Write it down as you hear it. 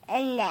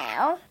And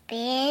now,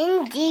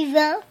 Ben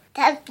Devo,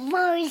 the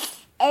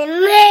voice and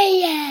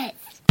millions.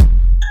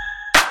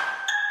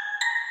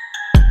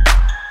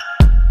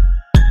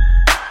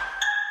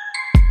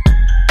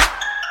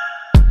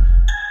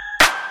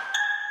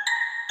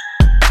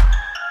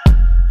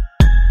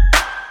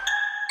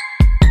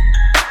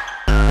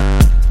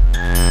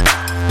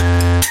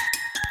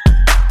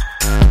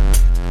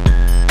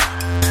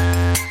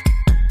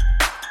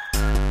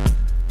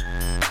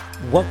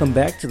 Welcome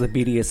back to the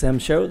BDSM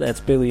show. That's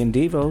Billy and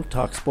Devo,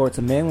 talk sports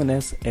and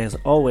manliness. As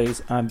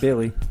always, I'm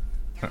Billy.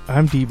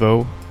 I'm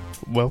Devo.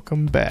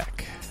 Welcome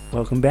back.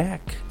 Welcome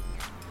back.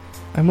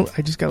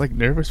 I just got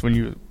nervous when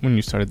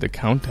you started the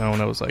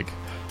countdown. I was like,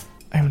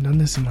 I haven't done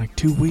this in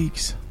 2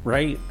 weeks.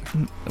 Right.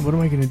 What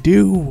am I gonna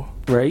do?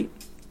 Right.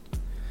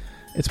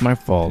 It's my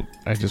fault.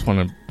 I just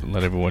want to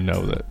let everyone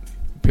know that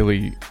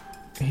Billy,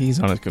 he's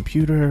on his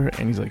computer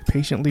and he's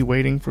patiently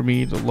waiting for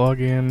me to log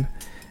in,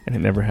 and it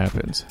never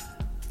happens.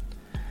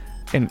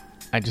 And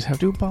I just have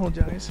to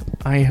apologize.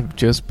 I have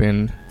just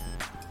been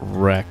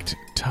wrecked,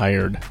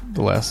 tired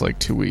the last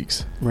 2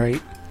 weeks.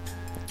 Right.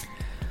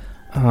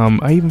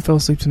 I even fell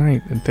asleep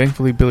tonight, and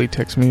thankfully Billy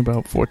texted me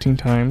about 14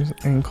 times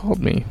and called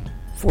me.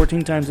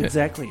 14 times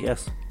exactly,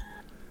 yes.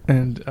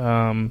 And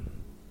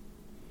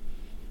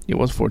it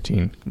was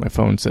 14. My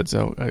phone said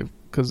so.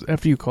 Because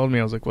after you called me,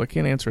 I was like, well, I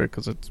can't answer it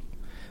because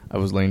I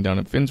was laying down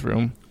in Finn's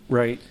room.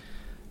 Right.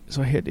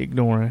 So I hit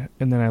ignore,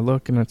 and then I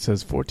look, and it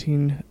says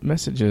 14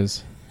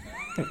 messages.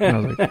 And I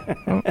was like,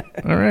 oh,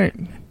 all right.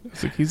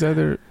 It's he's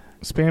either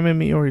spamming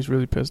me or he's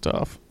really pissed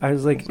off. I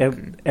was like,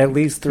 at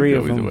least three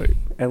of them.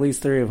 At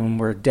least three of them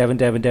were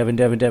Devin. And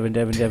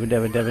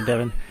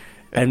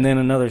then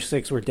another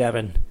 6 were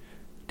Devin.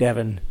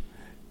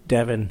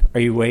 Are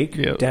you awake?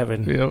 Yep.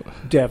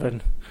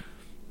 Devin.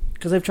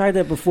 Because I've tried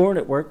that before and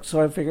it worked,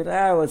 so I figured,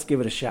 let's give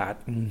it a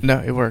shot. And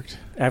no, it worked.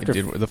 After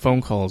the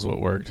phone call is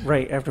what worked.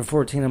 Right. After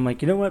 14, I'm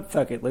like, you know what?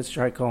 Fuck it. Let's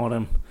try calling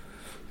him.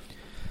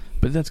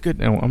 But that's good.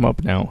 Now I'm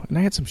up now, and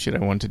I had some shit I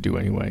wanted to do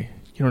anyway.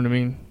 You know what I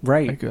mean?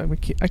 Right.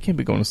 I can't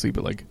be going to sleep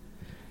at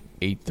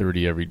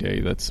 8:30 every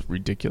day. That's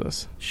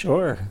ridiculous.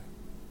 Sure.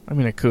 I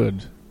mean, I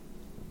could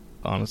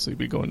honestly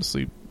be going to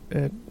sleep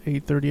at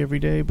 8:30 every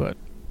day, but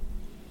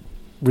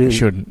really, I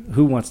shouldn't.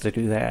 Who wants to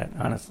do that?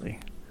 Honestly.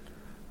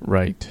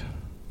 Right.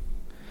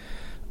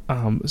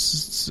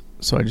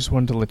 So I just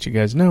wanted to let you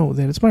guys know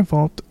that it's my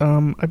fault.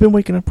 I've been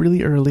waking up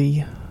really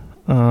early.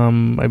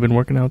 I've been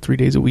working out 3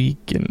 days a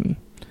week, and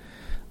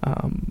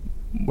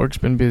work's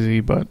been busy,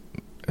 but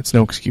it's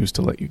no excuse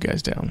to let you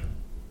guys down.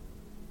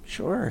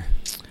 Sure.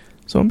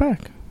 So I'm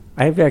back.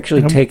 I've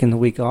actually taken the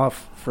week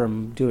off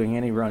from doing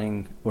any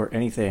running or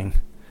anything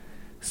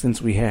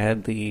since we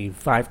had the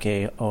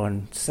 5K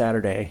on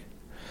Saturday.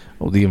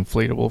 Oh, the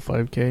inflatable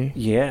 5K?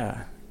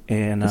 Yeah.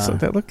 And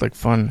that looked like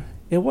fun.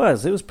 It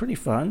was pretty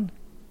fun.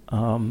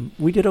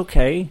 We did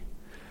okay.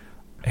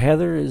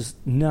 Heather is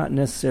not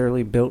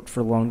necessarily built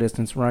for long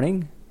distance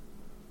running.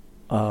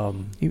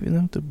 Even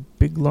though the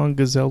big long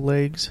gazelle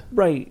legs.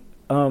 Right.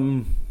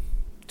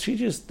 She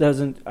just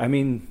doesn't. I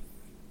mean,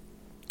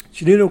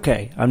 she did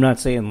okay. I'm not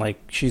saying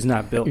she's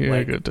not built.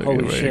 Yeah,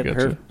 Holy shit,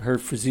 her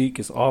physique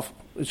is awful.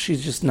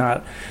 She's just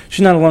not.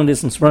 She's not a long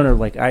distance runner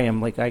like I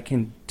am. I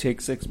can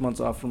take 6 months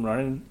off from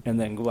running and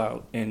then go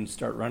out and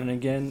start running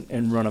again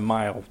and run a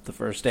mile the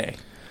first day.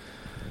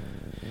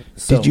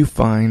 So, did you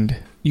find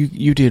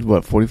you did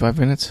what, 45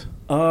 minutes?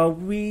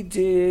 We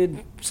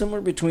did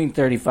somewhere between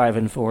 35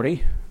 and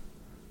 40.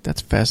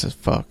 That's fast as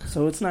fuck.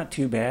 So it's not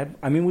too bad.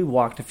 I mean, we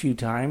walked a few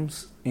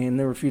times, and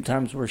there were a few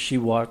times where she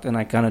walked, and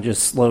I kind of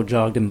just slow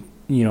jogged him,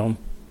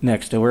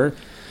 next to her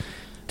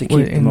to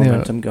keep the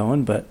momentum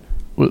going. But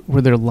were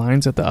there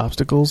lines at the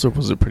obstacles, or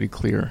was it pretty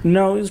clear?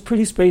 No, it was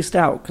pretty spaced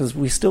out because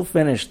we still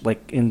finished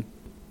in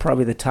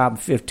probably the top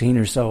 15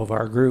 or so of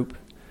our group.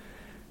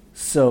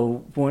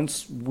 So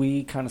once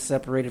we kind of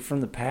separated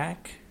from the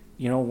pack,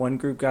 one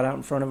group got out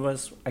in front of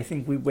us. I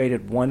think we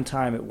waited one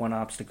time at one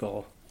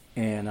obstacle.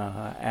 And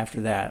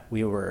after that,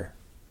 we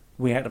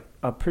had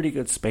a pretty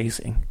good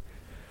spacing.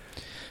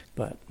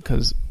 But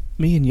because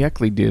me and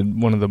Yeckley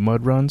did one of the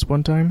mud runs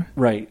one time.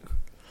 Right.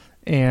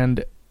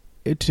 And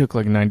it took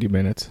 90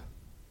 minutes.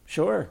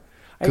 Sure.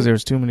 Because there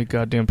was too many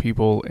goddamn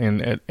people,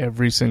 and at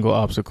every single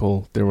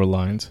obstacle, there were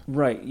lines.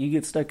 Right. You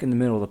get stuck in the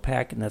middle of the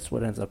pack, and that's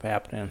what ends up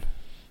happening.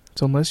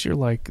 So unless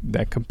you're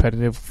that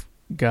competitive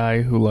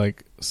guy who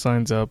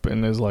signs up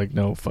and is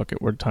no, fuck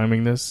it, we're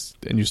timing this,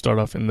 and you start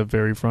off in the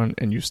very front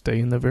and you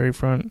stay in the very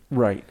front,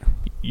 right,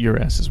 your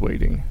ass is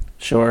waiting.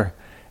 Sure.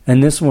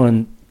 And this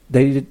one,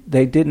 they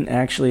didn't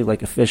actually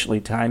officially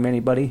time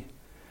anybody,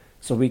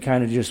 so we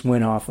kind of just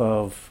went off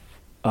of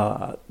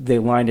they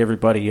lined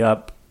everybody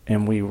up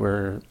and we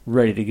were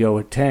ready to go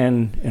at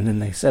 10, and then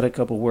they said a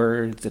couple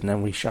words, and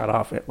then we shot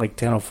off at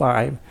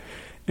 10:05,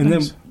 and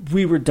nice. Then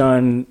we were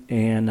done,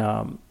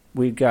 and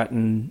we'd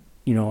gotten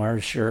our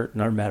shirt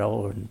and our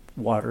medal and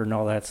water and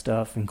all that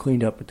stuff, and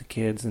cleaned up with the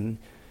kids, and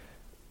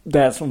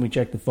that's when we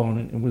checked the phone,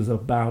 and it was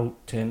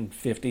about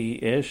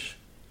 10:50-ish.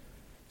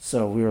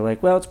 So we were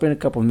like, well, it's been a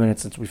couple of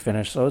minutes since we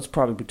finished, so it's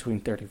probably between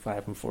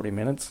 35 and 40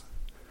 minutes.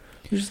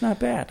 Which is not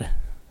bad.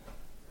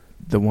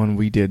 The one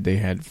we did, they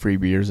had free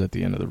beers at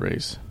the end of the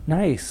race.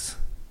 Nice.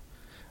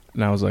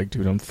 And I was like,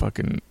 dude, I'm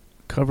fucking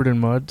covered in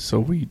mud, so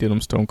we did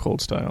them Stone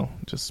Cold style.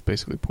 Just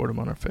basically poured them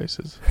on our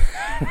faces.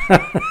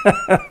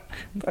 I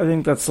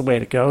think that's the way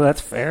to go.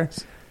 That's fair.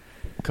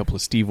 A couple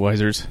of Steve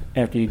Weisers.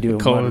 After you do a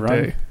Call mud it a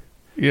run. day.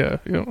 Yeah,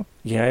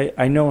 Yeah,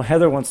 I know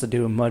Heather wants to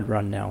do a mud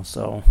run now,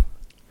 so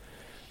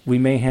we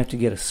may have to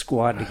get a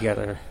squad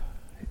together.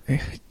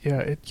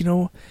 Yeah,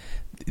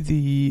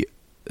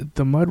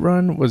 the mud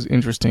run was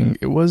interesting.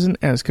 It wasn't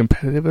as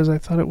competitive as I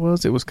thought it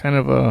was. It was kind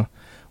of a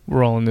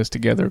we're all in this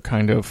together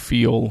kind of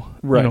feel.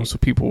 Right. So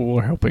people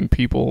were helping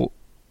people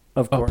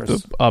Of up course.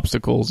 the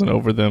obstacles and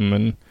over them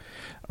and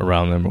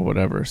around them or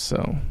whatever.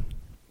 So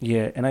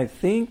Yeah, and I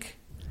think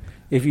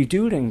if you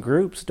do it in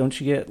groups, don't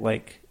you get,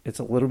 like, it's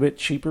a little bit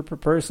cheaper per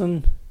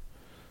person?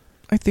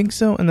 I think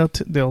so. And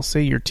they'll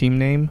say your team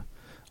name.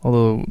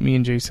 Although me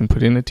and Jason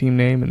put in a team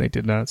name and they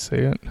did not say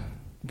it.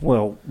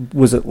 Well,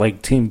 was it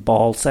like Team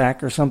Ball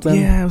Sack or something?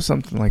 Yeah, it was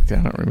something like that.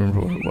 I don't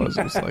remember what it was.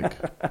 It was like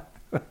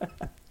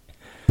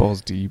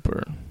Balls Deep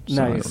or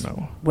something. Nice. I don't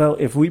know. Well,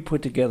 if we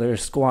put together a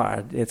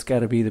squad, it's got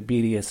to be the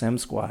BDSM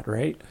squad,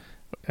 right?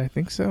 I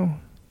think so.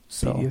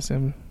 So,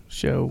 BDSM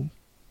show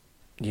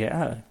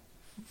yeah,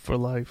 for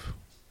life.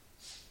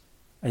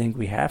 I think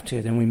we have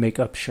to. Then we make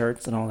up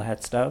shirts and all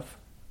that stuff.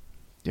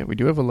 Yeah, we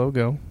do have a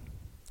logo.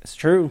 It's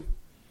true.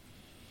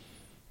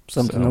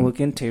 Something So- to look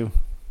into.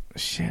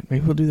 Shit,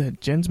 maybe we'll do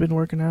that. Jen's been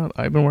working out.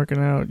 I've been working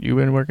out. You've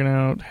been working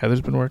out. Heather's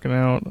been working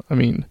out. I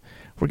mean,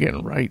 we're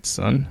getting right,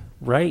 son.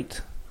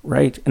 Right.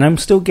 And I'm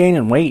still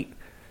gaining weight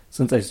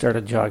since I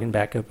started jogging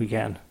back up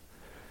again.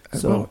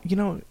 So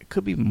Well, it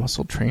could be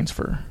muscle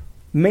transfer.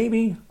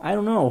 maybe, I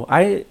don't know.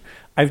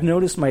 I've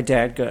noticed my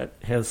dad gut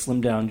has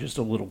slimmed down just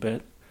a little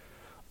bit.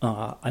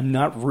 I'm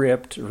not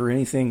ripped or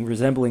anything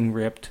resembling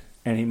ripped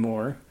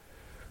anymore.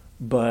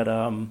 But,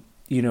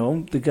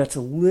 the gut's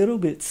a little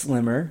bit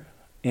slimmer.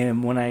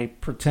 And when I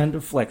pretend to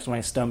flex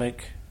my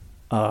stomach,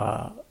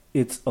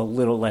 it's a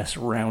little less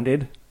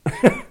rounded.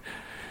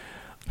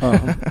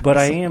 But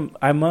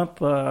I'm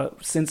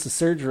up since the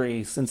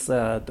surgery, since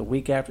the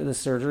week after the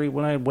surgery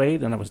when I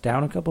weighed and I was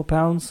down a couple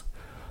pounds.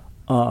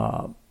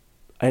 I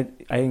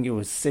think it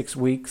was 6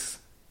 weeks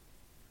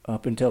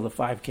up until the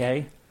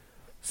 5K.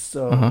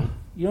 So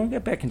you don't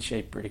get back in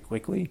shape pretty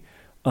quickly.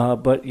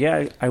 But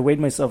yeah, I weighed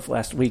myself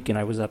last week and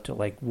I was up to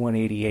like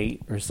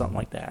 188 or something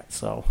like that.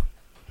 So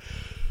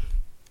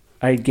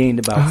I gained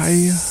about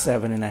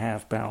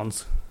 7.5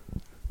 pounds.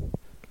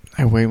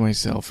 I weigh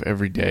myself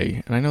every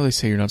day, and I know they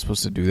say you're not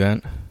supposed to do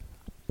that,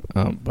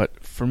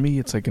 but for me,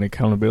 it's like an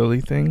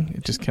accountability thing.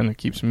 It just kind of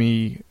keeps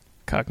me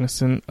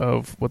cognizant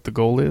of what the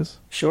goal is.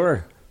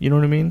 Sure. You know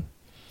what I mean?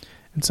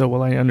 And so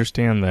while I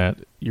understand that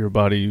your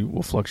body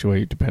will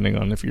fluctuate depending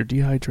on if you're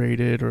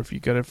dehydrated or if you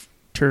got a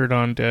turd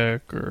on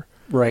deck or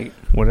Right.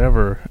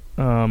 whatever,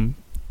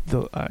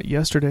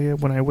 yesterday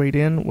when I weighed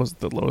in was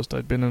the lowest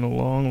I'd been in a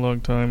long,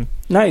 long time.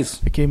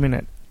 Nice. I came in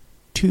at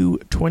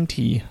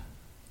 220.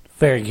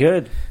 Very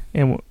good.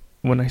 And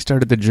when I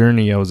started the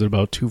journey, I was at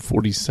about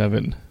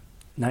 247.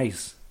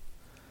 Nice.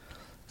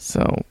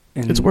 So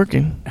And it's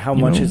working. How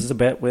you much know? is the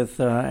bet with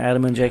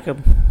Adam and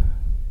Jacob?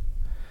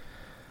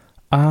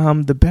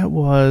 The bet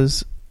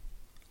was,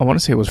 I want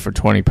to say it was for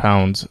 20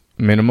 pounds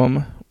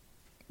minimum,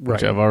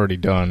 which I've already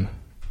done.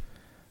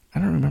 I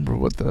don't remember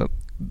what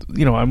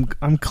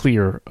I'm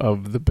clear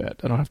of the bet.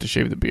 I don't have to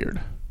shave the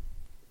beard.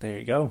 There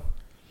you go.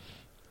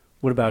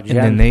 What about Jen?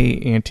 And then they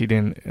anteed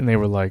in, and they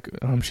were like,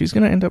 she's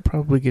going to end up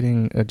probably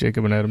getting a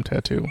Jacob and Adam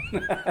tattoo.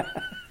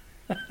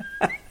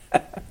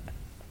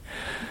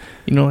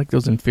 Like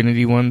those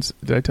infinity ones?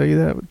 Did I tell you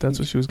that? That's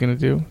what she was going to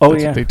do? Oh,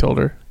 That's yeah. what they told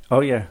her.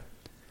 Oh, yeah.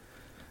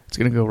 It's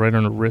going to go right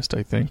on her wrist,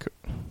 I think.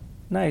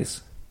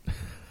 Nice.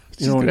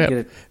 She's You don't going want to to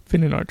have get it.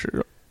 Finn and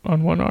Archer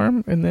on one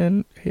arm, and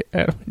then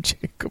Adam and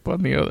Jacob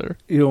on the other.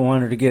 You don't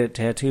want her to get it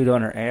tattooed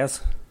on her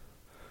ass?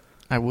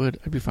 I would.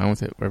 I'd be fine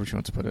with it, wherever she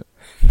wants to put it.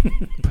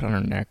 Put it on her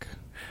neck.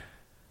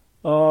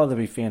 Oh, that'd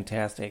be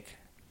fantastic.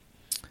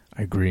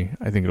 I agree.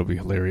 I think it'll be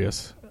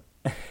hilarious.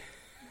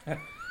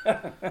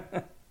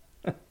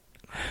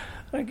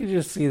 I could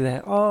just see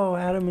that. Oh,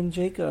 Adam and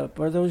Jacob,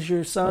 are those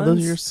your sons? Are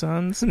those your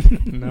sons?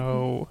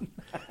 No.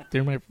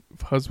 They're my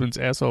husband's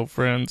asshole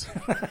friends.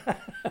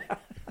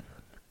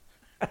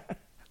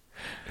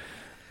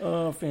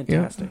 Oh,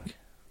 fantastic. Yeah.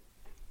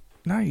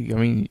 No,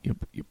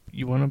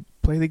 you want to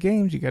play the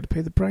games, you got to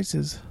pay the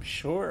prices.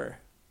 Sure.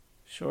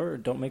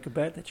 Don't make a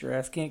bet that your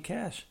ass can't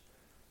cash.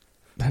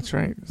 That's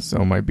right.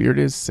 So my beard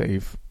is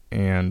safe,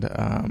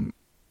 and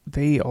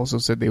they also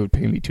said they would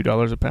pay me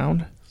 $2 a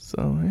pound.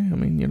 So,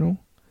 hey,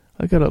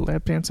 I got a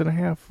lap dance and a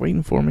half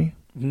waiting for me.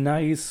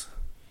 Nice.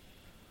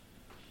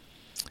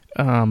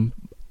 And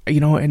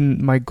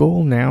my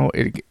goal now,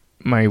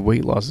 my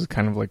weight loss is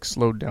kind of like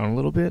slowed down a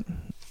little bit.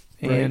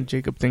 Right. And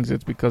Jacob thinks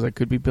it's because I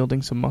could be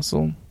building some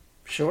muscle.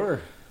 Sure.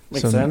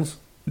 Makes So sense.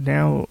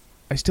 Now,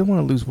 I still want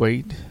to lose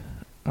weight,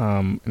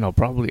 and I'll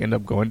probably end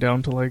up going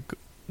down to like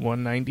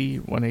 190,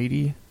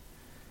 180,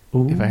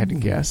 Ooh. if I had to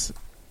guess.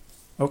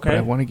 Okay. But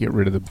I want to get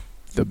rid of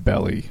the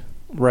belly.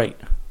 Right.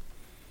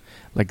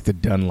 Like the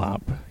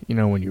Dunlop. You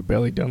know, when your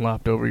belly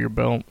Dunlopped over your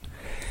belt?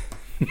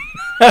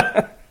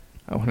 I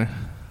want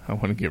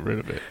to get rid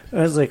of it.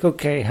 I was like,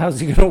 okay, how's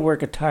he going to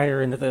work a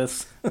tire into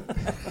this?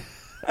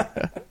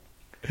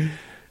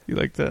 You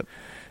like that?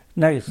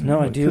 Nice.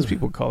 No, I do. Because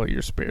people call it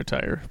your spare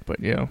tire, but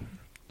yeah.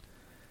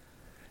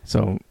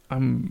 So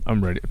I'm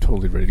ready. I'm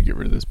totally ready to get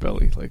rid of this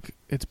belly. Like,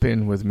 it's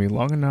been with me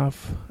long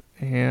enough,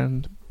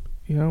 and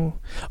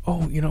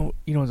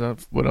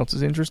what else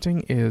is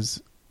interesting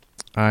is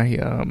I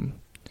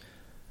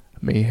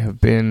may have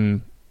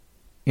been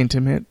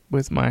intimate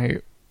with my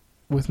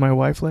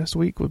wife last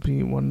week. Would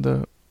be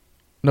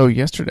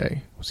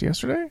yesterday. Was it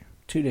yesterday?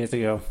 2 days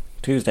ago.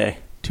 Tuesday.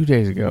 2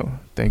 days ago.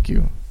 Thank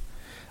you.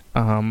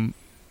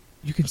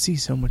 You can see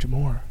so much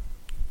more.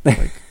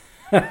 Like,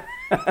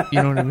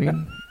 you know what I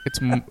mean?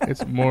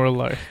 It's more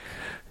like,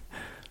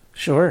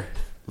 Sure.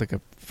 like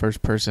a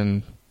first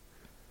person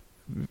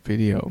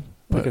video,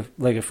 but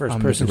Like a first I'm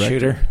the person director.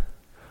 shooter.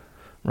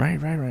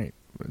 Right.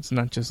 It's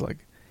not just like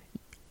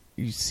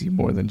you see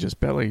more than just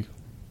belly.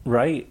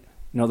 Right.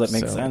 No, that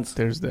makes So sense.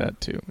 There's that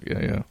too.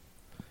 Yeah.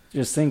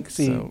 Just think,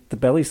 So- the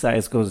belly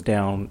size goes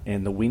down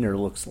and the wiener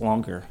looks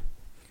longer.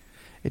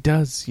 It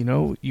does.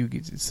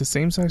 It's the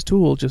same size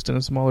tool, just in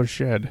a smaller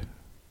shed.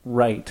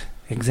 Right.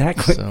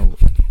 Exactly. So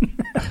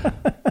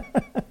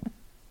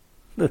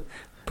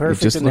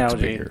Perfect it just looks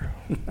analogy. bigger.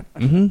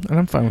 And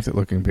I'm fine with it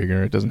looking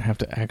bigger. It doesn't have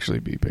to actually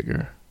be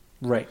bigger.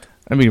 Right.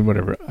 I mean,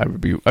 whatever. I'd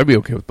be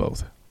okay with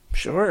both.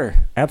 Sure.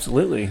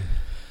 Absolutely.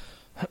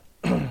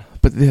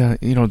 But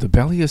the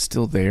belly is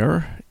still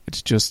there.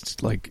 It's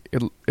just like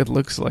it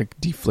looks like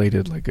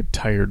deflated, like a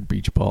tired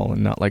beach ball,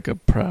 and not like a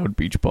proud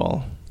beach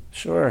ball.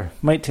 Sure.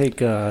 Might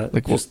take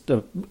Like, just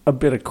a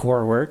bit of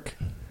core work.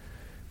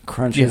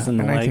 Crunches and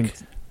the I like. think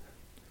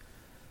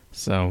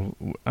so.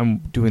 I'm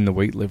doing the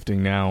weightlifting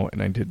now,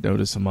 and I did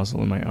notice a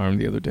muscle in my arm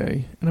the other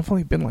day, and I've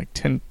only been like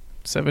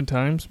 7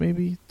 times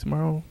maybe.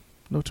 Tomorrow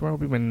will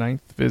be my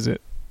 9th visit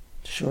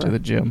Sure. to the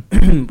gym.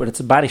 But it's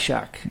a body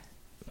shock.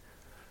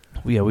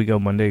 Yeah, we go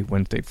Monday,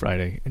 Wednesday,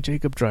 Friday, and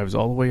Jacob drives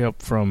all the way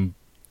up from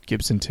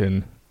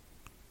Gibsonton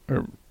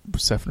or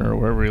Seffner or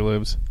wherever he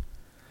lives,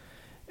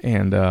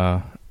 and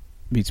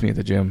meets me at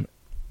the gym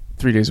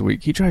 3 days a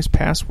week. He drives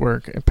past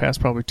work and past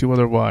probably 2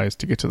 other Ys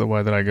to get to the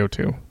Y that I go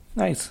to.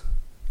 Nice.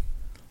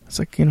 It's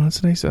like,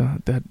 it's nice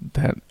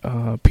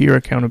that peer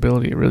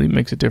accountability. It really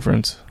makes a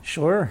difference.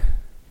 Sure.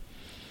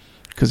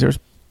 Because there's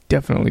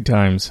definitely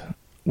times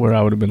where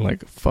I would have been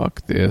like,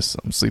 fuck this,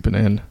 I'm sleeping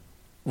in.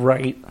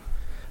 Right.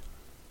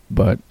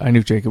 But I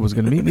knew Jacob was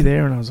going to meet me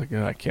there, and I was like,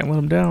 I can't let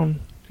him down.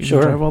 He's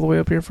Sure. going to drive all the way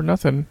up here for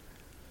nothing.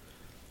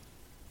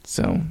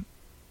 So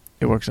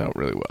it works out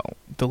really well.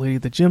 The lady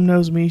at the gym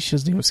knows me. She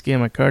doesn't even scan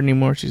my card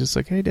anymore. She's just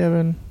like, hey,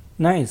 Devin.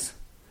 Nice.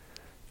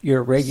 You're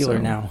a regular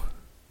So- now.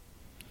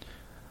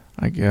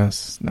 I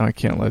guess. Now I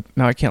can't let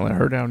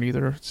her down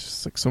either. It's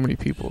just like so many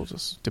people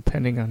just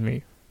depending on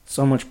me.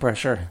 So much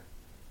pressure.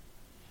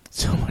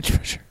 So much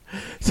pressure.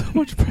 So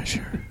much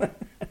pressure.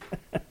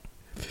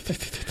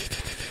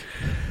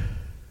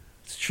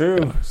 It's true.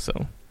 Yeah,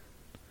 so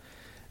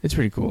it's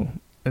pretty cool.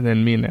 And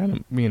then me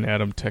and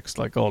Adam text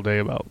like all day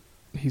about.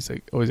 He's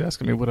like always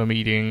asking me what I'm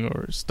eating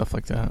or stuff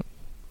like that.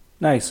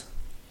 Nice.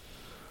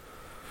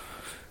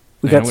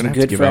 We And got I'm some gonna have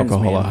good to give friends,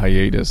 alcohol a man.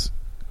 hiatus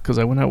because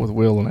I went out with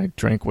Will and I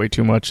drank way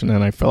too much, and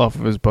then I fell off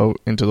of his boat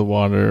into the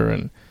water,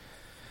 and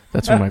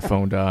that's when my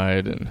phone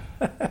died. And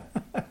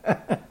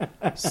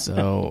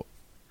so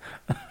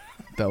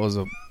that was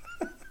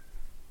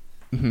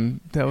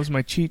that was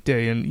my cheat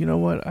day. And you know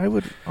what? I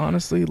would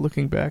honestly,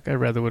 looking back, I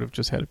rather would have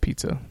just had a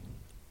pizza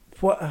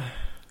What?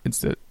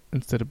 instead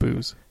of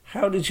booze.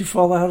 How did you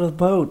fall out of the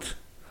boat?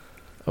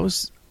 I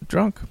was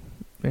drunk,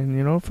 and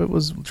if it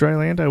was dry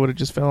land, I would have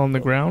just fell on the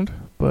ground.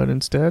 But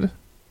instead,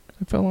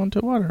 I fell onto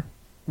water.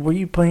 Were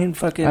you playing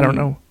fucking... I don't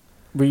know.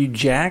 Were you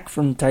Jack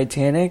from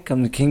Titanic?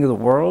 I'm the king of the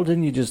world,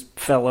 and you just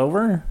fell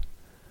over?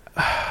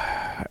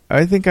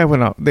 I think I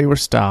went out. They were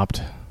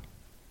stopped.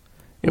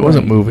 It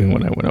wasn't moving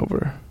when I went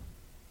over.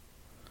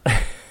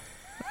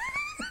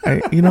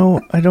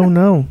 I don't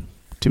know,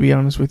 to be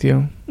honest with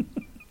you.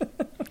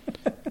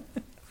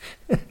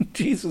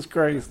 Jesus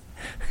Christ.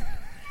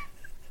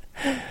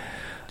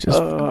 Just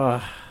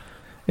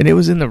and it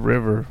was in the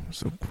river.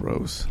 So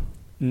gross.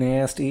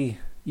 Nasty.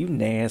 You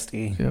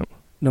nasty. Yep.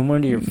 No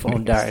wonder your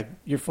phone died.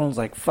 Your phone's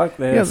like, fuck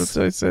this. Yeah, that's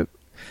what I said.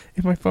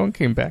 If my phone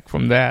came back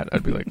from that,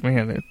 I'd be like,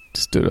 man, it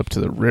stood up to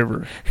the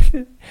river.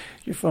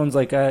 Your phone's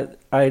like,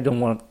 I don't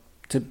want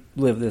to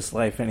live this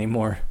life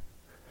anymore.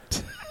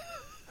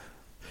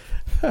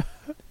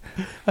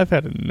 I've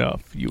had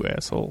enough, you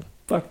asshole.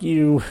 Fuck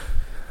you.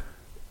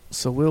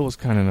 So Will was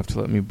kind enough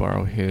to let me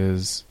borrow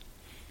his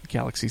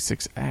Galaxy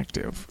 6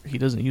 Active. He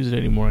doesn't use it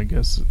anymore, I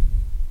guess.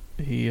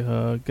 He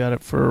got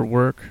it for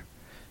work,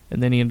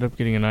 and then he ended up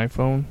getting an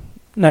iPhone.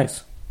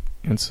 Nice.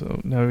 And so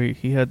now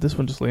he had this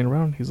one just laying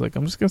around. He's like,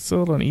 I'm just going to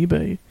sell it on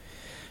eBay.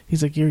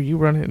 He's like, you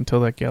run it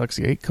until that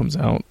Galaxy 8 comes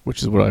out,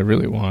 which is what I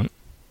really want.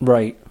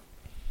 Right.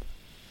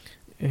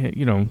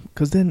 And,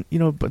 because then,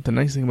 but the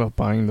nice thing about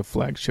buying the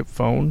flagship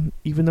phone,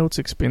 even though it's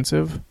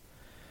expensive,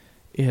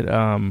 I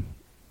don't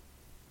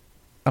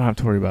have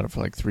to worry about it for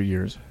like 3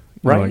 years.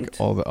 Right. Like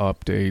all the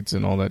updates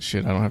and all that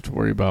shit. I don't have to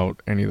worry about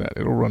any of that.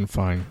 It'll run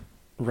fine.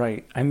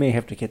 Right. I may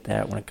have to get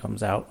that when it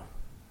comes out.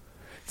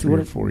 3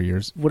 or 4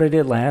 years. What I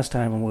did last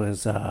time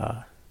was,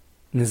 and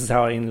this is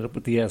how I ended up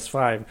with the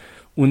S5.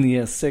 When the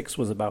S6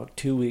 was about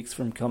 2 weeks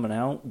from coming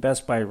out,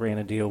 Best Buy ran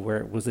a deal where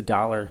it was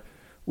 $1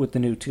 with the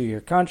new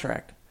 2-year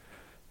contract.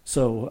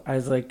 So I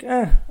was like,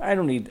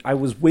 I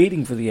was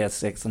waiting for the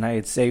S6, and I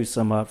had saved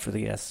some up for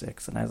the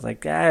S6. And I was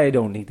like, I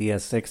don't need the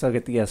S6. I'll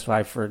get the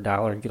S5 for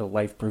 $1 and get a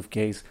life-proof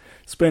case.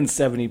 Spend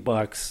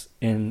 $70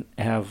 and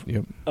have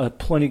a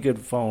plenty good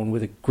phone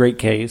with a great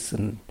case.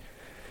 And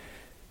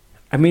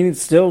I mean,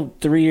 it's still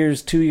 2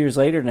 years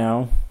later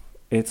now.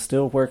 It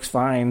still works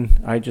fine.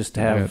 I just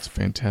have... Yeah, it's a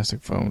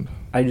fantastic phone.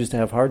 I just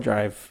have hard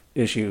drive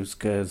issues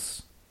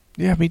because...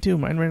 Yeah, me too.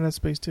 Mine ran out of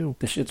space too.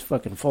 The shit's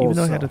fucking full. Even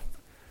though I had a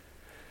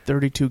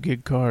 32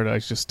 gig card, I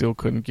just still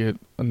couldn't get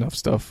enough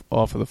stuff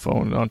off of the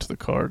phone and onto the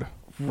card.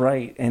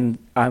 Right, and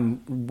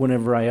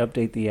whenever I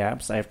update the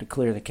apps, I have to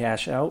clear the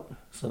cache out,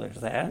 so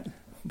there's that.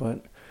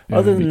 But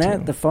other than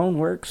that, the phone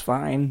works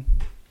fine.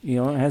 It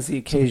has the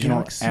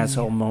occasional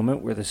asshole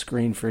moment where the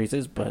screen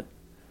freezes, but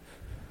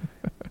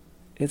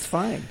it's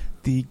fine.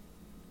 The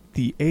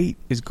 8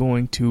 is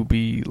going to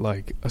be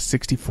like a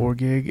 64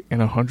 gig and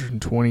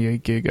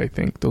 128 gig, I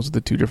think. Those are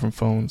the two different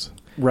phones.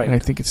 Right. And I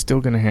think it's still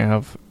going to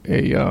have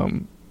a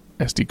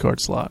SD card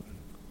slot.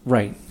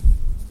 Right.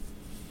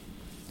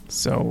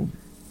 So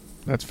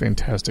that's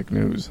fantastic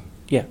news.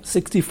 Yeah,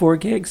 64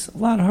 gigs, a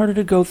lot harder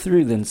to go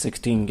through than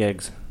 16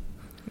 gigs.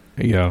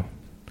 Yeah.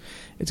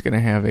 It's going to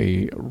have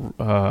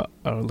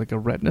like a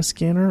retina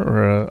scanner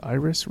or a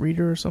iris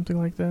reader or something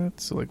like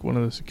that. So like one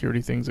of the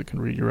security things that can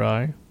read your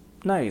eye.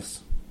 Nice.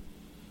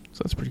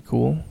 So that's pretty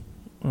cool.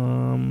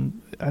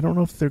 I don't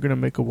know if they're going to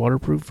make a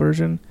waterproof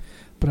version,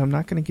 but I'm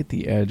not going to get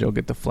the Edge. I'll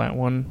get the flat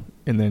one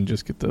and then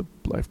just get the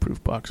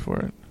life-proof box for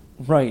it.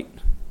 Right.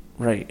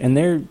 And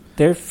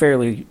they're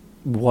fairly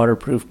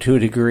waterproof to a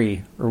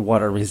degree, or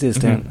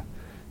water-resistant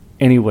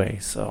anyway,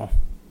 so...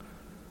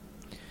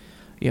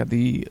 Yeah,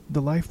 the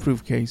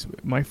life-proof case,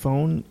 my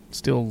phone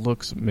still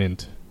looks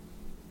mint.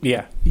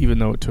 Yeah. Even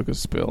though it took a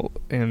spill.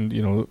 And,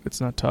 it's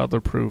not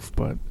toddler-proof,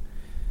 but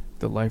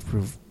the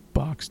life-proof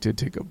box did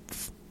take a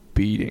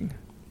beating.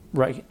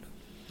 Right.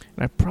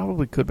 And I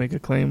probably could make a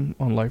claim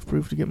on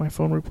life-proof to get my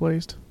phone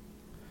replaced.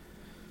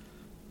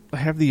 I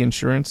have the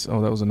insurance.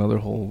 Oh, that was another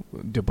whole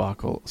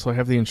debacle. So I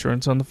have the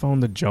insurance on the phone,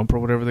 the Jump or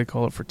whatever they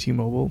call it for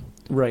T-Mobile.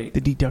 Right.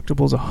 The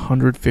deductible is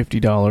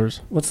 $150.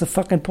 What's the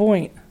fucking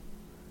point?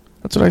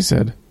 That's what I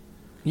said.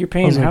 You're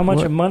paying how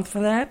much a month for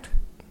that?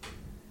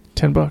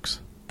 $10.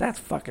 That's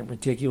fucking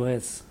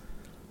ridiculous.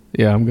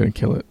 Yeah, I'm going to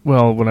kill it.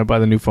 Well, when I buy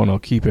the new phone, I'll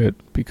keep it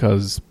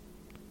because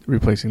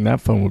replacing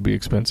that phone would be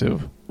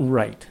expensive.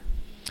 Right.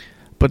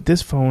 But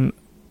this phone,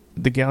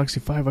 the Galaxy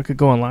 5, I could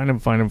go online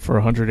and find them for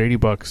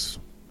 $180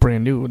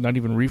 brand new, not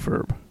even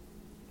refurb.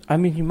 I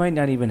mean, you might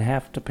not even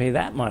have to pay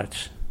that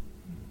much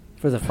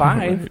for the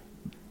 5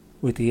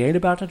 with the 8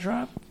 about to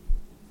drop.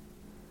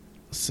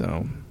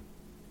 So...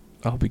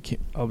 I'll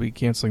be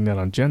canceling that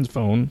on Jen's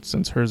phone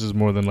since hers is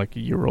more than like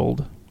a year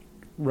old.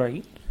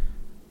 Right.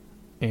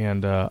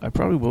 And I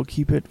probably will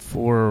keep it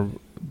for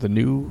the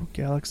new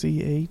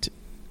Galaxy 8.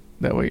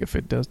 That way, if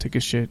it does take a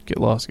shit, get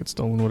lost, get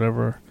stolen,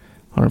 whatever,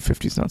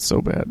 $150 is not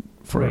so bad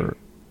for a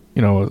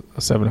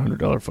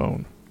 $700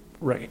 phone.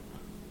 Right.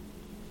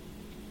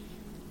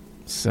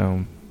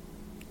 So,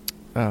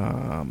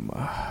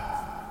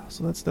 so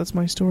that's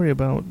my story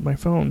about my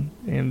phone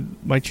and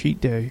my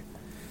cheat day.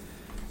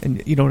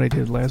 And you know what I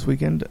did last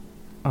weekend?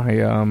 I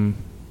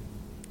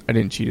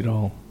didn't cheat at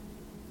all.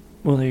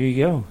 Well, there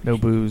you go. No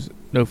booze,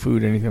 no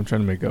food, anything. I'm trying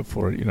to make up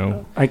for it,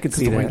 I could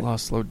see the that. weight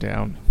loss slowed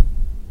down.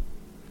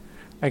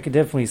 I could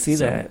definitely see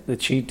that. The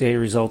cheat day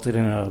resulted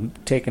in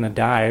taking a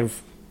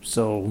dive.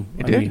 So,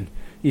 I mean,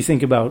 you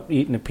think about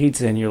eating a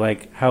pizza and you're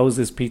like, how is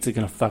this pizza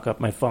going to fuck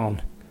up my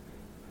phone?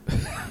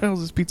 How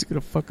is this pizza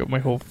going to fuck up my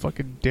whole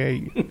fucking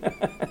day?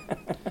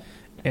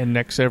 And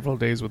next several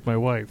days with my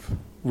wife.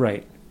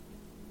 Right.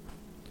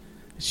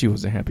 She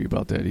wasn't happy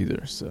about that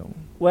either, so...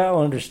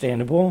 Well,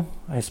 understandable,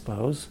 I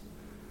suppose.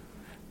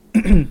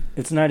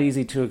 It's not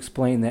easy to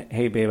explain that,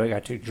 hey, babe, I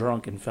got too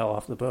drunk and fell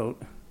off the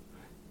boat.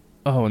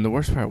 Oh, and the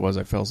worst part was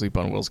I fell asleep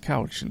on Will's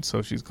couch, and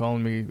so she's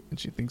calling me, and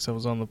she thinks I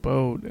was on the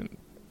boat, and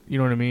you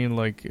know what I mean?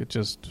 Like, it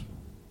just...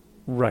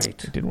 Right.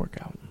 It didn't work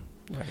out.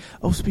 Right.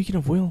 Oh, speaking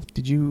of Will,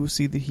 did you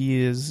see that he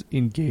is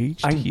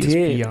engaged? He is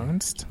did.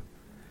 fianced?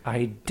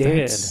 I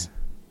did.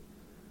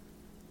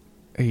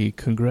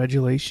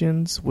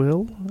 Congratulations,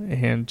 Will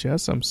and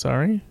Jess. I'm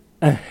sorry.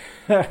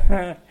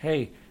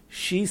 Hey,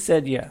 she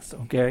said yes,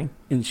 okay?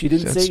 And she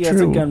didn't say yes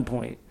at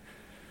gunpoint.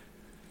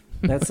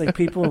 That's like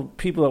people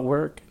at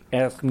work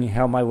ask me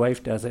how my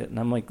wife does it, and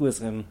I'm like,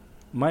 listen,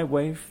 my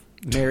wife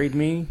married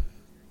me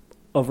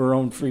of her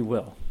own free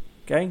will.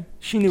 Okay?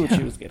 She knew what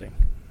she was getting.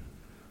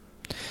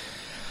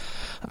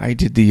 I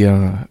did the,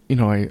 I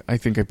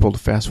think I pulled a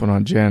fast one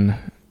on Jen.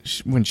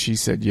 When she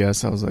said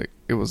yes, I was like,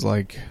 let's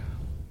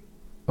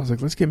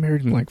get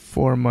married in like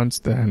 4 months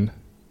then.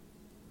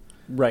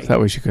 Right. So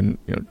that way she couldn't,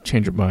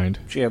 change her mind.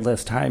 She had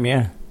less time,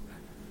 yeah.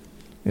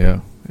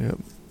 Yeah.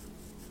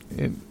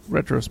 In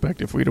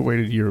retrospect, if we'd have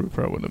waited a year, we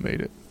probably wouldn't have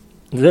made it.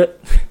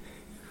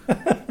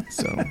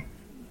 So.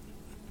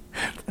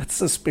 That's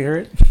the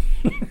spirit.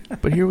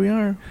 But here we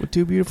are with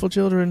 2 beautiful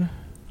children.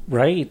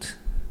 Right.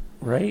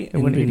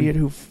 And one idiot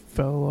who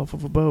fell off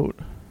of a boat.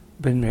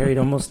 Been married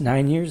almost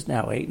 9 years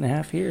now,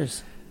 8.5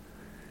 years.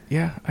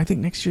 Yeah, I think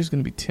next year's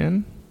going to be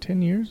 10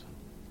 years.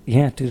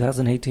 Yeah,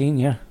 2018,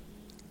 yeah.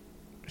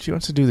 She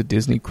wants to do the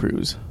Disney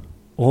cruise.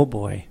 Oh,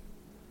 boy.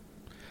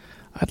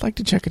 I'd like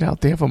to check it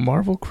out. They have a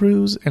Marvel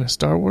cruise and a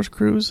Star Wars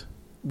cruise.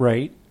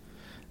 Right.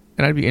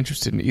 And I'd be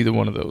interested in either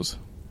one of those.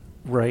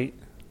 Right.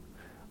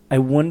 I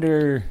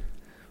wonder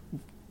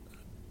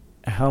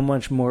how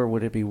much more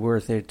would it be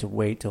worth it to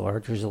wait till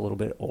Archer's a little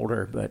bit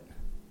older, but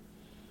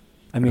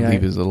I mean, I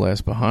believe is the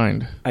last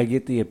behind. I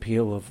get the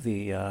appeal of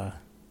the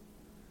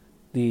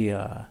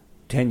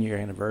 10-year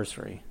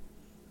anniversary.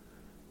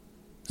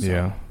 So,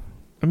 yeah.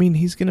 I mean,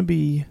 he'll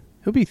be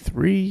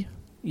 3.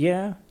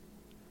 Yeah.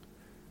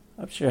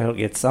 I'm sure he'll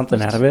get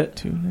something out of it.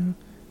 2 now.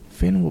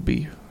 Finn will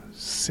be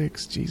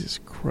 6. Jesus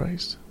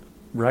Christ.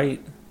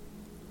 Right.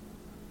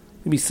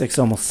 He'll be 6,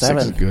 almost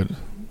 7. 6 is good.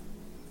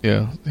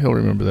 Yeah, he'll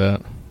remember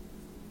that.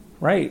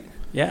 Right.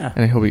 Yeah.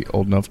 And he'll be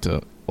old enough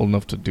to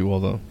do all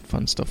the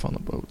fun stuff on the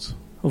boats.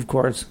 Of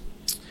course.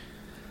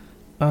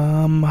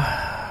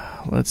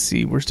 Let's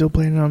see. We're still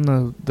planning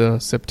on the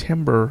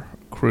September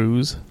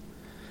cruise.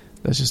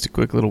 That's just a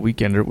quick little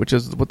weekender, which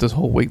is what this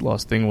whole weight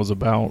loss thing was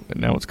about.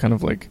 And now it's kind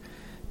of like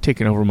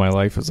taken over my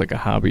life as like a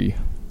hobby.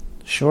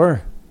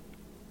 Sure.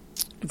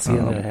 I can see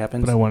how that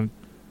happens. But I wanted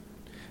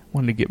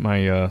to get my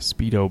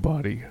Speedo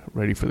body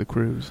ready for the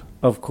cruise.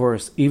 Of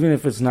course. Even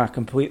if it's not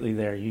completely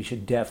there, you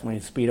should definitely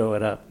Speedo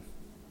it up.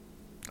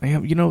 I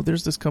have,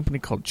 there's this company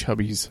called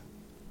Chubbies.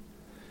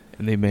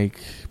 And they make,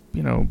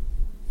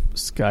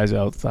 skies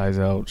out, thighs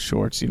out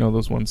shorts.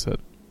 Those ones that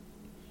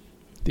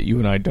you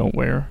and I don't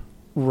wear.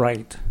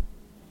 Right.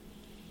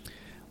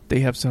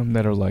 They have some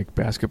that are like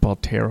basketball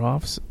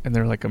tear-offs, and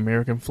they're like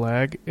American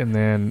flag, and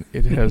then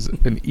it has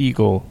an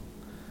eagle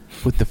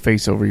with the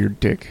face over your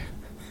dick.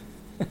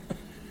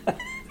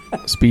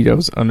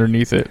 Speedos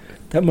underneath it.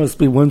 That must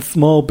be one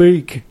small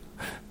beak.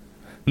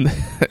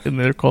 And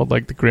they're called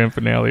like the grand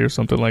finale or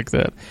something like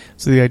that.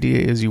 So the idea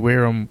is you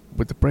wear them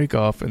with the break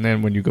off, and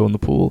then when you go in the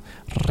pool,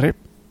 rip,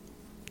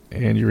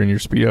 and you're in your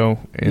Speedo,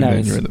 and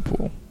then you're in the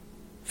pool.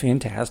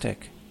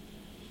 Fantastic.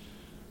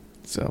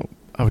 So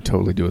I would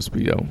totally do a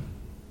Speedo.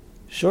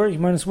 Sure, you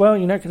might as well.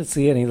 You're not going to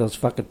see any of those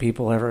fucking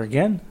people ever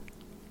again.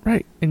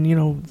 Right. And,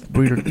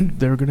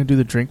 they're going to do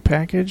the drink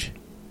package.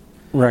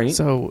 Right.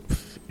 So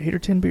 8 or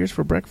 10 beers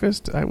for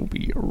breakfast, I will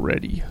be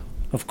ready.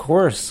 Of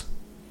course.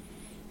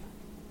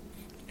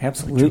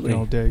 Absolutely.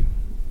 All day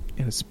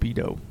in a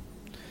Speedo.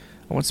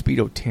 I want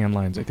Speedo tan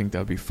lines. I think that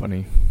would be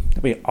funny.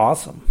 That'd be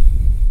awesome.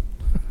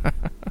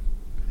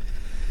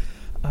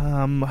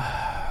 I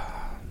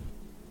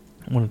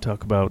want to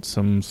talk about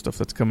some stuff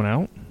that's coming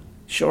out.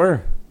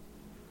 Sure.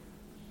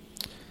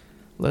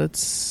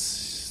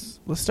 Let's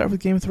start with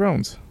Game of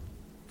Thrones.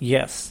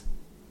 Yes.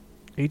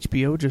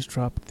 HBO just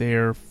dropped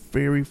their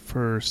very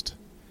first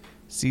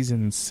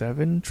season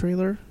 7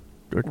 trailer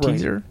or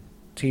teaser.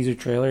 Teaser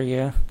trailer,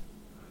 yeah.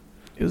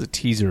 It was a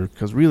teaser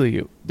because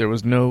really there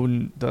was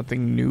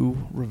nothing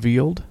new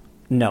revealed.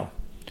 No.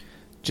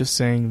 Just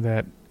saying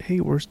that,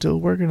 hey, we're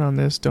still working on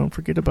this. Don't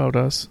forget about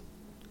us.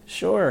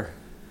 Sure.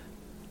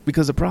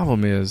 Because the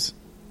problem is,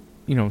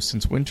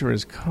 since winter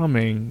is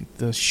coming,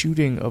 the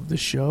shooting of the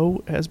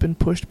show has been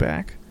pushed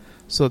back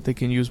so that they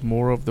can use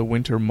more of the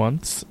winter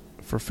months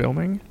for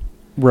filming.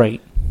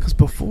 Right. Because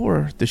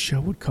before, the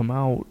show would come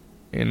out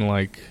in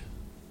like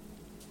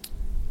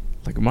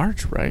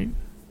March, right?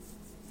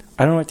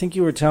 I don't know. I think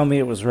you were telling me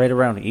it was right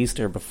around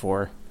Easter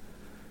before,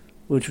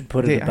 which would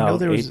put it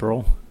about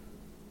April.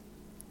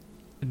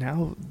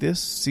 Now, this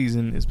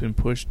season has been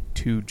pushed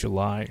to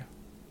July.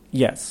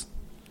 Yes.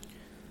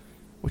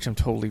 Which I'm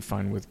totally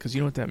fine with, because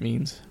you know what that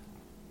means?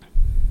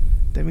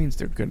 That means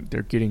they're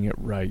getting it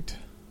right.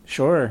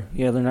 Sure.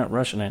 Yeah, they're not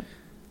rushing it.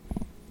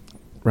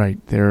 Right.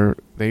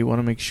 They want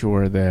to make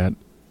sure that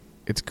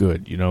it's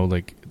good,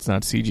 it's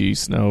not CG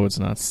snow, it's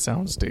not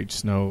soundstage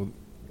snow.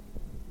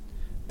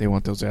 They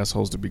want those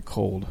assholes to be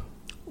cold.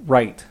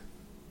 Right.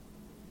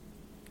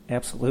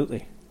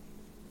 Absolutely.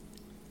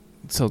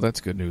 So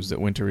that's good news that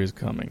winter is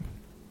coming.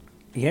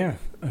 Yeah.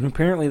 And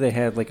apparently they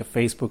had like a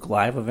Facebook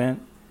Live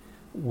event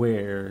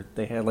where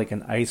they had like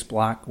an ice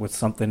block with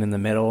something in the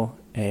middle,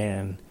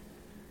 and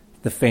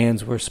the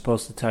fans were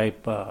supposed to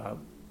type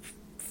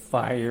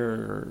fire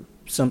or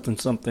something,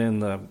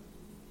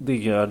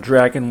 the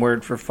dragon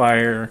word for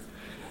fire,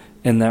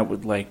 and that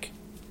would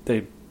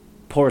they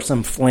pour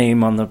some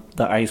flame on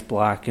the ice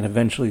block, and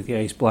eventually the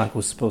ice block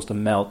was supposed to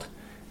melt,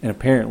 And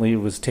apparently it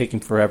was taking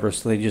forever,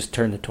 so they just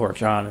turned the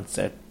torch on and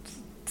said,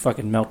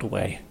 fucking melt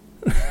away.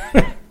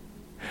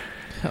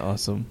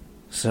 Awesome.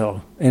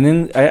 So, and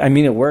then, I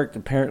mean, it worked.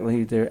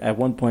 Apparently, there at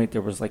one point,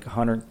 there was like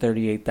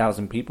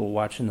 138,000 people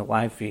watching the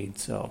live feed,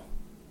 so.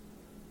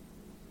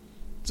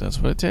 That's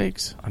what it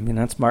takes. I mean,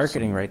 that's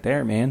marketing right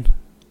there, man.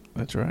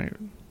 That's right.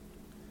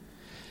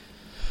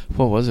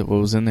 What was it? What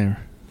was in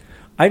there?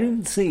 I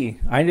didn't see.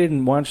 I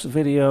didn't watch the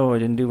video. I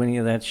didn't do any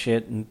of that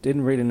shit, and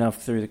didn't read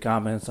enough through the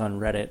comments on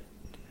Reddit.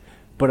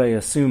 But I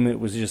assume it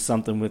was just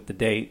something with the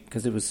date,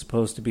 because it was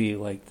supposed to be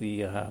like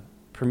the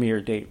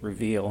premiere date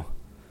reveal.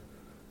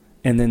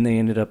 And then they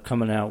ended up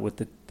coming out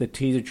with the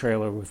teaser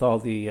trailer with all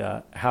the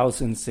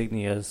house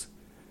insignias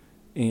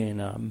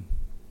and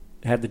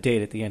had the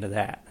date at the end of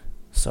that.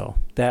 So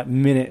that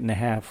minute and a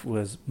half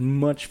was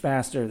much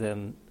faster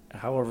than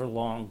however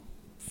long,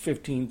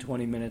 15,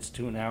 20 minutes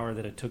to an hour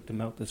that it took to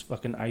melt this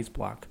fucking ice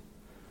block.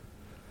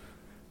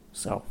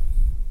 So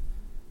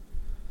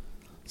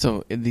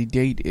the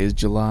date is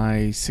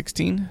July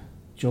 16th?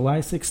 July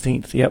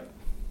 16th,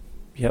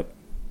 yep.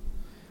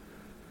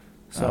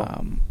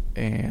 So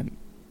and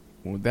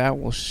that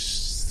will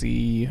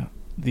see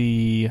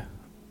the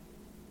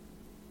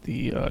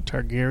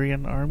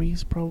Targaryen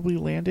armies probably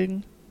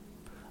landing.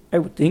 I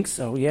would think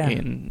so, yeah.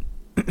 And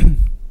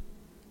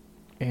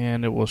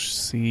it will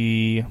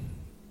see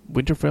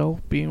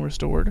Winterfell being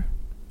restored.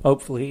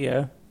 Hopefully,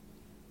 yeah.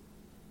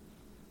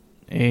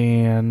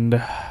 And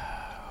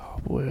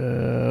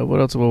what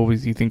else do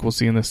you think we'll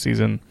see in this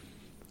season?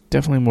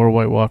 Definitely more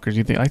White Walkers.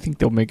 I think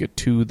they'll make it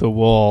to the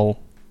Wall.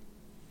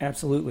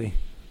 Absolutely.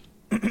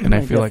 And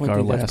I feel like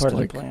our last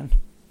plan.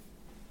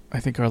 I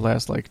think our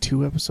last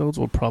 2 episodes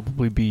will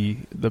probably be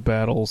the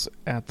battles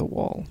at the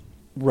Wall.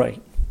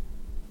 Right.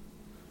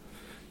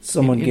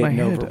 Someone in getting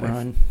my head,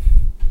 overrun.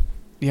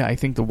 I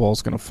think the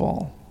Wall's going to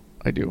fall.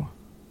 I do.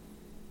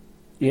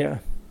 Yeah.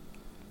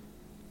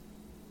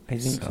 I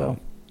think so.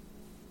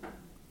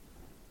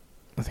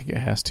 I think it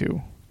has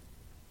to.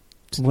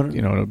 What,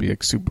 it'll be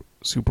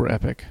super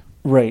epic.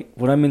 Right.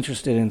 What I'm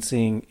interested in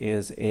seeing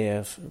is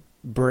if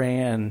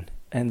Bran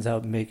ends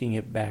up making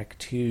it back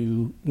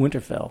to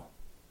Winterfell.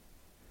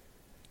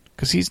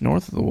 Because he's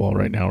north of the Wall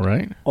right now,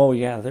 right? Oh,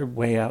 yeah. They're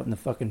way out in the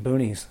fucking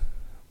boonies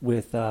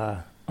with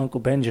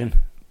Uncle Benjen.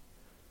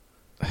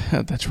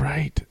 That's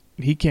right.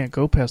 He can't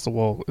go past the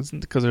Wall. Isn't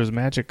it because there's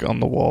magic on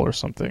the Wall or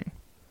something?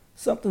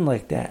 Something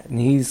like that. And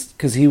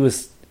because he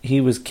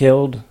was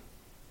killed,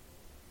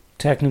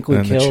 technically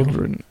and killed. The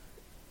children.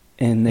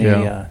 And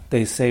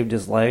they saved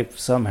his life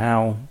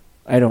somehow.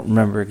 I don't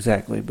remember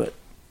exactly, but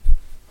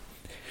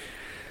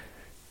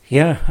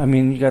yeah, I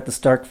mean, you got the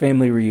Stark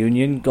family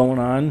reunion going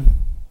on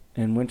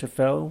in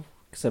Winterfell,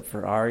 except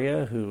for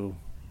Arya, who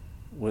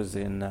was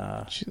in.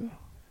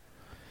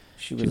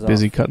 She was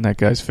busy cutting that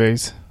guy's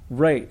face.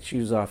 Right, she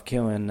was off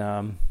killing.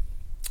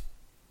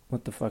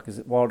 What the fuck is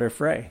it, Walder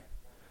Frey?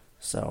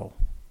 So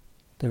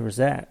there was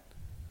that.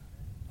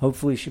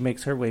 Hopefully, she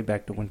makes her way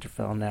back to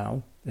Winterfell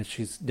now that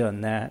she's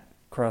done that.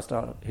 Crossed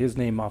out his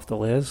name off the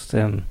list,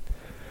 and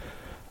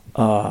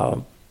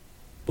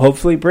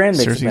hopefully Bran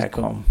makes it back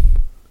home.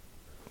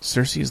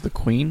 Cersei is the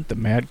queen, the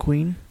Mad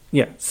Queen?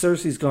 Yeah,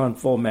 Cersei's gone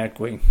full Mad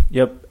Queen.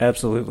 Yep,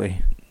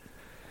 absolutely.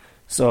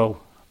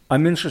 So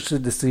I'm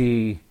interested to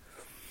see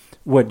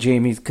what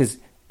Jaime's, because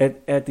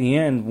at the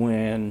end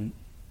when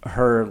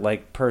her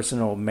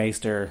personal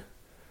maester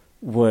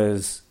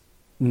was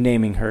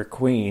naming her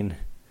queen,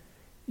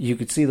 you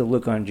could see the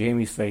look on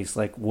Jaime's face,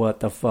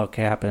 what the fuck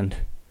happened?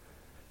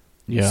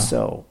 Yeah.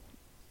 So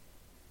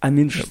I'm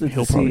interested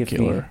to see if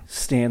he her.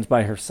 stands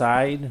by her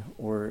side,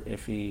 or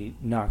if he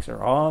knocks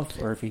her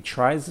off, or if he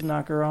tries to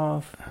knock her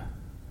off.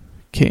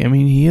 I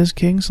mean, he is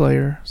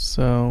Kingslayer,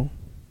 so...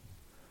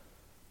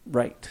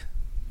 Right.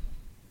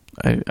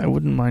 I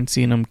wouldn't mind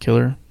seeing him kill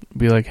her.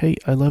 Be like, hey,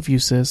 I love you,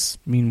 sis.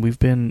 I mean,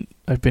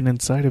 I've been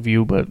inside of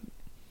you, but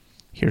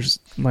here's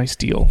my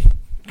steel,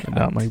 and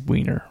not my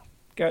wiener.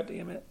 God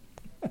damn it.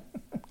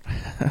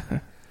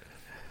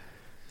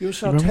 You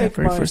shall take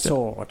my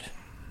sword.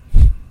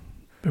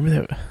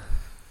 Remember that?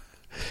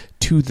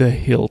 To the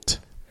hilt.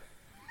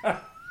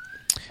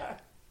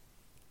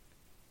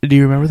 Do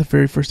you remember the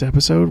very first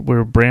episode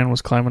where Bran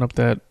was climbing up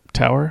that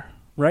tower?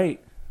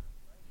 Right.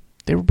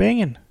 They were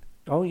banging.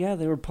 Oh, yeah,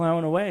 they were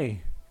plowing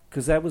away.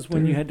 Because that was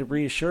when you had to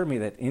reassure me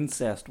that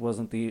incest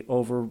wasn't the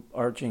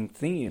overarching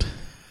theme.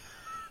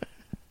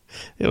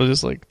 It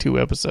was just 2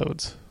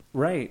 episodes.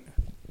 Right.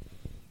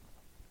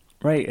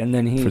 Right, and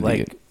then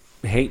he,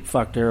 hate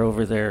fucked her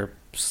over their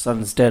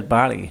son's dead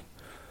body.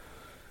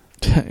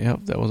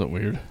 Yep, that wasn't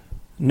weird.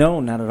 No,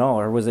 not at all.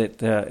 Or was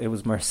it, it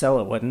was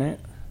Marcella, wasn't it?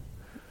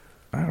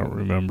 I don't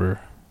remember.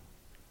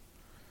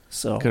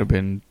 So could have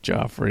been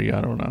Joffrey,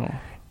 I don't know.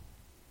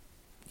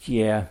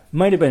 Yeah,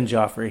 might have been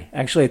Joffrey.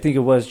 Actually, I think it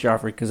was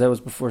Joffrey, because that was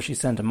before she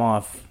sent him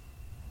off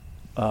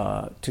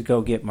to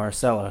go get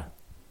Marcella,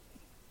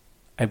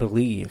 I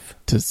believe.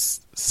 To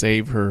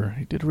save her.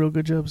 He did a real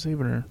good job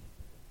saving her.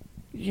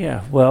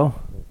 Yeah, well,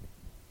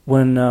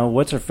 when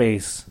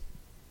What's-Her-Face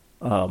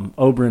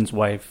Oberyn's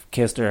wife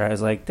kissed her. I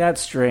was like, that's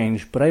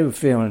strange, but I have a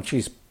feeling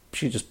she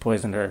just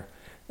poisoned her.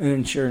 And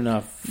then sure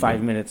enough,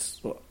 5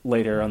 minutes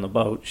later on the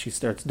boat, she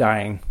starts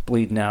dying,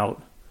 bleeding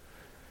out.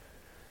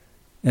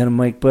 And I'm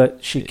like,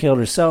 but she killed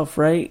herself,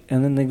 right?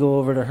 And then they go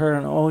over to her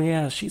and, oh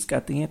yeah, she's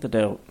got the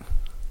antidote.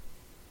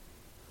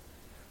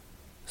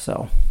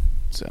 So,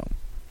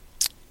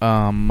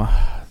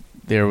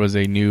 there was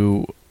a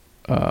new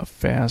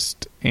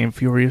Fast and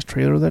Furious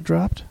trailer that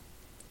dropped.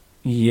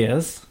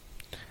 yes.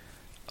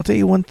 I'll tell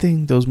you one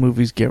thing those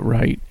movies get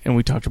right, and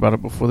we talked about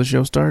it before the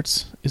show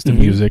starts, is the Mhm.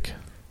 music.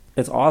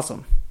 It's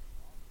awesome.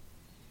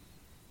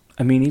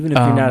 I mean, even if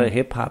you're not a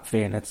hip-hop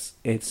fan,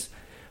 it's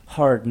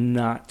hard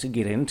not to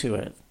get into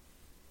it,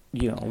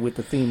 with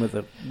the theme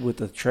of with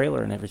the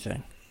trailer and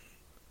everything.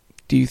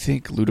 Do you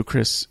think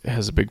Ludacris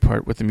has a big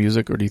part with the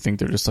music, or do you think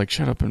they're just like,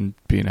 shut up and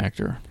be an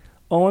actor?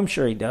 Oh, I'm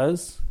sure he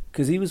does,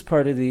 because he was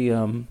part of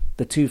the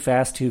Too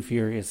Fast, Too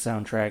Furious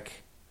soundtrack.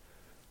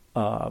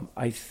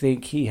 I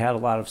think he had a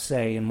lot of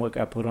say in what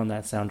got put on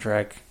that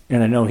soundtrack,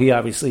 and I know he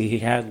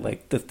had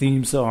like the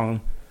theme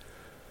song,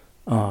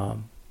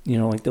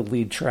 like the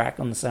lead track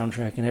on the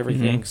soundtrack and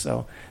everything. Mhm.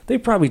 So they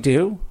probably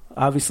do.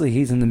 Obviously,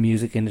 he's in the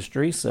music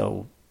industry,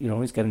 so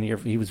he's got an ear.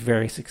 He was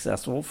very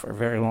successful for a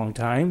very long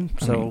time.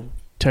 So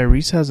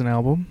Tyrese has an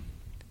album.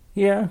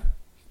 yeah,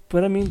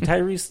 but I mean,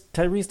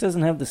 Tyrese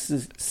doesn't have the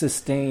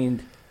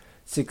sustained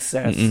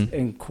success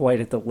and quite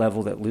at the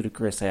level that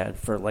Ludacris had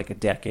for like a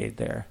decade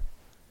there.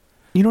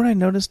 You know what I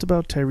noticed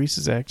about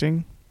Tyrese's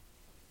acting?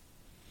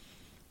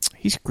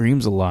 He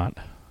screams a lot.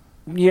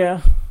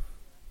 Yeah,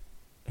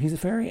 he's a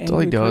very That's all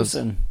he angry does.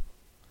 person.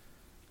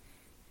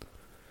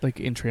 Like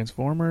in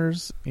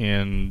Transformers,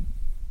 in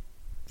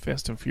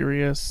Fast and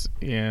Furious,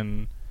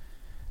 in...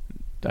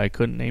 I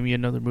couldn't name you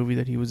another movie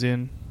that he was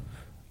in.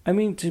 I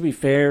mean, to be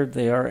fair,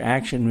 they are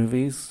action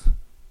movies.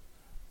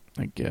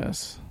 I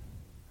guess.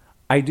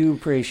 I do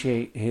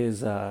appreciate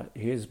his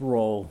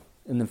role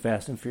in the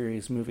Fast and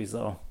Furious movies,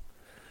 though.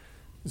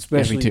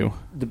 Especially me too.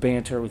 the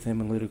banter with him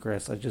and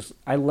Ludacris.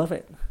 I love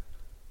it.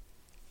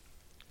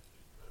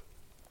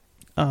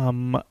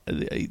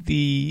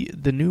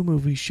 The new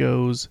movie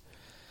shows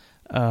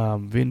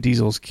Vin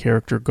Diesel's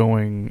character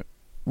going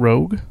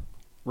rogue.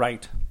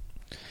 Right.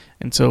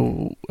 And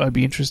so I'd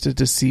be interested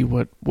to see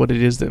what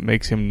it is that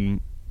makes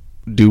him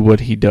do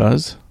what he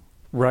does.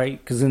 Right,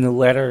 because in the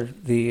letter,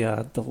 the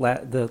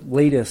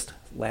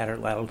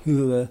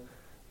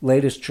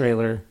latest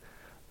trailer,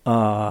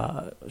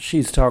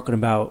 she's talking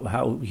about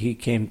how he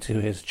came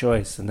to his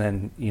choice, and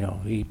then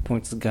he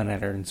points the gun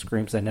at her and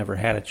screams, "I never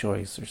had a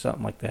choice," or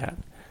something like that.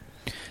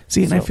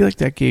 See, and I feel like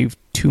that gave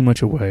too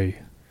much away.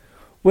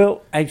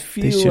 Well, I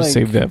feel they should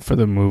save that for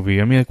the movie.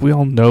 I mean, like, we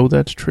all know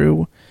that's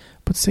true,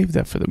 but save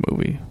that for the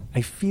movie.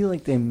 I feel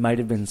like they might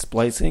have been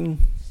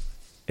splicing,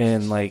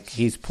 and like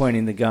he's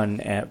pointing the gun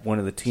at one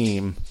of the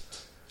team,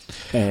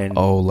 and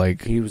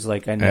like he was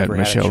like, "I never at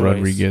had Michelle a choice."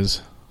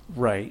 Rodriguez,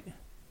 right?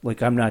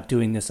 Like, I'm not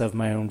doing this of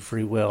my own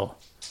free will.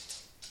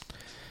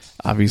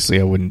 Obviously,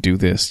 I wouldn't do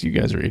this. You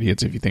guys are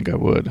idiots if you think I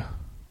would.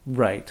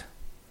 Right.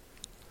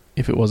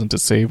 If it wasn't to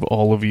save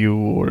all of you,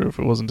 or if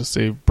it wasn't to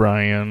save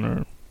Brian,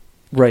 or...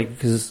 Right,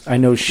 because I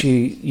know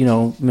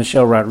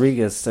Michelle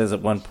Rodriguez says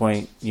at one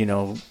point,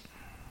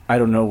 I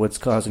don't know what's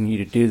causing you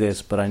to do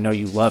this, but I know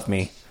you love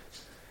me.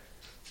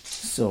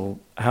 So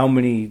how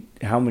many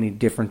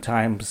different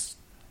times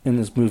in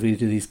this movie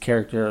do these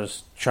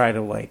characters try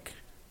to, like,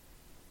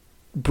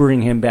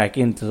 bring him back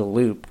into the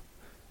loop?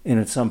 And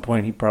at some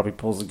point he probably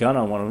pulls a gun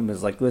on one of them and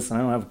is like, "Listen,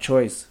 I don't have a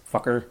choice,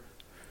 fucker."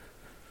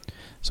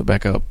 So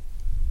back up.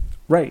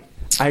 Right.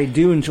 I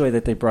do enjoy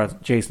that they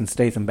brought Jason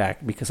Statham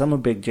back, because I'm a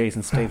big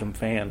Jason Statham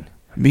fan.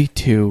 Me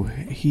too.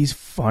 He's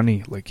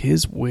funny. Like,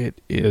 his wit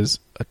is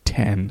a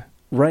 10.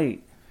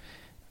 Right.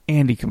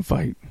 And he can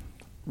fight.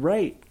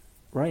 Right.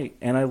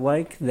 And I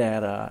like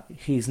that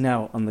he's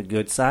now on the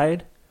good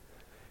side,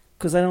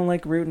 because I don't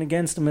like rooting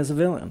against him as a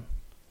villain.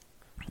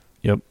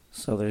 Yep.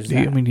 So there's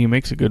that. I mean, he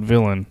makes a good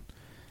villain.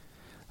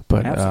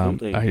 But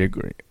Absolutely. I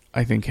agree.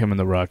 I think him and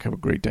The Rock have a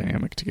great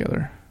dynamic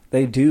together.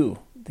 They do.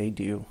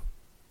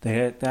 They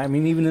had, I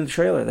mean, even in the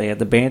trailer, they had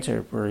the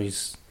banter where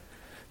he's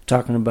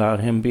talking about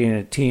him being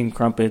a Team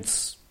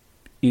Crumpets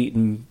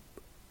eating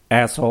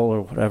asshole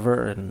or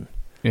whatever, and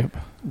yep.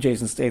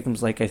 Jason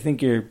Statham's like, "I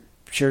think your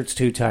shirt's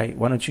too tight.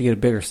 Why don't you get a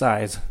bigger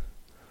size?"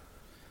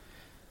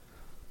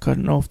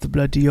 Cutting off the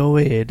bloody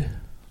old head.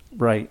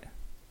 Right.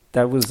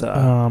 That was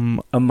a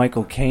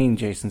Michael Caine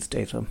Jason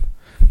Statham.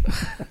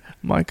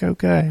 Michael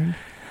Caine.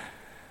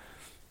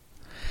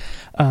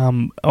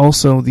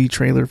 Also, the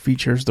trailer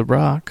features The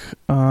Rock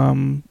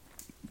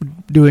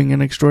doing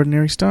an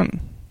extraordinary stunt.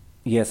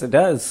 Yes, it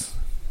does.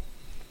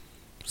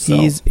 So,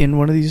 He's in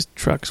one of these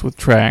trucks with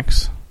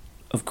tracks.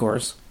 Of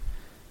course.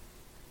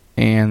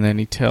 And then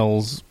he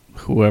tells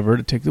whoever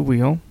to take the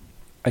wheel.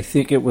 I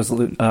think it was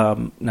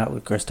not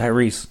Lucas,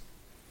 Tyrese.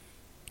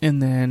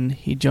 And then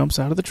he jumps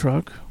out of the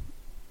truck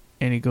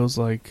and he goes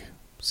like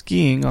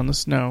skiing on the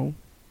snow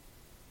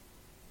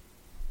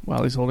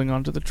while he's holding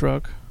onto the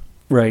truck.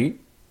 Right.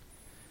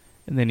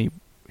 And then he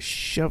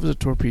shoves a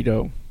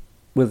torpedo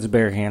with his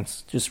bare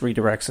hands, just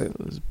redirects it.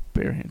 with his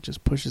bare hand,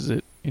 just pushes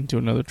it into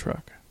another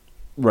truck,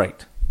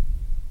 Right.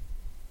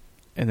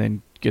 and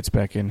then gets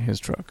back in his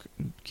truck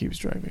and keeps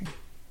driving.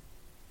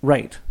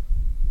 Right.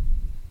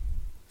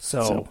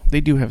 So So,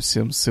 they do have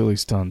some silly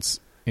stunts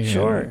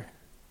sure.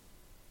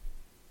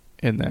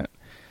 in that.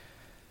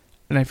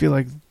 And I feel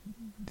like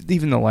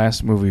even the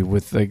last movie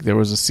with, like, there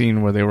was a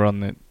scene where they were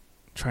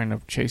trying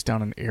to chase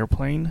down an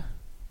airplane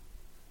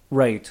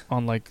Right.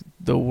 on, like,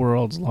 the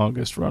world's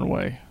longest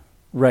runway.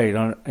 Right.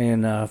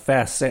 In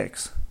Fast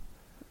 6.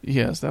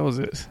 Yes, that was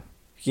it.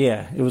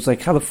 Yeah. It was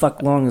like, how the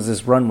fuck long is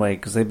this runway?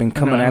 Because they've been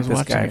coming I at was this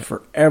watching guy it.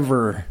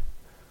 forever.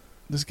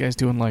 This guy's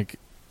doing, like,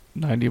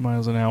 90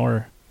 miles an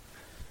hour.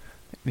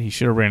 He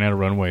should have ran out of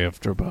runway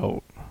after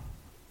about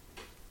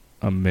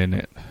a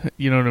minute.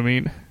 You know what I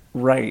mean?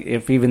 Right.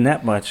 If even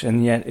that much.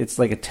 And yet it's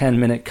like a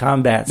 10-minute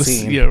combat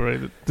scene. Yeah,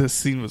 right. This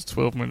scene was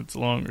 12 minutes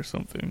long or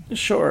something.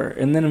 Sure.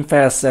 And then in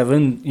Fast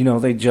 7,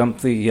 they jump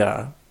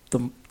the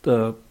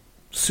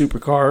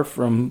supercar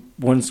from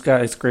one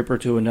skyscraper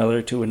to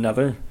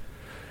another.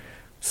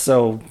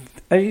 So,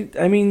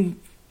 I mean,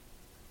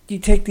 you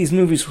take these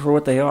movies for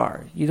what they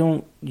are. You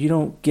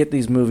don't get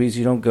these movies.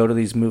 You don't go to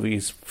these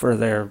movies for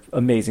their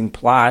amazing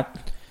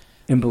plot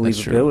and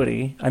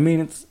believability. I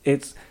mean,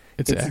 it's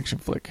an action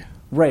flick.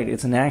 Right.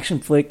 It's an action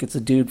flick. It's a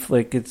dude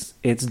flick.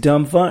 It's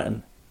dumb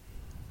fun.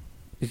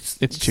 It's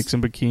chicks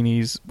in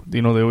bikinis.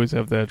 They always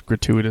have that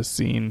gratuitous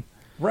scene.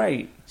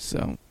 Right.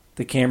 So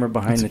the camera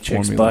behind it's the a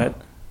chick's formula.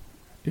 butt.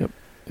 Yep.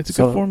 It's a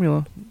good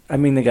formula. I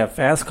mean, they got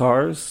fast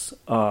cars,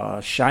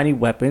 shiny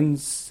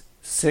weapons,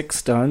 sick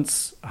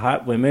stunts,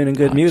 hot women, and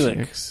good Hot music.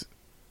 chicks.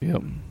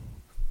 Yep.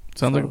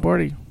 Sounds like a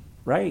party.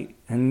 Right.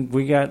 And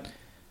we got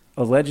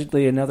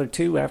allegedly another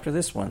 2 after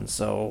this one.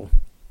 So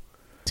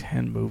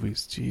 10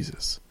 movies.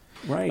 Jesus.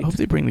 right. I hope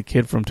they bring the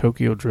kid from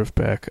Tokyo Drift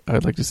back.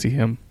 I'd like to see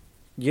him.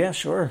 Yeah,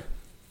 sure.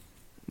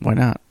 Why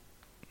not?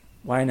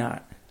 Why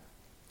not?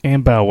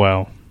 And Bow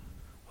Wow.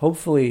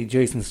 Hopefully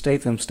Jason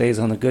Statham stays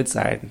on the good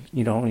side.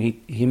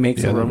 He makes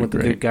a that'd run be with the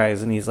great. good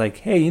guys, and he's like,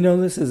 hey,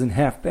 this isn't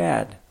half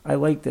bad. I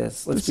like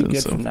this. Let's This be good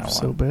is from now on.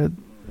 so bad.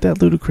 That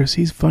Ludacris,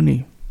 he's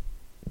funny.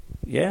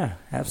 Yeah,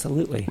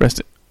 absolutely.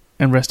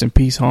 Rest in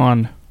peace,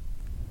 Han.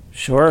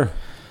 Sure.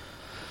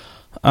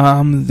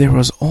 There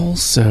was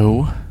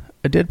also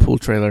a Deadpool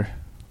trailer,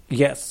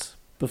 Yes,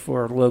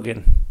 before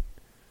Logan.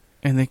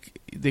 and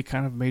they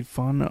kind of made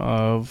fun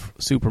of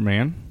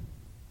Superman,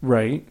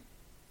 Right.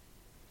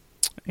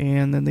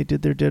 and then they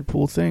did their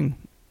Deadpool thing.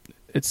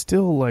 It's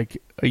still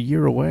like a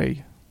year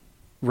away.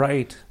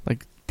 Right.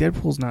 Like,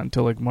 Deadpool's not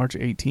until like March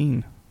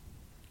 18.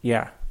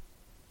 Yeah.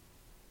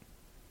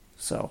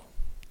 So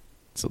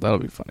that'll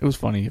be fun. It was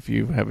funny if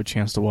you have a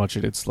chance to watch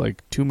it. It's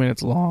like 2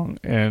 minutes long,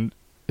 and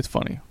it's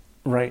funny.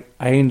 right.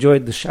 I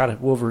enjoyed the shot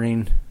at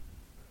Wolverine.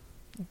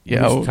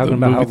 Yeah, He was talking the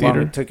about how movie long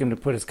theater. it took him to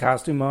put his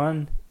costume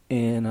on,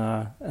 and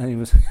he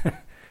was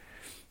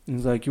he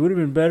was like, "It would have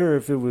been better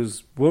if it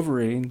was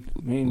Wolverine."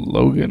 I mean,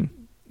 Logan.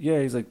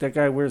 yeah, he's like, that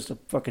guy wears a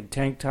fucking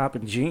tank top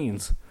and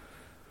jeans.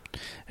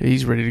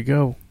 He's ready to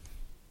go.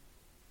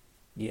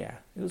 Yeah,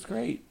 it was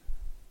great.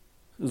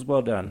 It was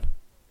well done.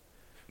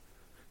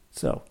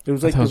 So it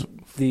was I like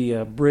thought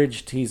the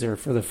bridge teaser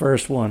for the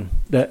first one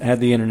that had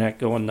the internet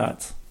going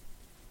nuts.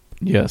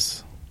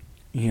 Yes.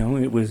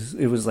 It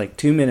was like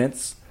 2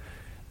 minutes.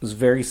 It was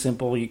very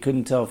simple. You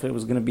couldn't tell if it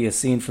was going to be a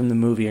scene from the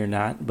movie or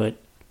not, but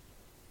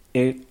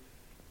it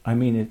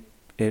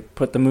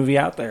put the movie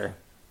out there.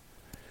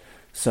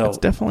 So It's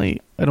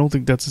definitely, I don't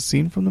think that's a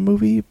scene from the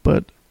movie,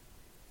 but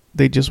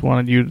they just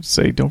wanted you to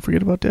say, don't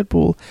forget about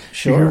Deadpool.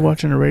 sure, You're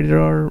watching a rated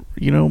R,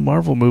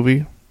 Marvel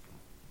movie.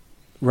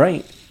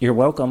 right? You're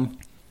welcome.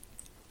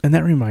 And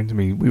that reminds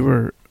me,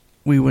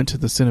 we went to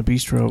the Cine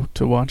Bistro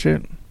to watch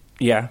it.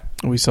 Yeah,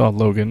 And we saw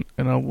Logan,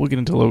 and we'll get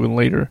into Logan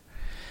later.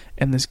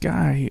 And this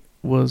guy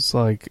was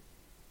like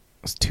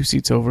 2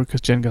 seats over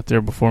because Jen got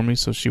there before me,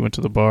 so she went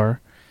to the bar.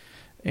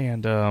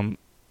 And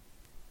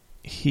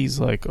he's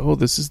like, "Oh,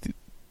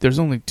 there's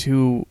only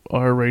 2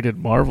 R-rated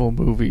Marvel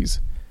movies."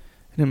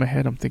 And in my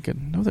head, I'm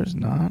thinking, "No, there's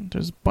not.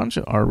 There's a bunch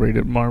of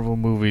R-rated Marvel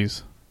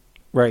movies."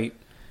 right.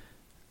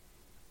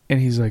 And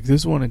he's like,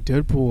 "This one and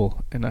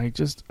Deadpool," and I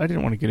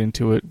didn't want to get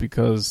into it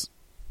because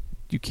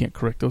you can't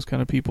correct those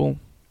kind of people.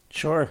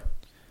 Sure.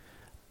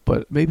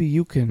 But maybe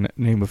you can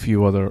name a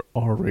few other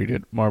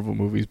R-rated Marvel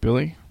movies,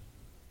 Billy.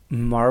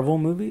 Marvel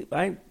movie?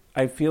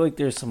 I feel like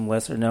there's some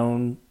lesser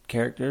known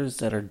characters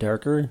that are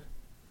darker.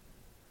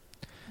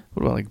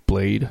 What about like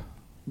Blade?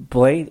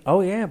 Blade?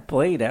 Oh yeah,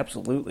 Blade,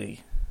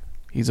 absolutely.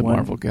 He's a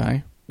Marvel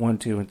guy. 1,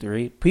 2, and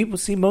 3.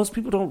 Most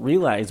people don't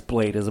realize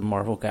Blade is a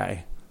Marvel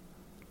guy.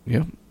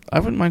 Yeah. I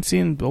wouldn't mind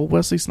seeing old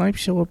Wesley Snipes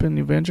show up in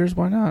the Avengers.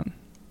 Why not?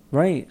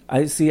 Right.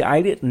 I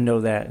didn't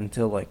know that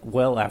until like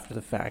well after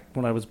the fact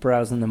when I was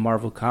browsing the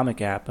Marvel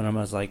comic app and I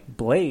was like,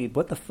 Blade,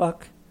 what the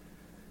fuck?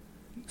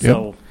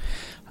 So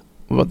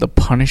What about the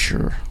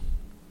Punisher?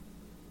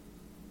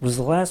 was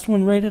the last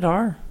one rated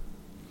R?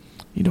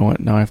 You know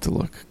what? Now I have to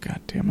look. God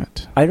damn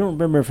it. I don't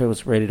remember if it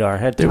was rated R. It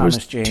had There Thomas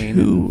was Jane,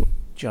 2.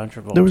 John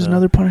Travolta. There was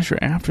another Punisher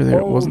after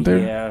there, wasn't there?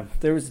 Yeah,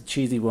 there was a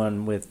cheesy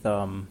one with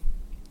Clive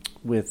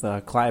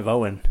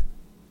Owen.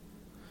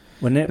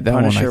 Wasn't it That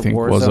Punisher one, I think,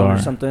 Warzone was or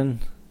something?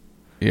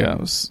 Yeah, it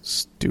was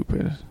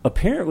stupid.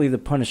 Apparently, the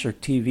Punisher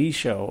TV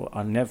show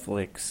on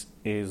Netflix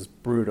is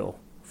brutal,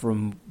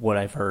 from what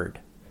I've heard.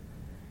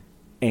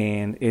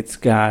 And it's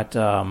got,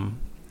 I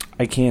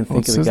can't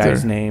think of the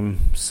guy's name.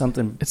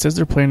 Something. It says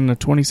they're playing a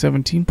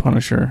 2017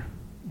 Punisher.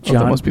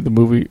 That must be the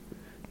movie.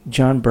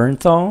 John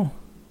Bernthal,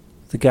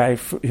 the guy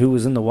who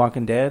was in The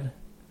Walking Dead.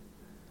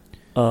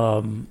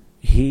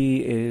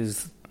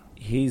 He's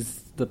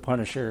the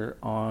Punisher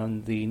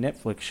on the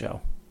Netflix show.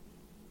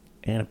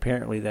 And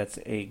apparently that's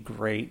a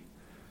great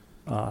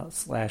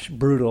 /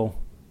 brutal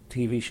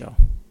TV show.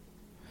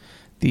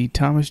 The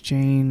Thomas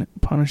Jane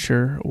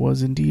Punisher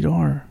was indeed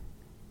R.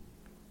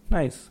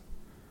 Nice.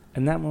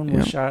 And that one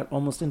was shot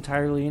almost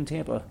entirely in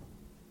Tampa.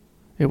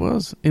 It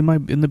was in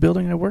the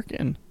building I work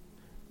in.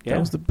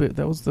 Yeah.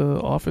 That was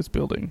the office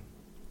building.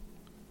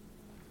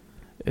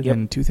 And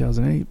then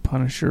 2008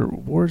 Punisher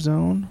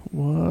Warzone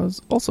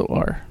was also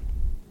R.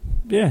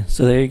 Yeah,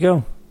 so there you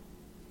go.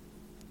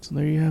 So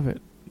there you have it.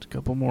 A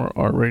couple more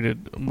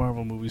R-rated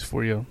Marvel movies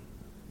for you.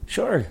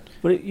 Sure,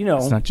 but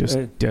it's not just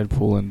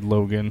Deadpool and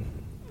Logan.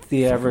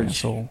 The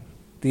average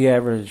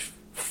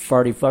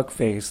farty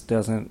fuckface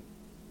doesn't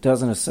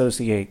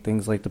associate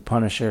things like the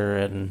Punisher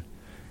and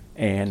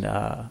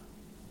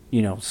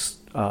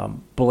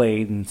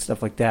Blade and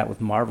stuff like that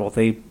with Marvel.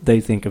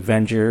 They think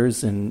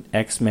Avengers and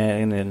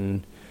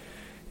X-Men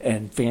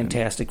and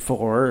Fantastic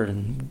Four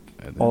and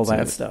all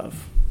that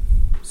stuff.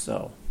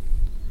 So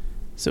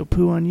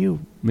poo on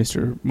you,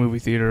 Mr. Movie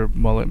Theater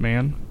Mullet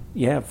Man.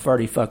 Yeah,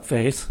 farty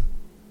fuckface.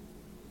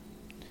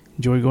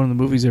 Enjoy going to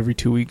the movies every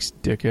 2 weeks,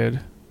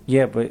 dickhead.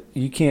 Yeah, but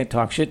you can't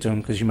talk shit to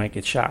him because you might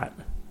get shot.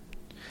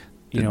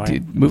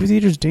 Movie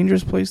theater's a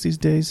dangerous place these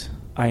days.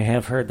 I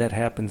have heard that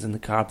happens in the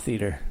Cobb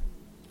Theater.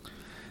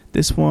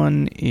 This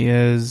one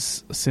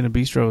is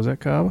Cinebistro. Is that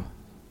Cobb?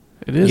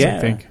 It is, I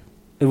think.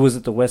 Was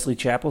it the Wesley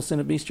Chapel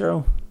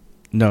Cinebistro?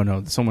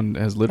 No. Someone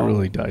has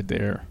literally died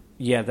there.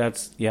 Yeah,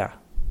 yeah.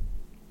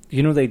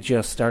 They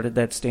just started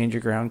that Stand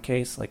Your Ground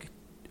case like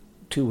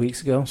 2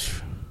 weeks ago.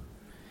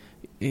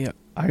 Yeah,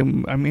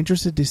 I'm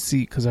interested to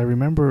see, because I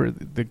remember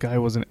the guy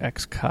was an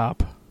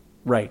ex-cop.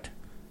 Right.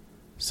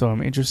 So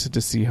I'm interested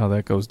to see how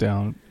that goes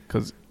down,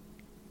 because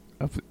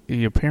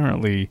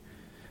apparently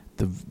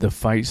the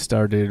fight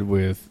started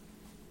with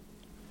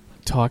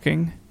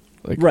talking.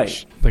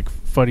 Right. Like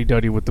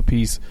fuddy-duddy with the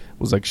piece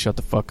was like, shut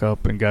the fuck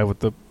up, and guy with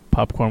the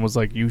popcorn was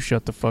like, you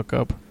shut the fuck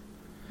up.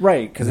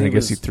 Right, because I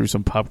guess he threw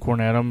some popcorn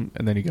at him,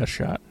 and then he got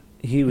shot.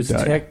 He was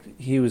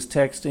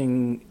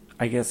texting,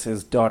 I guess,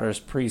 his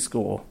daughter's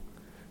preschool.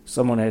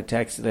 Someone had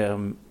texted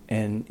him,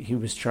 and he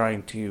was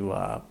trying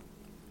to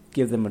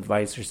give them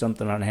advice or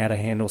something on how to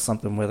handle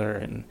something with her.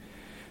 And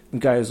the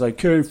guy was like,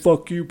 "Hey,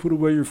 fuck you! Put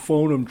away your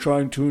phone. I'm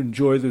trying to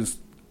enjoy this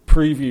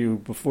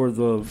preview before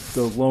the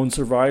lone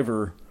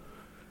survivor."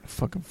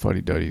 Fucking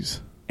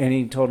fuddy-duddies. And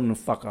he told him to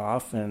fuck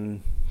off,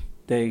 and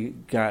they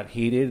got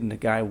heated, and the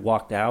guy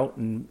walked out,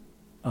 and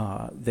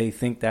they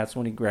think that's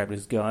when he grabbed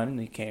his gun, and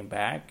he came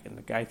back, and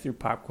the guy threw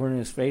popcorn in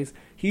his face.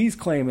 He's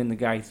claiming the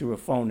guy threw a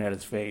phone at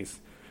his face.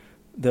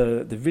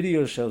 The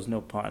video shows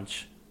no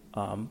punch,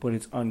 but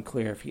it's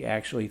unclear if he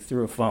actually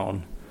threw a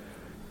phone.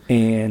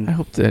 And I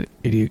hope that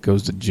idiot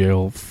goes to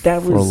jail for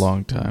a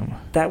long time.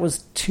 That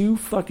was 2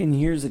 fucking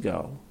years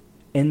ago,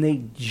 and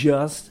they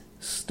just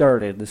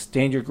started the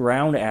Stand Your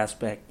Ground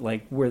aspect,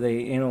 like where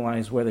they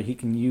analyze whether he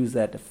can use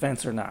that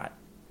defense or not.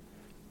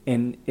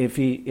 And if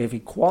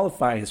he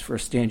qualifies for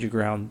Stand Your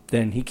Ground,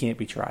 then he can't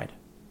be tried.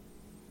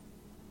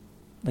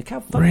 Like,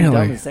 how fucking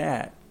dumb is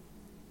that?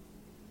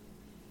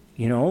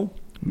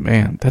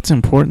 Man, that's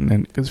important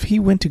then, because if he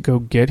went to go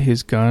get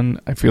his gun,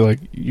 I feel like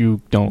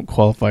you don't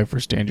qualify for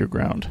Stand Your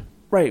Ground.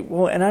 Right.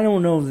 Well, and I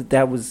don't know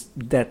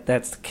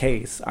that's the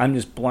case. I'm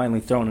just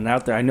blindly throwing it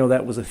out there. I know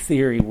that was a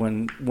theory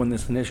when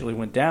this initially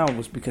went down,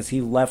 was because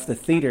he left the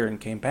theater and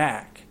came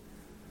back.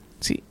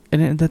 See,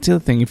 and that's the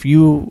other thing. If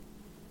you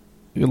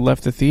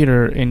left the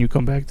theater and you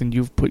come back, then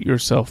you've put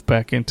yourself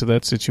back into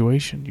that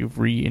situation. You've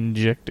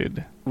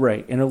re-injected.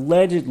 Right. And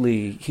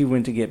allegedly he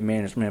went to get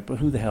management, but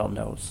who the hell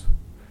knows?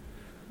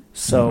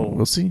 So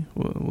we'll see.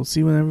 We'll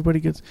see when everybody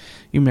gets.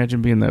 You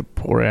imagine being that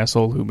poor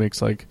asshole who makes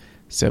like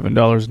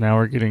 $7 an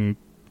hour, getting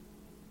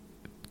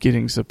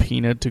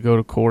subpoenaed to go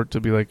to court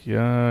to be like,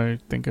 yeah, I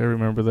think I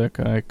remember that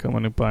guy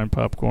coming and buying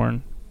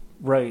popcorn.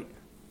 Right.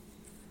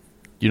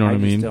 You know what I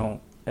mean?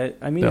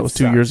 I mean, that was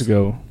 2 years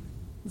ago.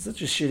 It's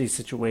such a shitty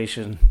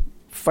situation.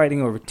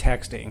 Fighting over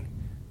texting.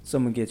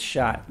 Someone gets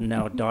shot, and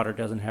now a daughter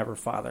doesn't have her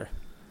father.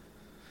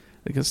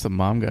 I guess the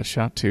mom got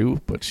shot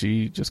too, but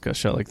she just got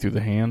shot like through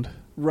the hand.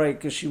 Right,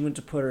 because she went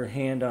to put her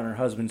hand on her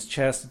husband's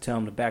chest to tell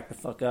him to back the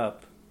fuck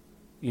up.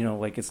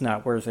 Like it's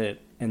not worth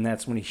it. And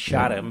that's when he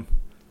shot him.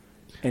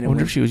 And I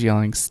wonder if she was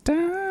yelling,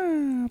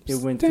 stop!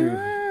 It went through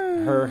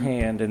her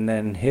hand and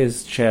then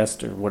his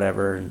chest or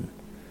whatever. And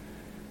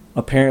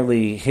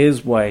apparently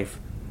his wife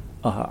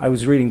I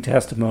was reading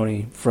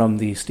testimony from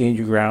the stand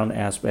your ground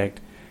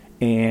aspect,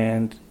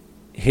 and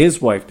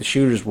his wife, the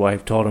shooter's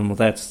wife, told him, well,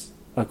 that's,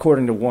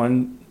 according to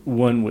one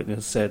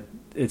witness, said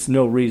it's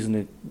no reason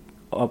to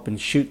up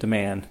and shoot the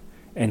man,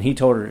 and he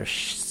told her to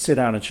sit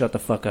down and shut the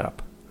fuck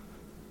up.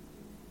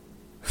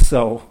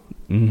 So,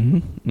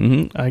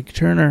 Ike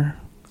Turner,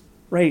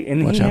 right,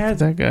 and watch out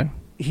for that guy.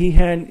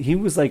 He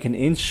was like an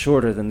inch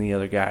shorter than the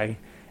other guy,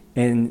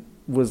 and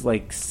was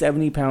like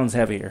 70 pounds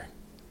heavier.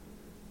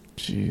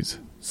 Jeez.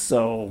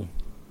 So,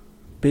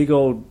 big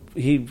old,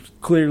 he's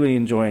clearly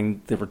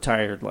enjoying the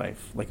retired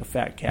life like a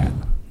fat cat.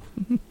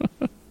 You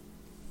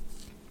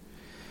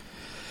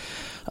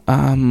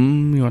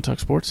want to talk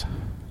sports?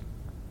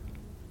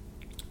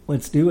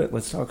 Let's do it.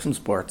 Let's talk some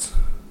sports.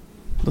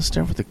 Let's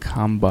start with the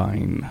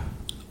combine.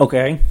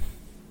 Okay.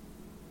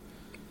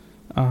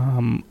 We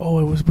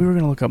were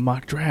gonna look up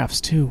mock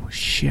drafts too.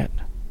 Shit.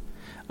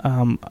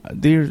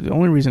 The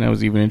only reason I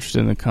was even interested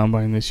in the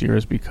combine this year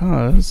is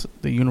because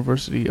the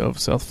University of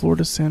South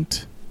Florida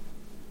sent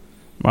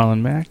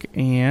Marlon Mack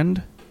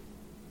and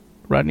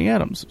Rodney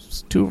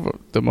Adams, two of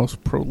the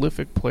most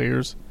prolific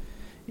players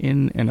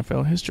in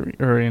NFL history,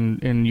 or in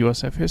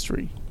USF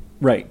history.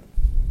 Right.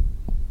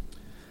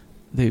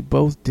 They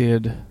both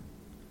did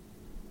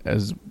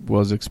as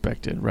was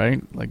expected,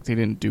 right? Like, they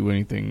didn't do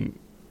anything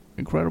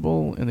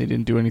incredible, and they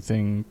didn't do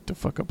anything to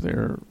fuck up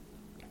their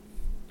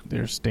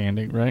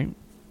standing, right?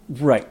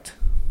 Right.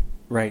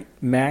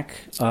 Mac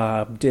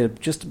did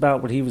just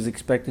about what he was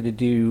expected to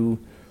do,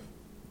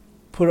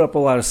 put up a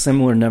lot of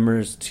similar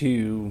numbers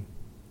to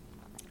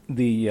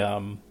the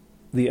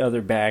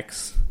other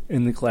backs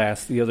in the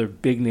class, the other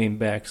big-name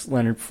backs,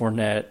 Leonard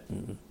Fournette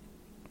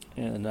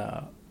and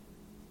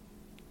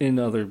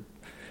other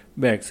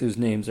backs whose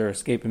names are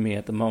escaping me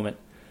at the moment.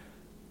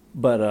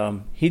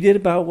 But he did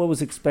about what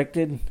was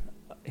expected.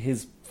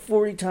 His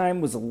 40 time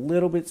was a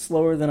little bit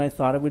slower than I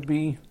thought it would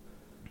be.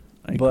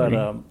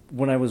 But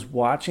when I was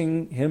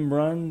watching him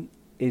run,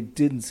 it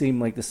didn't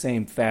seem like the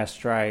same fast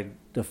stride,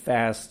 the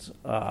fast,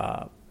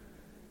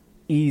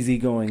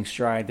 easygoing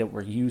stride that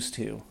we're used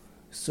to.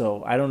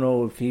 So I don't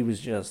know if he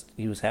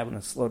was having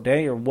a slow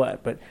day or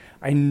what, but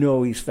I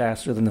know he's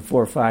faster than the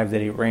 4.5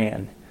 that he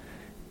ran.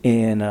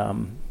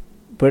 And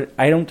but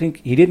I don't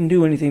think he didn't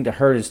do anything to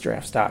hurt his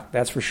draft stock,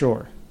 that's for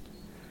sure.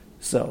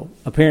 So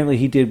apparently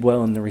he did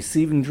well in the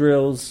receiving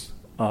drills.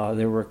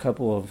 There were a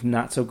couple of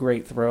not so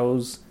great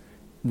throws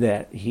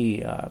that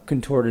he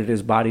contorted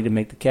his body to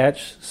make the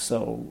catch.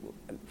 So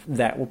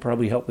that will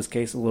probably help his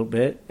case a little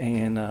bit.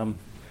 And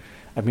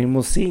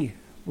we'll see.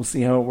 We'll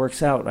see how it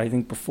works out. I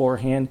think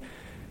beforehand,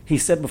 he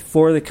said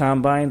before the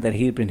combine that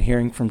he had been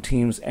hearing from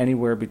teams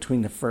anywhere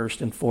between the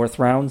first and fourth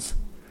rounds.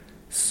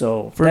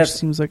 So first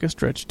seems like a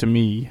stretch to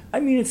me. I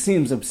mean, it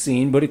seems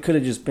obscene, but it could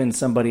have just been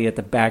somebody at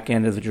the back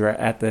end of the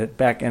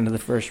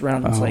first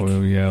round. It's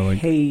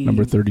hey,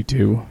 number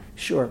 32.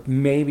 Sure,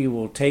 maybe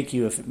we'll take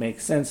you if it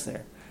makes sense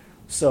there.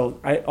 So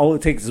all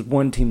it takes is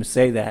one team to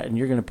say that, and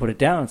you're going to put it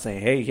down and say,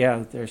 hey,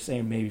 yeah, they're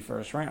saying maybe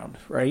first round,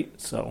 right?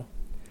 So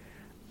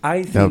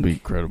I think that would be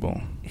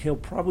incredible. He'll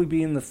probably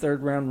be in the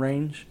third round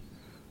range.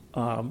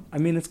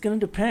 It's going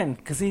to depend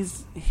because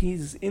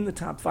he's in the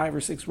top 5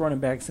 or 6 running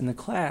backs in the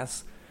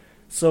class.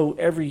 So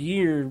every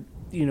year,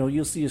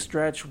 you'll see a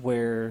stretch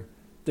where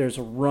there's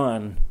a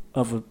run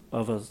of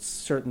a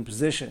certain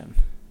position.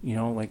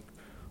 Like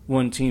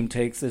one team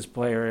takes this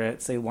player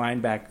at, say,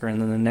 linebacker, and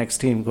then the next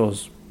team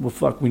goes, well,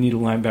 fuck, we need a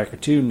linebacker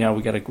too. Now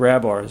we got to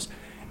grab ours.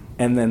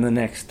 And then the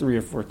next 3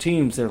 or 4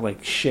 teams, they're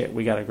like, shit,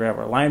 we got to grab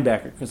our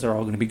linebacker because they're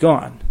all going to be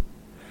gone.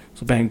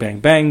 So bang,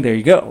 bang, bang, there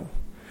you go.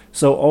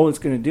 So all it's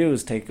going to do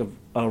is take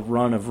a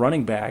run of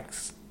running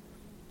backs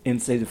in,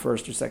 say, the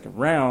first or second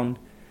round,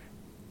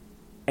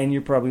 and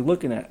you're probably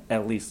looking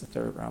at least a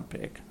third-round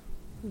pick.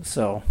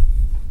 So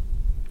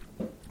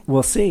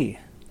we'll see.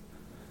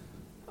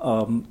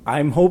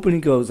 I'm hoping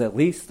he goes at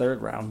least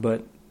third round,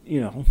 but,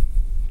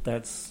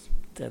 that's.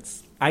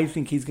 I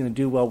think he's going to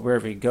do well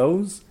wherever he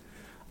goes,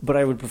 but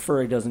I would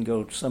prefer he doesn't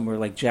go somewhere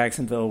like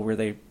Jacksonville where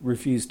they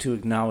refuse to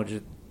acknowledge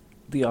that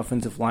the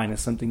offensive line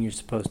is something you're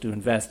supposed to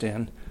invest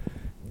in.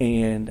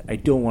 And I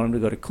don't want him to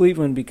go to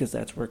Cleveland because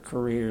that's where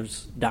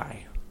careers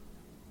die.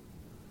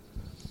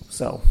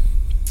 So,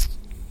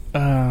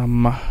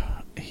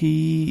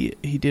 he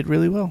did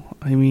really well.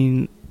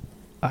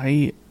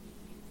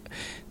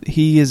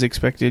 He is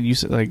expected. You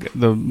said like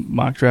the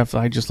mock draft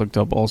I just looked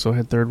up also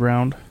had third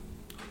round,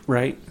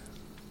 right?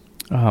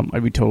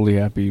 I'd be totally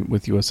happy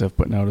with USF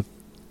putting out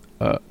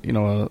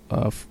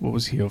what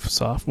was he, a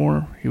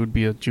sophomore? He would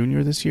be a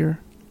junior this year.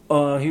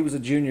 He was a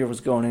junior, was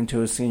going into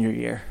his senior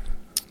year.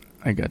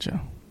 I gotcha.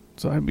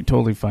 So I'd be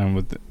totally fine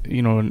with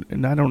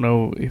and I don't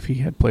know if he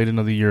had played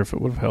another year if it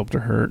would have helped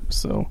or hurt.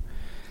 So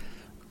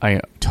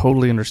I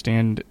totally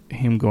understand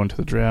him going to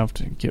the draft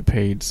and get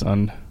paid,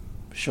 son.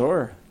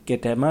 Sure,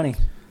 get that money.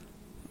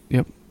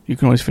 Yep, you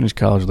can always finish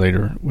college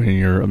later when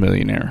you're a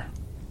millionaire.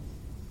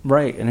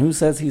 Right, and who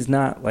says he's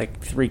not like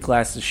 3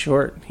 classes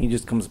short? He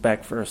just comes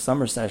back for a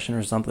summer session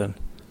or something.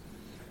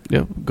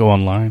 Yep, go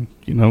online,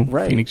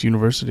 Right. Phoenix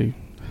University.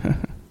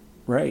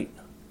 Right.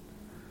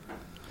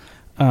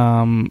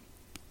 And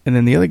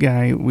then the other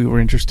guy we were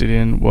interested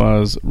in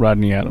was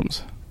Rodney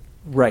Adams.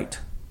 Right.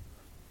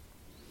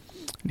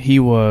 He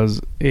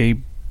was a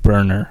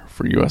burner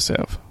for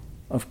USF.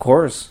 Of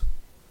course.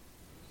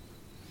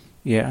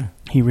 Yeah.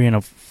 He ran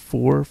a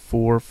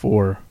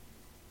 4.44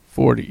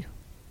 40.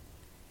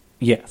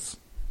 Yes.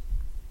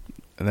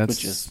 And that's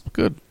Which is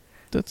good.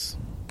 That's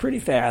pretty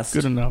fast.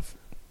 good enough,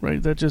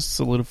 right? That just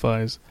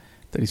solidifies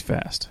that he's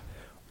fast.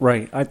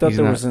 Right. I thought He's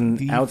there not was an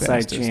the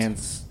outside fastest.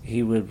 chance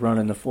he would run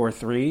in the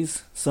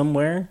 4.3s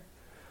somewhere.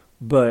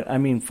 But, I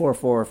mean,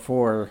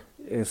 4.44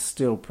 is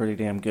still pretty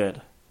damn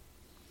good.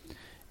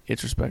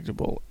 It's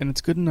respectable, and it's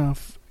good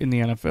enough in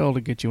the NFL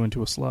to get you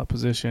into a slot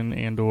position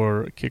and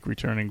or a kick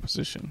returning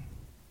position.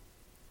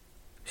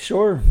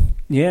 Sure.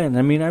 Yeah, and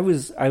I mean, I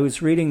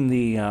was reading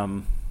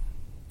the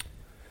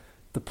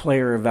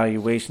player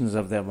evaluations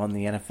of them on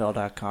the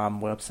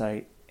NFL.com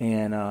website,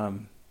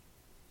 and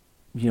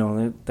you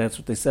know, that's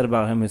what they said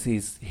about him is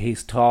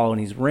he's tall and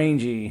he's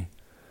rangy,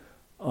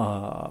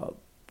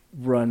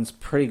 runs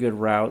pretty good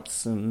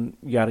routes and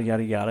yada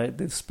yada yada.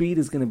 The speed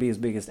is going to be his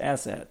biggest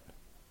asset,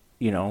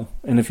 you know,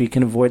 and if he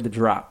can avoid the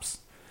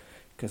drops,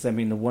 because I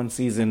mean, the one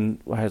season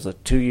was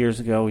 2 years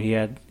ago, he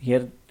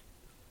had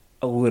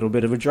a little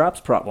bit of a drops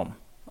problem.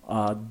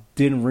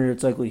 Didn't rear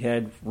its ugly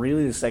head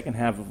really the second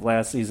half of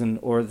last season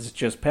or this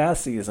just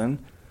past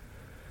season.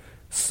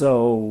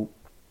 So,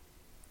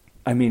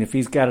 I mean, if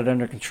he's got it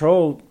under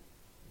control,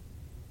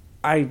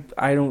 I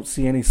don't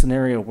see any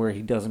scenario where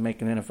he doesn't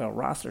make an NFL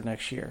roster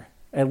next year,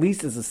 at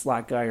least as a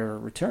slot guy or a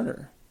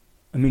returner.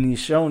 I mean, he's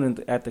shown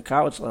at the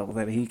college level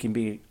that he can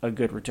be a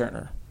good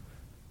returner.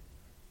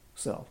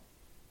 So.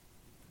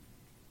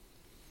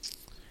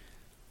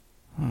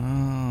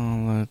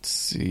 Let's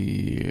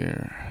see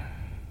here.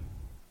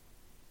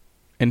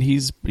 And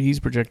he's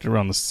projected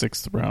around the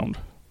 6th round.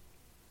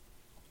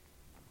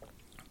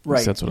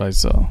 Right. That's what I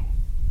saw.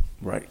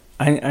 Right.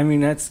 I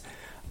mean,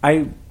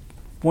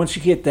 once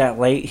you get that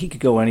late, he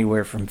could go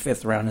anywhere from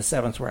 5th round to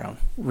 7th round,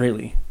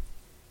 really.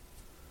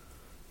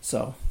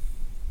 So.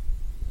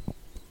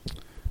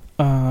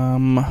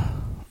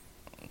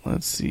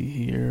 Let's see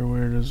here.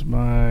 Where does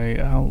my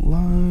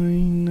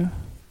outline?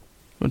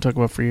 Want to talk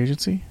about free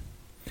agency?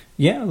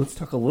 Yeah, let's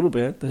talk a little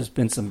bit. There's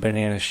been some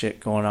banana shit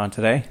going on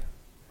today.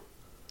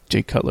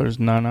 Jay Cutler's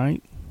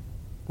non-night.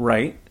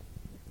 Right.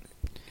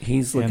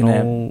 He's looking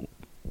at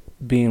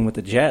being with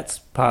the Jets,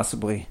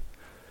 possibly,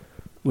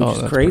 which is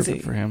that's crazy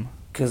perfect for him.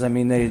 Because I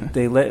mean,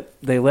 they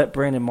let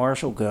Brandon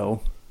Marshall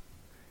go,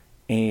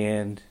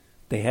 and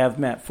they have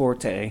Matt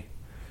Forte.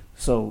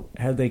 So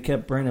had they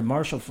kept Brandon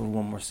Marshall for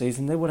one more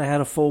season, they would have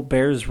had a full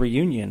Bears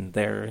reunion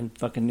there in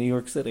fucking New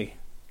York City.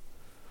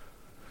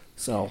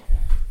 So.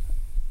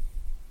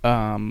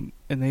 And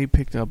they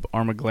picked up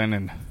Mike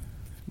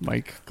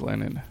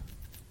Glennon.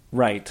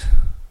 Right.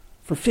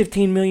 For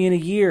 $15 million a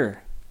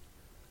year.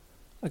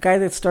 A guy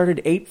that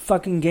started 8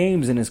 fucking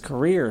games in his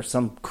career,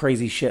 some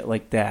crazy shit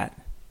like that.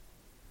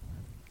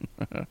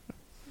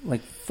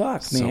 Like,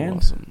 fuck, So man.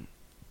 awesome.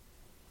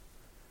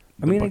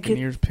 I mean,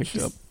 Buccaneers picked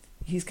up.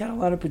 He's got a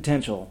lot of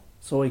potential,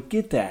 so I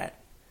get that.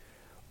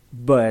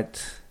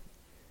 But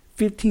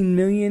 $15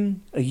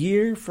 million a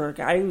year for a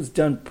guy who's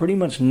done pretty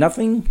much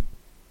nothing?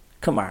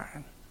 Come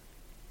on.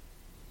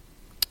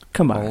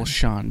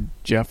 Alshon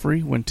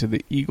Jeffrey went to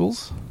the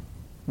Eagles.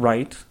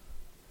 Right.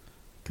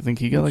 I think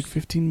he got like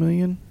 $15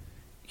 million.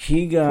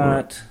 He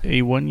got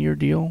a 1-year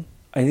deal.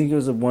 I think it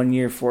was a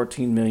 1-year,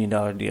 $14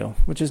 million deal,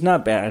 which is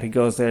not bad. He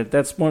goes there.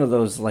 That's one of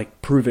those,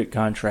 like, prove-it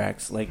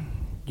contracts. Like,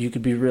 you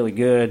could be really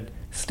good,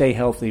 stay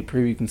healthy,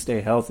 prove you can stay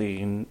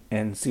healthy,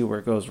 and see where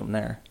it goes from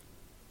there.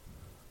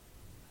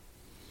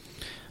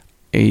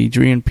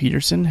 Adrian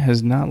Peterson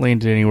has not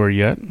landed anywhere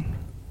yet.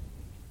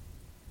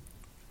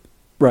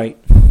 Right.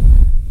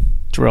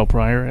 Terrell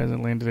Pryor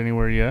hasn't landed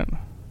anywhere yet.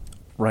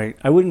 Right.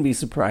 I wouldn't be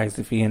surprised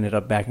if he ended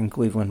up back in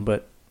Cleveland,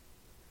 but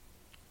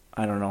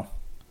I don't know.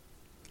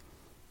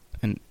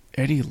 And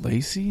Eddie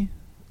Lacy?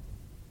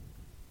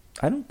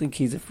 I don't think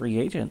he's a free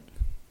agent.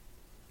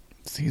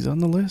 He's on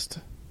the list.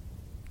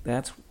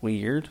 That's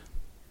weird.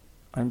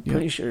 I'm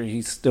pretty sure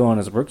he's still on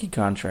his rookie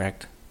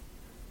contract.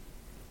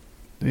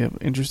 They have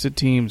interested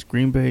teams: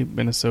 Green Bay,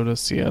 Minnesota,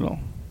 Seattle.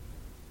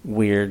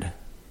 Weird.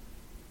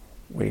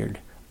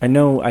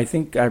 I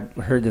think I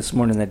heard this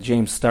morning that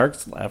James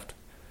Starks left,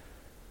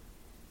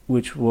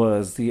 which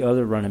was the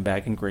other running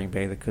back in Green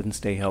Bay that couldn't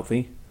stay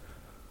healthy.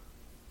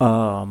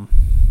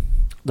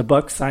 The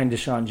Bucs signed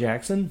Deshaun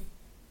Jackson,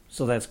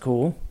 so that's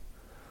cool.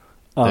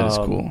 That is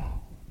cool.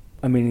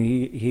 I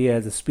mean, he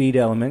has a speed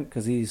element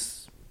because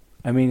he's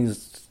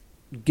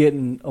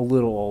getting a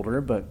little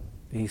older, but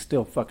he's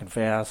still fucking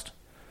fast.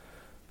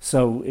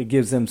 So it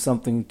gives them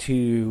something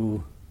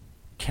to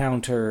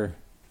counter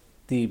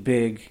the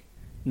big,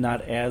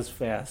 not as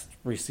fast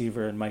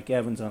receiver and Mike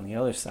Evans on the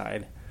other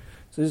side.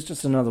 So it's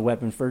just another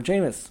weapon for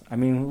Jameis. I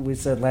mean, we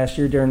said last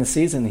year during the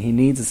season he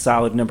needs a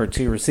solid number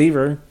 2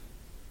 receiver.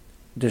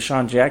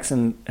 Deshaun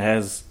Jackson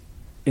has,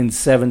 in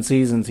 7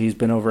 seasons, he's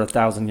been over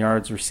 1,000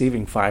 yards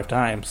receiving 5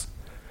 times.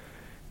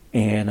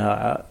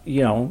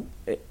 And,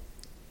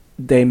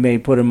 they may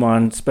put him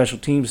on special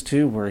teams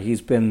too, where he's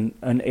been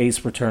an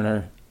ace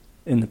returner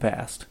in the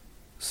past.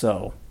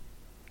 So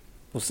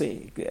we'll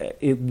see.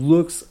 It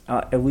looks,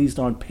 at least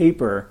on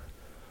paper,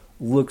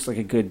 looks like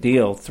a good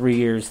deal. 3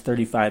 years,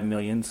 $35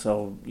 million.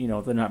 So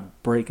they're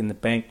not breaking the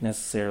bank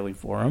necessarily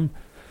for him.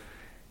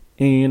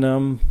 And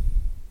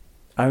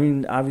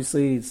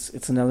obviously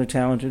it's another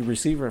talented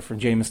receiver for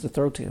Jameis to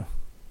throw to.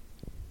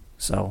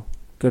 So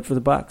good for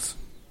the Bucs.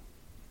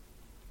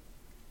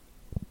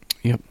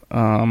 Yep.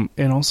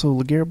 And also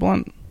LeGarrette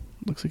Blount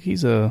looks like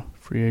he's a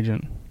free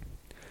agent.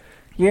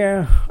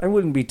 Yeah, I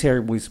wouldn't be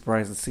terribly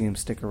surprised to see him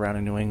stick around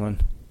in New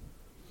England.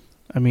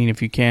 I mean,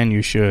 if you can,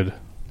 you should.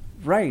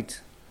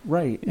 Right.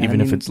 Even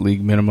if it's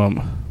league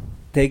minimum.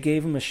 They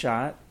gave him a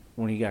shot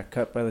when he got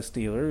cut by the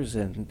Steelers,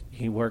 and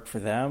he worked for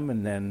them.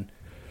 And then,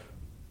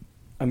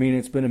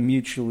 it's been a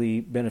mutually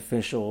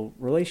beneficial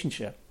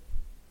relationship.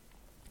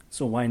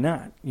 So why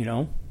not?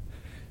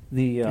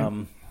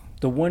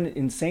 The one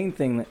insane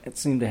thing that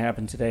seemed to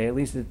happen today, at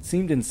least it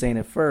seemed insane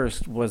at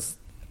first, was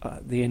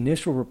the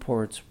initial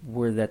reports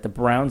were that the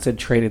Browns had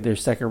traded their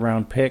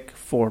second-round pick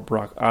for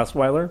Brock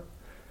Osweiler.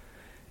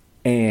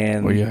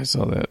 And I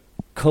saw that.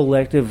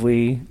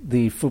 Collectively,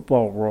 the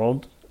football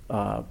world,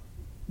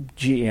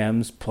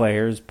 GMs,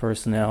 players,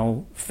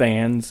 personnel,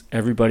 fans,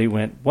 everybody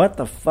went, what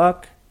the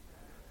fuck?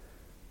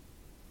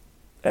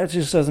 That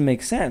just doesn't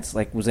make sense.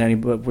 Like,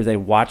 were they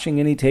watching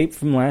any tape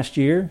from last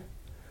year?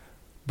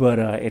 But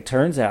it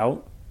turns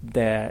out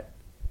that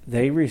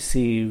they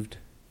received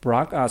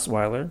Brock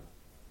Osweiler,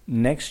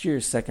 next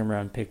year's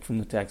second-round pick from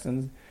the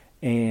Texans,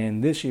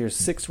 and this year's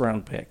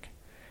sixth-round pick.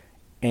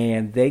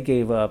 And they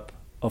gave up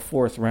a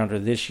fourth-rounder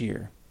this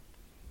year.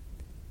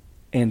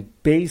 And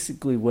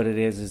basically what it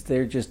is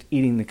they're just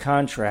eating the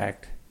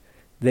contract.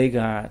 They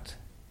got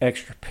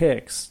extra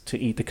picks to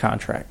eat the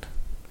contract.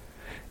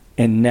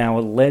 And now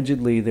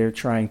allegedly they're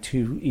trying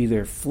to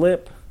either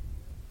flip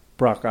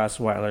Brock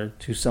Osweiler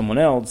to someone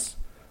else,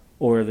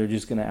 or they're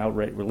just going to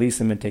outright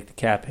release him and take the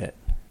cap hit.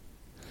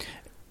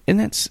 And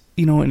that's,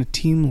 in a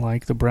team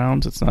like the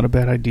Browns, it's not a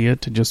bad idea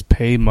to just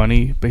pay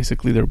money.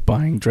 Basically, they're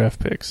buying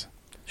draft picks.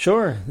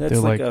 Sure. That's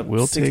they're like a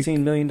 $16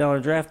 million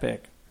draft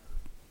pick.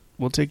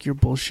 We'll take your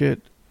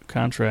bullshit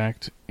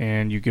contract,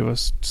 and you give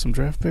us some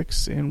draft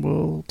picks, and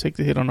we'll take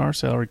the hit on our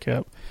salary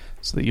cap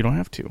so that you don't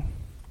have to.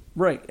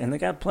 Right. And they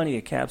got plenty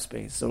of cap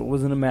space, so it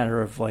wasn't a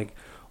matter of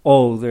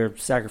they're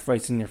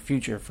sacrificing their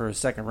future for a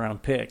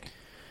second-round pick.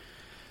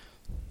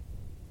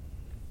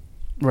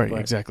 Right,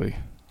 exactly.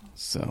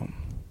 So,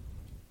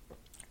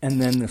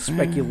 and then the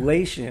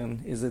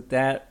speculation is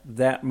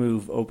that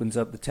move opens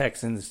up the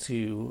Texans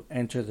to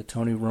enter the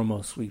Tony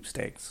Romo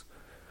sweepstakes.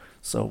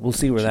 So we'll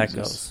see where that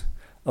goes.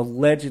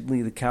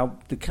 Allegedly, the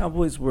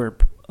Cowboys were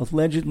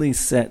allegedly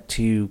set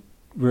to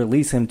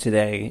release him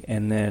today,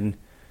 and then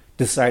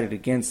decided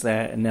against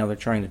that, and now they're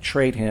trying to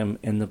trade him.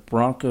 And the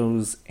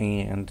Broncos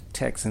and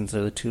Texans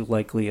are the two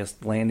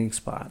likeliest landing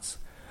spots.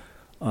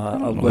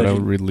 I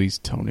would release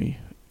Tony.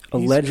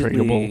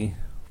 Allegedly,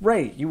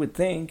 right, you would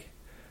think.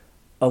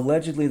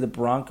 Allegedly, the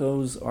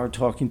Broncos are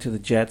talking to the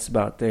Jets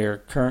about their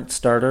current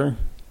starter,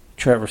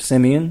 Trevor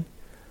Siemian.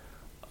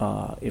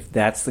 If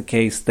that's the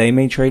case, they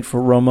may trade for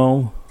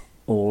Romo,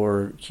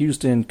 or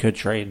Houston could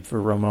trade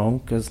for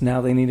Romo, because now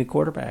they need a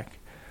quarterback.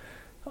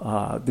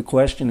 The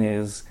question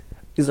is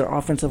their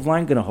offensive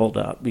line going to hold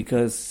up?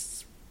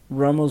 Because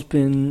Romo's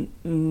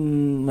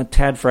been a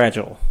tad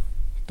fragile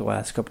the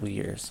last couple of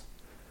years.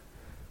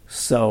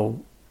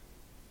 So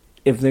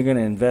if they're going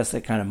to invest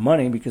that kind of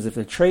money, because if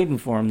they're trading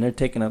for him, they're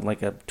taking a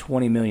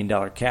 $20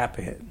 million cap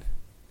hit.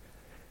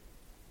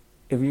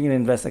 If you're going to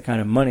invest that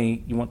kind of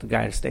money, you want the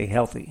guy to stay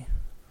healthy.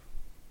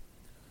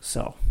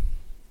 So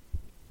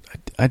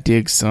I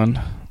dig, son.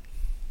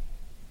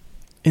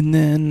 And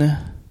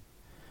then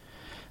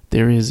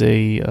there is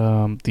the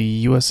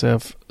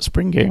USF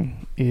spring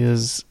game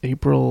is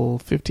April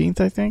 15th,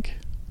 I think.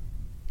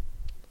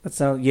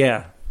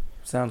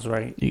 Sounds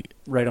right.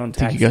 Right on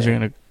tax. Think you guys are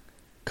going to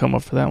come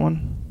up for that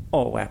one?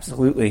 Oh,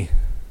 absolutely.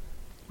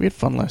 We had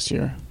fun last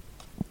year.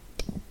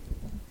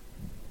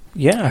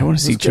 Yeah, I want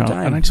to see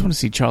and I just want to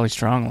see Charlie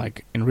Strong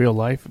in real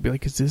life. I'd be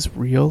like, is this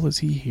real? Is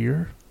he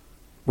here?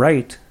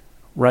 Right.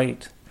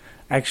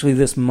 Actually,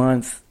 this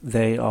month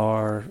they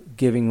are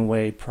giving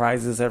away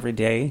prizes every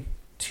day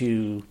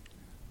to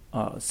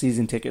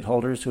season ticket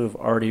holders who have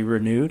already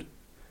renewed.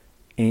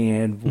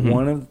 And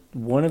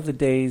one of the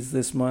days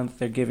this month,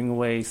 they're giving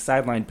away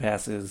sideline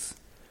passes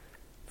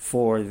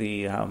for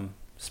the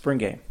spring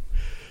game.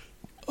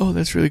 Oh,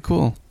 that's really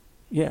cool.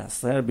 Yes,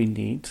 that'd be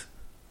neat.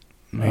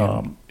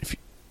 Man,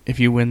 if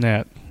you win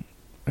that,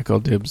 I call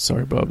dibs.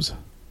 Sorry, Bubs.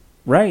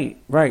 Right.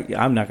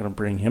 I'm not going to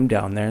bring him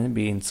down there. That'd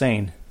be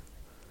insane.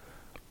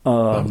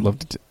 I'd love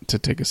to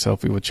take a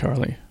selfie with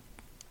Charlie.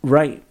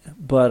 Right,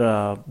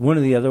 but one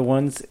of the other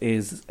ones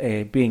is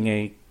being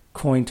a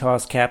coin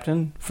toss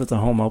captain for the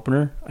home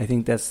opener. I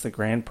think that's the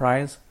grand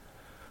prize.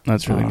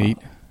 That's really neat.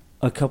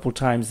 A couple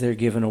times they're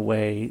giving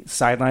away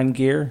sideline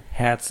gear,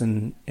 hats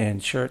and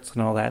shirts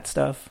and all that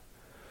stuff.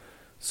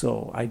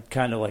 So I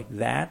kind of like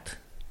that.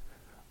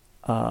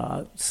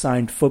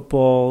 Signed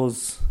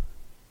footballs.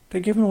 They're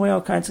giving away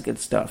all kinds of good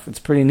stuff. It's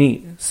pretty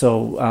neat.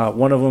 So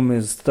one of them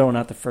is throwing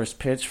out the first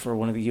pitch for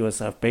one of the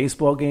USF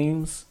baseball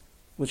games,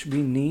 which would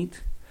be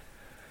neat.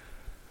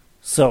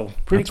 So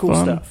pretty cool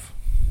stuff.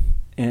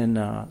 And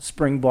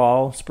spring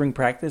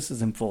practice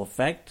is in full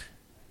effect.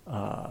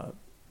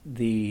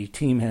 The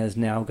team has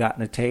now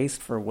gotten a taste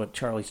for what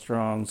Charlie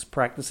Strong's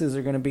practices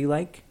are going to be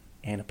like.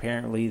 And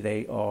apparently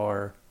they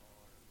are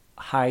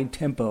high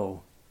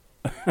tempo.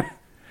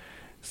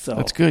 So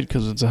that's good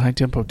because it's a high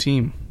tempo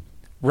team.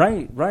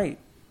 Right.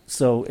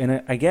 So,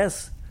 and I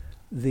guess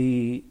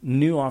the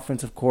new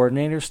offensive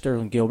coordinator,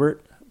 Sterling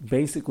Gilbert,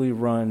 basically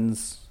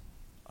runs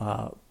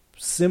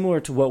similar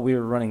to what we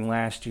were running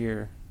last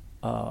year,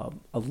 a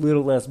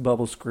little less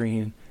bubble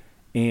screen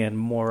and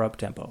more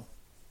up-tempo.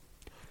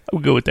 I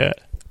would go with that.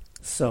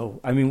 So,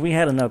 I mean, we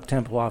had an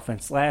up-tempo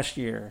offense last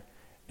year,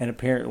 and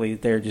apparently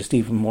they're just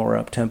even more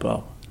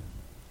up-tempo.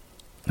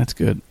 That's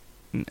good.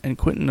 And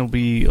Quentin will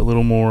be a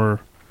little more...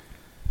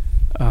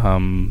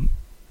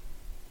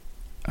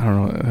 I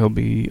don't know, he'll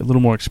be a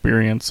little more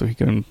experienced so he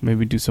can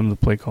maybe do some of the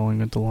play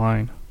calling at the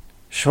line.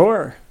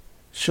 Sure.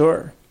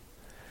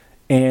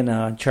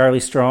 And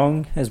Charlie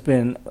Strong has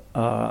been,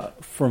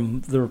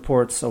 from the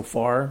reports so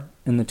far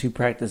in the 2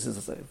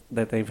 practices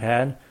that they've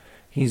had,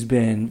 he's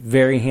been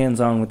very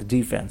hands-on with the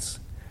defense.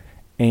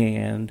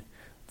 And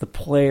the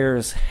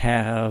players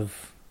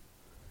have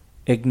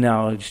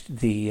acknowledged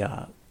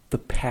the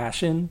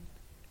passion,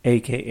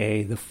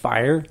 a.k.a. the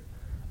fire,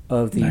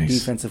 of the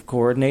defensive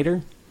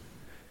coordinator.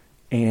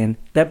 And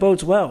that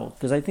bodes well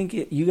because I think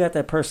you got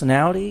that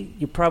personality.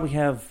 You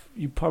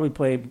probably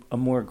play a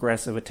more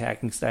aggressive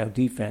attacking style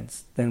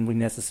defense than we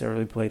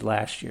necessarily played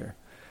last year.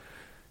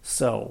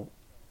 So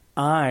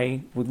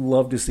I would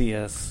love to see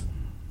us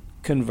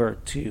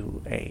convert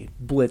to a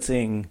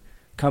blitzing,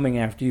 coming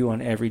after you on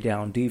every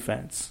down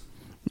defense.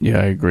 Yeah,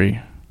 I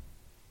agree.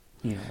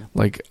 You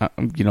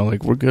know,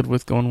 like we're good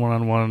with going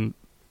 1-on-1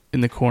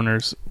 in the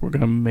corners. We're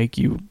gonna make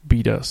you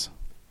beat us.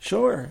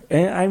 Sure,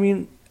 and I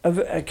mean,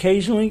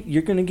 occasionally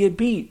you're going to get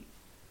beat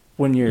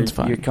when you're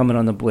coming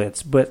on the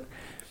blitz, but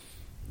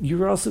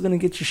you're also going to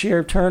get your share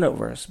of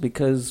turnovers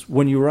because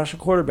when you rush a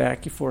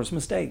quarterback, you force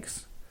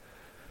mistakes.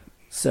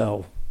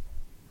 So,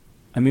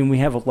 I mean, we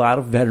have a lot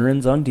of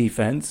veterans on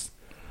defense,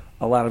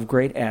 a lot of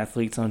great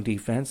athletes on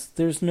defense.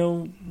 There's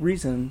no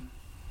reason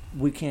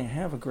we can't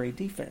have a great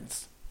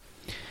defense.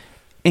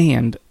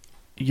 And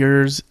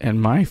yours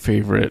and my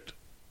favorite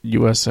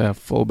USF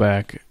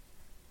fullback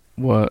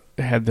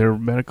had their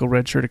medical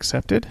red shirt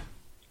accepted?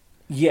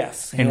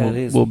 Yes.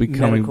 And will be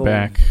coming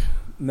back.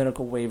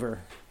 Medical waiver,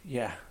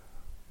 yeah.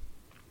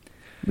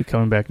 Be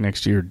coming back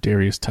next year,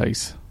 Darius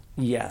Tice.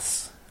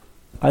 Yes.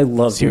 I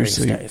love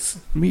Seriously, Darius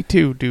Tice. Me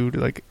too, dude.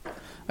 Like,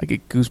 I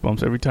get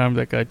goosebumps every time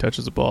that guy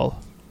touches a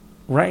ball.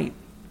 Right.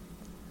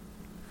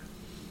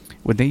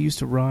 When they used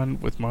to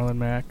run with Marlon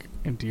Mack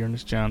and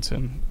Dearness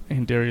Johnson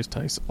and Darius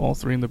Tice, all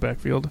 3 in the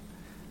backfield,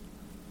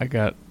 I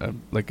got a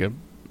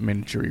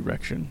miniature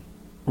erection.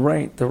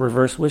 Right, the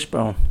reverse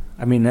wishbone.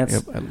 I mean, I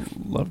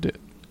loved it.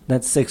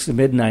 That's 6 to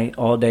midnight,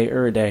 all day,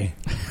 every day.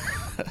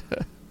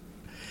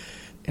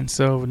 And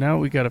so now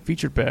we got a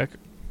featured back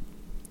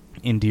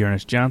in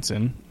Dearness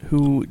Johnson,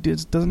 who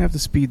doesn't have the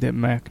speed that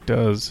Mac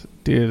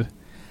did,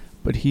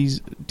 but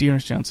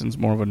Dearness Johnson's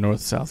more of a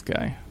north-south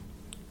guy.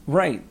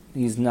 Right.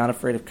 He's not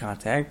afraid of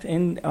contact,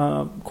 and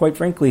quite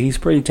frankly, he's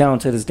pretty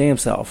talented his damn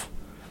self.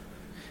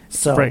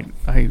 So, right.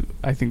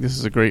 I think this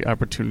is a great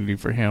opportunity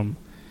for him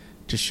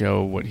to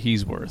show what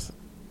he's worth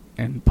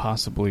and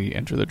possibly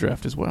enter the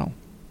draft as well.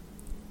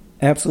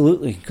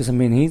 Absolutely, because I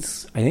mean, I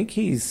think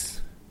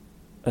he's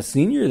a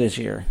senior this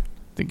year.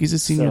 I think he's a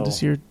senior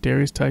this year.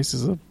 Darius Tice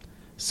is a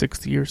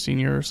 6th-year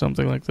senior or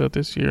something like that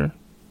this year.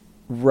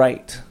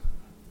 Right.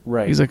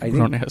 He's like a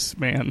grown-ass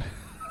man.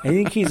 I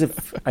think he is a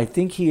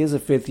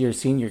 5th-year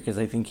senior because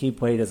I think he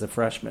played as a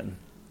freshman.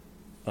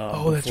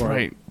 That's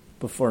right.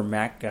 Before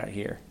Mac got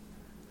here.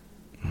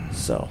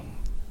 So,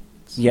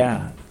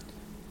 yeah.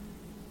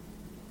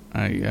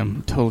 I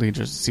am totally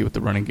interested to see what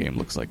the running game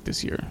looks like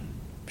this year.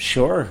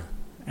 Sure.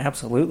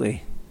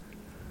 Absolutely.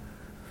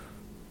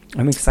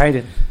 I'm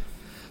excited.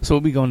 So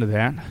we'll be going to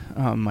that.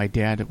 My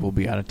dad will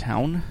be out of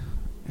town,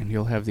 and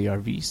he'll have the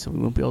RV, so we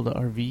won't be able to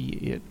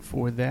RV it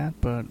for that,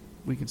 but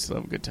we can still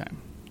have a good time.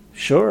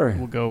 Sure.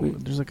 We'll go.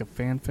 There's like a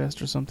fan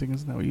fest or something,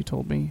 isn't that what you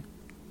told me?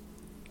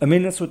 I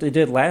mean, that's what they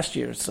did last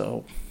year,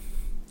 so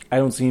I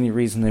don't see any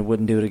reason they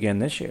wouldn't do it again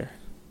this year.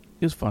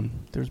 It was fun.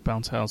 There's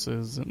bounce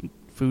houses and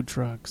food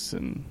trucks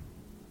and...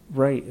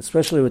 Right,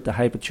 especially with the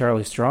hype of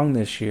Charlie Strong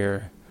this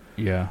year.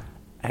 Yeah.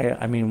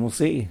 I mean, we'll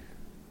see.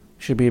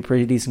 Should be a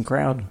pretty decent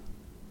crowd.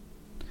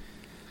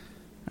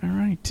 All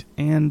right,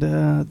 and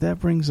that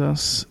brings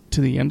us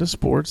to the end of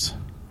sports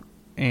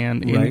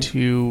and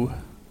into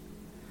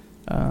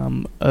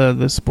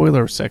the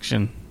spoiler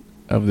section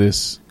of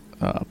this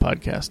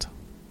podcast.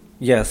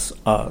 Yes,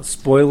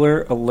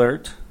 spoiler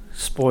alert.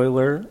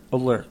 Spoiler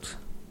alert.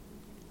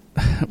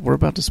 We're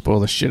about to spoil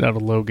the shit out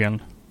of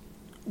Logan.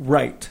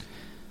 Right.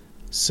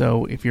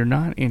 So if you're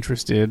not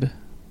interested,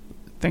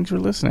 thanks for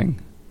listening.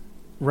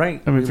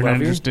 Right. I mean, We if you're not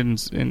love you. interested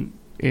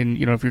in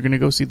you know, if you're going to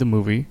go see the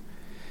movie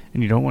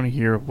and you don't want to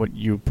hear what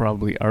you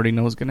probably already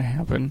know is going to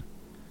happen,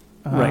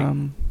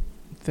 Right.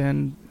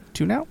 then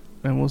tune out,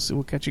 and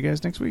we'll catch you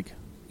guys next week.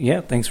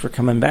 Yeah, thanks for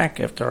coming back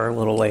after our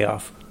little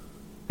layoff.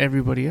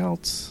 Everybody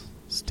else,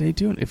 stay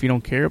tuned. If you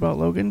don't care about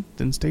Logan,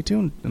 then stay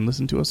tuned and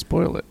listen to us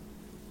spoil it.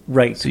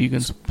 Right. So you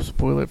can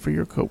spoil it for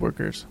your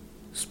coworkers.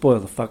 Spoil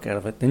the fuck out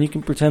of it. Then you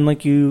can pretend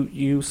like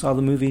you saw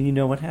the movie and you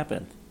know what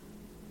happened.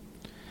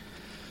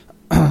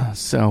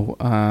 So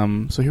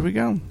here we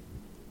go.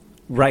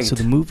 Right. So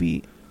the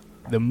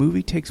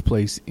movie takes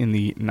place in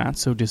the not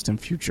so distant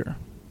future.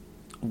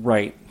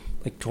 Right.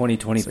 Like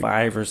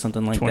 2025 or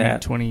something like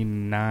that.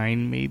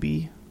 2029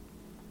 maybe.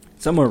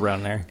 Somewhere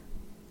around there.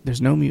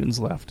 There's no mutants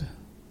left.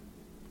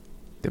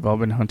 They've all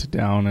been hunted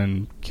down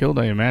and killed,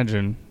 I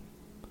imagine.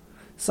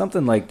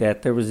 Something like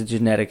that. There was a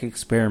genetic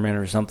experiment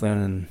or something,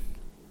 and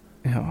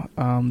Yeah.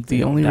 They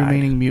The all only died.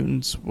 remaining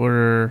mutants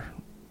were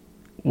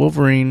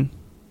Wolverine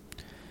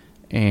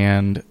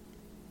and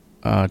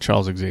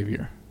Charles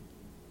Xavier.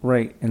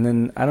 right. And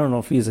then I don't know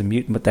if he's a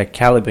mutant, but that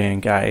Caliban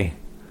guy.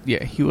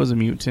 Yeah, he was a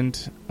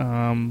mutant.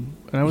 And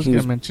I was He going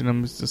was- to mention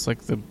him as just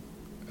like the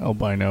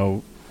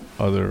albino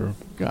other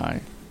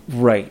guy.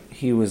 Right.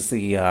 He was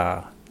the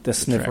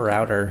sniffer tracker.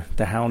 outer,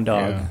 the hound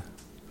dog.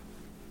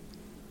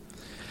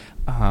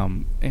 Yeah.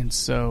 And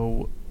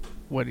so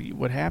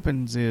what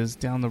happens is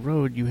down the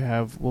road you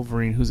have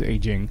Wolverine who's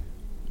aging,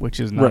 which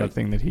is not a Right.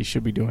 thing that he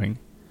should be doing.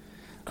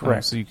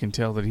 Correct. So you can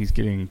tell that he's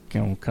getting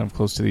kind of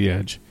close to the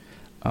edge.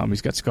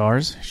 He's got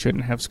scars.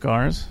 Shouldn't have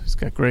scars. He's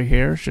got gray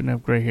hair. Shouldn't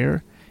have gray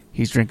hair.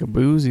 He's drinking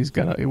booze.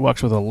 He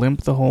walks with a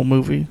limp the whole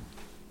movie.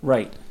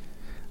 Right.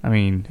 I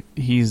mean,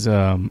 he's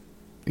got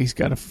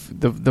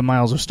the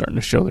miles are starting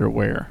to show their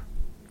wear.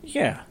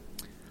 Yeah.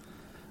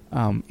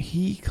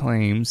 He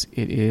claims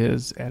it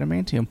is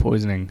adamantium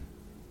poisoning.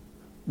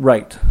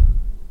 Right.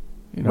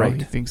 You know, Right.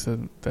 he thinks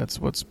that's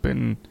what's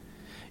been,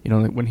 you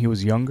know, that when he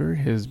was younger,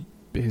 his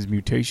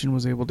mutation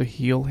was able to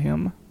heal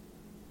him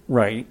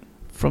Right.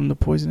 from the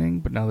poisoning,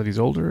 but now that he's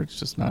older, it's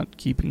just not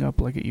keeping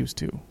up like it used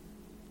to.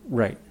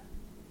 Right.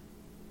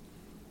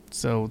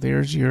 So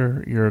there's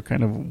your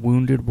kind of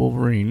wounded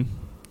Wolverine.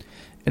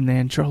 And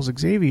then Charles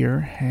Xavier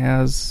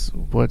has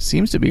what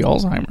seems to be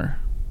Alzheimer.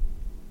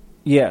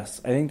 Yes,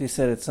 I think they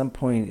said at some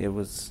point it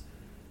was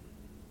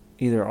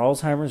either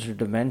Alzheimer's or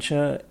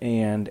dementia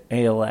and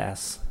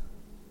ALS.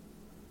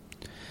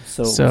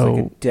 So it was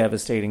like a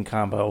devastating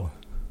combo.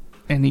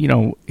 And, you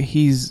know,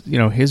 his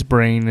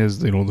brain is,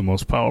 the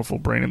most powerful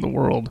brain in the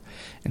world.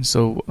 And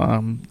so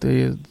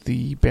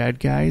the bad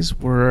guys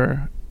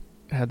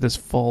had this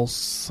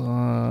false,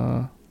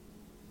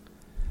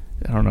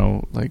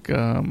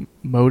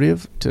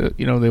 motive to,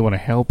 they want to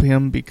help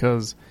him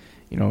because,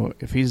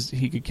 if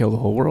he could kill the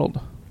whole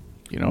world.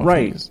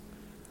 Right.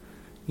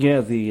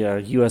 Yeah,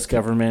 the U.S.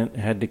 government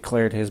had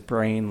declared his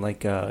brain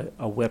like a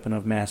weapon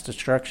of mass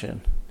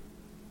destruction.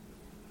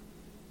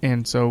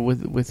 And so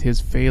with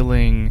his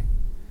failing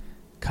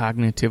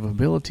cognitive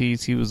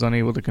abilities, he was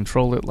unable to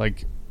control it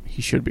like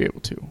he should be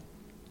able to.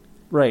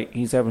 Right,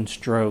 he's having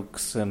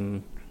strokes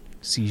and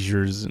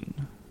Seizures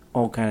and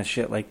all kind of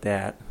shit like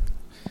that.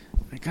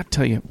 I got to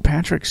tell you,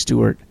 Patrick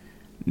Stewart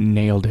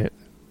nailed it.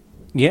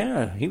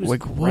 Yeah, he was Like,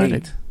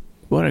 great.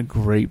 what a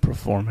great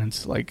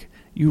performance. Like,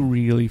 you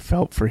really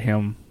felt for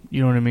him.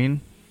 You know what I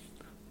mean?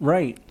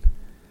 Right.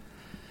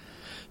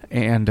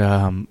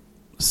 And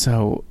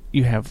so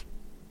you have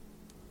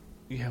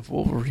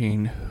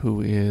Wolverine,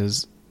 who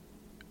is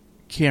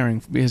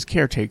his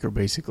caretaker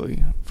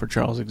basically for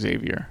Charles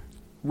Xavier.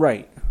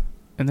 Right.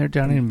 And they're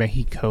down in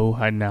Mexico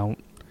hiding out.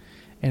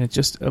 And it's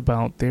just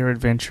about their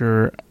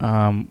adventure.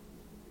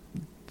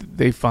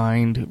 They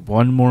find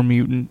one more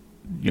mutant.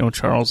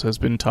 Charles has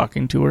been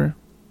talking to her.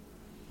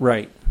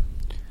 Right.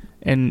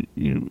 And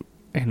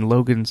and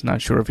Logan's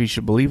not sure if he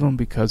should believe him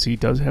because he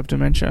does have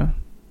dementia.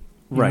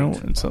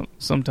 Right. And so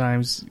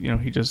sometimes,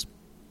 he just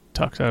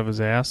talks out of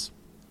his ass.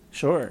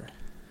 Sure.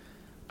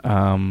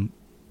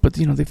 But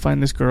they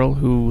find this girl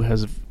who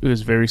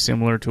is very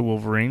similar to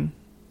Wolverine.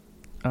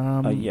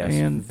 Yes,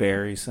 and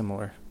very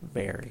similar.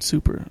 Very.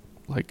 super,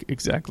 like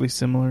exactly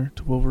similar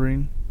to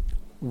Wolverine.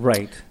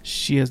 Right.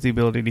 She has the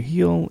ability to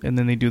heal, and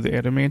then they do the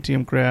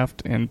adamantium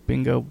graft, and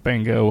bingo,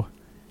 bango,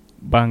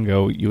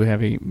 bongo, you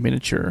have a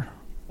miniature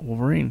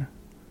Wolverine.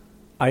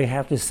 I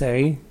have to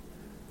say,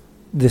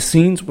 the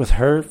scenes with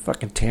her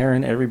fucking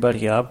tearing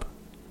everybody up,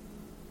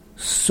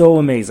 so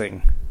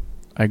amazing.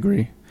 I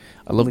agree.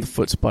 I love Like- the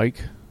foot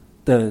spike.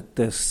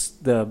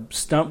 The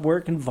stunt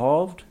work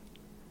involved,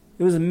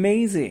 it was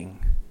amazing.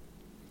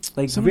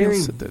 Like, Somebody very,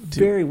 else said that, too.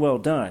 very well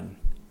done.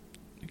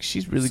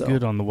 She's really So-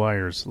 good on the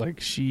wires. Like,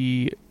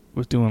 she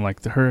was doing,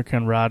 like, the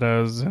Hurricane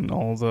Radas and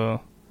all the...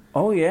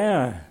 Oh,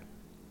 yeah.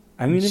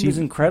 I mean, it was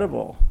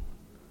incredible.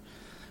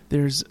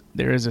 There is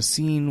a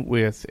scene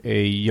with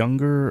a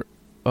younger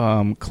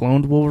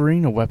cloned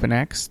Wolverine, a Weapon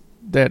X,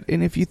 and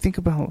if you think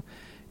about,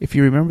 If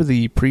you remember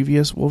the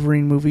previous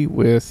Wolverine movie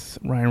with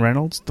Ryan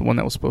Reynolds, the one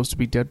that was supposed to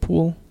be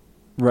Deadpool,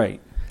 Right.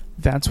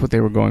 that's what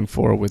they were going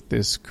for with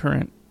this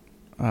current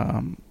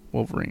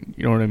Wolverine.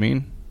 You know what I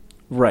mean?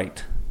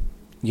 Right.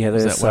 Yeah,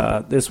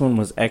 this one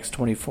was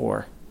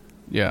X-24.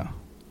 Yeah.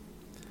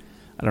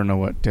 I don't know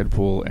what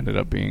Deadpool ended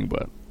up being,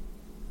 but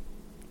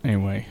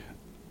anyway.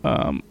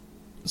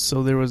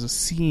 So there was a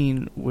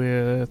scene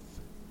with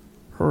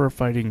her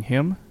fighting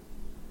him,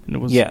 and it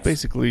was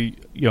basically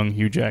young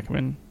Hugh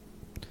Jackman.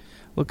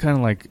 Looked kind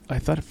of like, I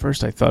thought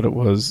it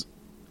was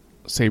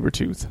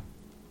Sabretooth.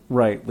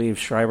 Right, Liev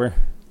Schreiber.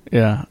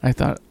 Yeah, I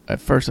thought at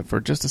first, for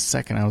just a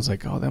second, I was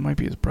like, oh, that might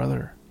be his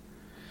brother.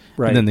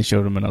 Right. And then they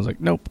showed him, and I was like,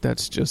 nope,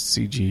 that's just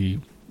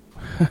CG.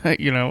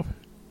 You know?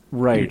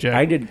 Right.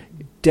 I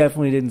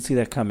definitely didn't see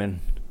that coming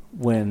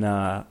when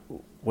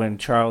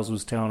Charles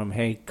was telling him,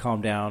 hey,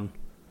 calm down,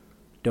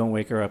 don't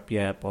wake her up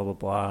yet, blah, blah,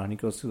 blah. And he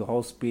goes through the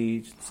whole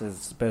speech, says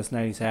it's the best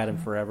night he's had in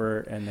forever,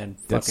 and then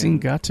that scene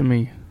got to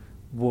me.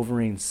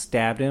 Wolverine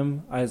stabbed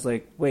him. I was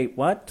like, wait,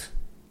 what?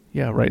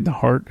 Yeah, right in the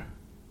heart.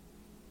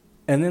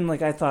 And then,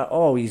 I thought,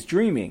 oh, he's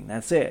dreaming.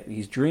 That's it.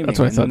 He's dreaming. That's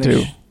what I thought,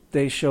 too.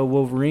 They show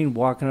Wolverine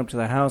walking up to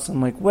the house. I'm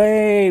like,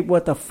 wait,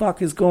 what the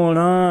fuck is going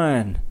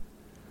on?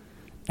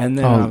 And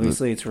then,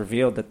 obviously, it's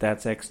revealed that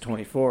that's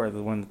X-24,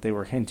 the one that they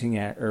were hinting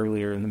at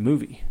earlier in the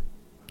movie.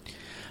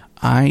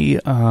 I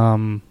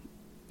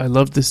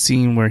loved the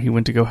scene where he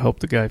went to go help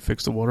the guy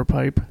fix the water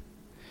pipe.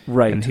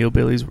 Right. And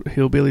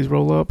hillbillies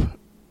roll up.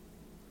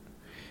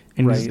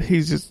 And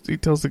he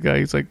tells the guy,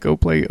 he's like, go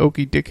play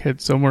Okie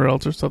Dickhead somewhere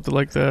else or something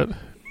like that.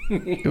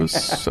 It was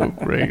so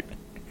great.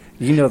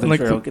 You know the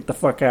drill. Get the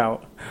fuck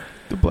out.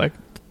 The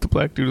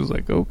black dude was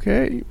like,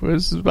 okay,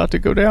 this is about to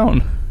go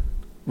down.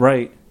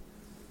 Right.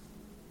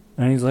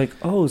 And he's like,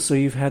 oh, so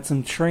you've had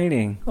some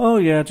training. Oh,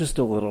 yeah, just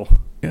a little.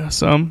 Yeah,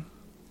 some.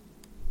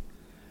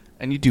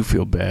 And you do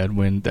feel bad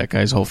when that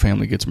guy's whole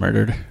family gets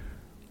murdered.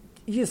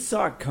 You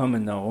saw it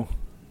coming, though.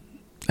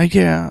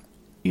 Yeah.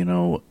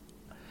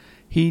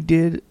 He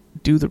did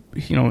do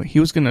he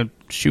was going to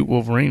shoot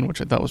Wolverine,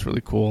 which I thought was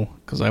really cool,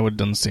 because I would have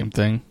done the same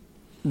thing.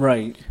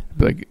 Right.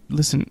 But like,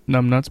 listen,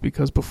 numbnuts,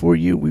 because before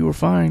you, we were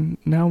fine.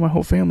 Now my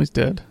whole family's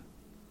dead.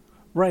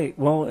 Right.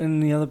 Well,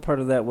 and the other part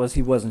of that was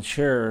he wasn't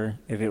sure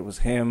if it was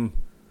him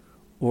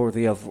or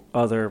the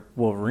other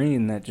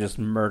Wolverine that just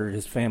murdered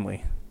his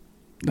family.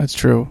 That's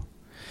true.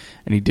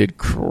 And he did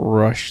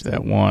crush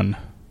that one.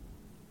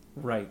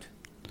 Right.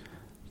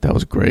 That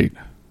was great.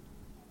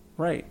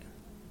 Right.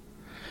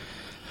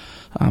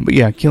 But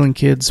yeah, killing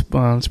kids,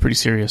 it's pretty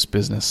serious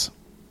business.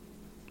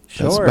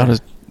 Sure.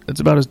 It's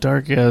about as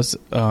dark as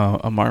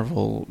a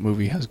Marvel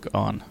movie has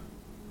gone.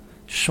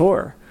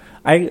 Sure.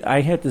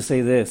 I had to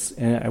say this,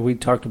 and we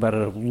talked about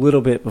it a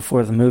little bit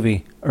before the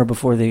movie, or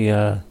before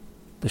the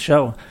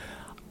show.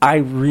 I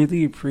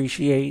really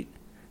appreciate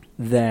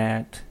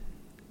that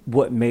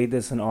what made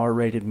this an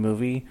R-rated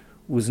movie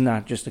was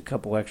not just a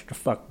couple extra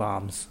fuck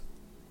bombs,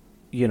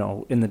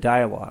 in the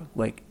dialogue.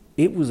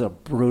 It was a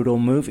brutal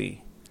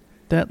movie.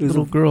 That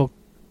little girl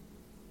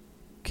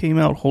came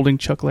out holding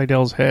Chuck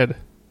Liddell's head.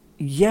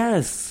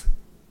 Yes.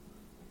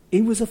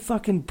 It was a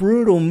fucking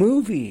brutal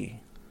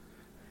movie.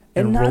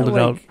 And rolled it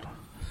out.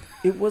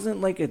 It wasn't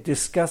like a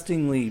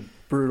disgustingly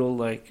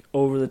brutal,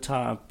 over the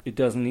top, it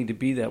doesn't need to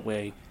be that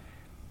way.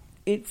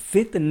 It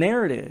fit the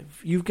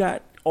narrative. You've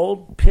got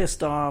old,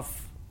 pissed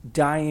off,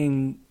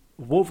 dying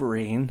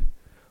Wolverine,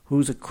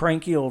 who's a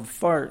cranky old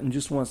fart and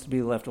just wants to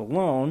be left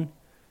alone.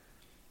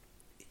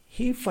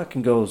 He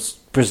fucking goes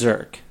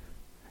berserk.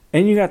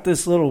 And you got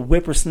this little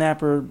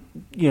whippersnapper,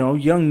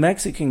 young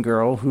Mexican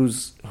girl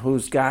who's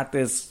got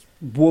this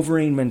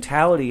Wolverine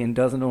mentality and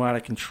doesn't know how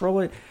to control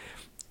it.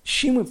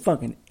 She went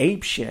fucking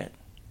ape shit,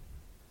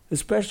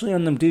 especially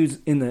on them dudes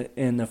in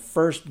the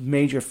first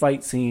major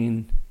fight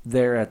scene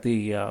there at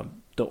the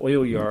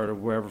oil yard or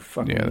wherever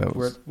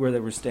where they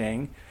were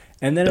staying.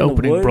 And then the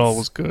opening brawl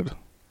was good.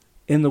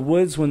 In the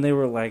woods when they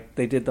were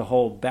they did the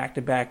whole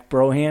back-to-back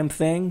Broham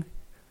thing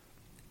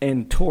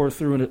and tore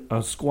through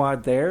a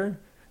squad there.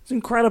 It's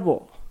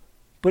incredible,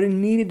 but it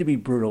needed to be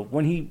brutal.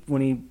 When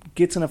he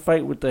gets in a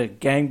fight with the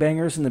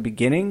gangbangers in the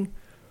beginning,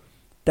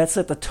 that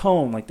set the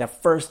tone.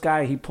 That first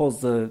guy he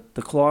pulls the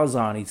claws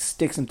on, he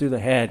sticks him through the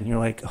head, and you're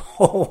like,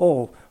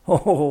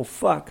 oh,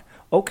 fuck.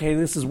 Okay,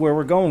 this is where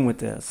we're going with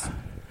this.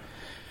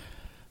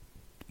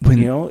 When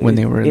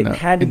they were in the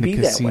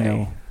casino, that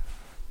way.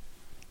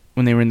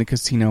 When they were in the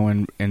casino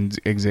and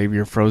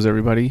Xavier froze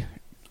everybody,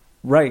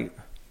 right?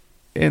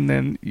 And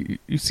then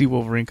you see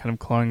Wolverine kind of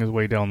clawing his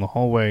way down the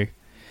hallway.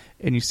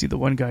 And you see the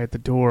one guy at the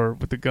door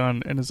with the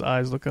gun, and his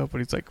eyes look up,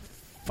 and he's like,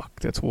 fuck,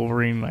 that's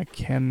Wolverine. I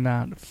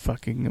cannot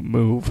fucking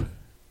move.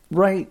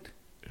 Right.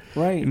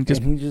 And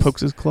he just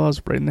pokes his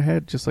claws right in the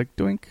head, just like,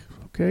 doink.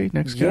 Okay,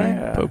 next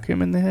guy. Poke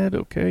him in the head.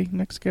 Okay,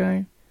 next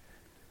guy.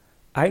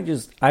 I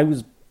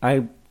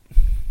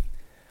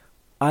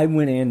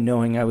went in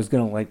knowing I was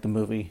going to like the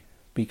movie,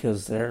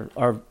 because there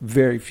are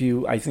very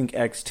few. I think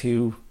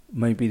X2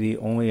 might be the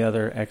only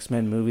other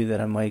X-Men movie that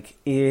I'm like,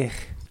 eh.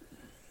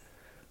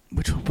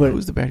 Who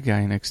was the bad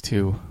guy in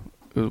X2?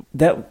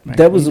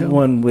 That was the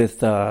one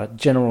with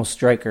General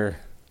Stryker,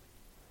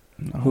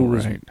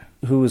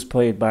 who was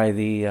played by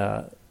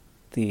the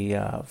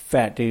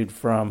fat dude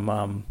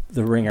from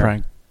The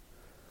Ringer,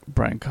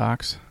 Brian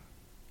Cox.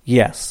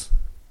 Yes,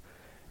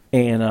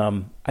 and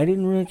I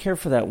didn't really care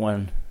for that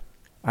one.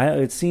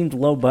 It seemed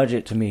low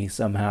budget to me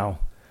somehow,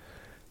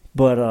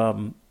 but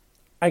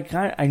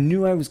I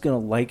knew I was gonna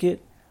like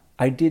it.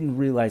 I didn't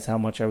realize how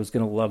much I was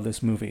gonna love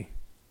this movie.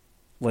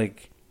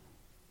 Like,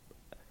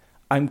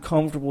 I'm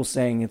comfortable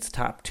saying it's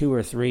top 2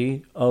 or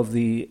 3 of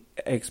the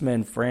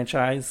X-Men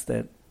franchise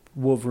that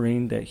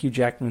Hugh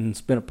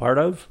Jackman's been a part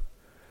of.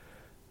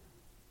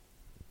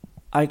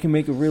 I can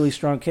make a really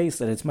strong case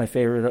that it's my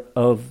favorite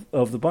of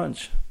the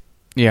bunch.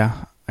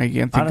 Yeah, I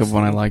can't think of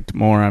one I liked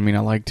more. I mean, I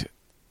liked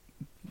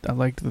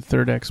the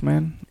third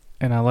X-Men,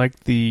 and I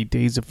liked the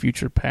Days of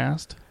Future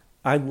Past.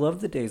 I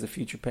love the Days of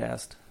Future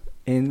Past.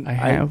 And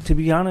to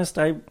be honest,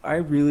 I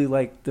really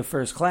like the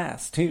First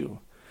Class, too.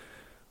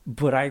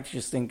 But I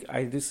just think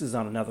this is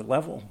on another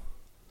level.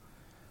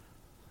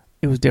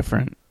 It was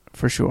different,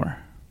 for sure.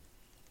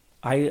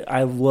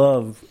 I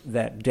love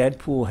that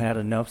Deadpool had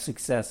enough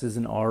success as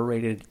an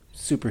R-rated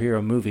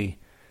superhero movie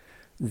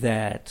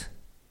that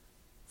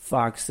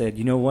Fox said,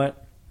 you know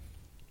what?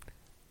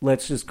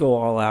 Let's just go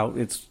all out.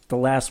 It's the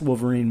last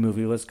Wolverine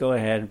movie. Let's go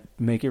ahead,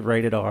 make it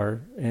rated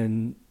R,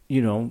 and,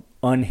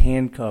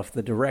 unhandcuff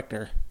the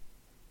director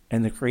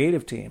and the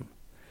creative team.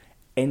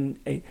 And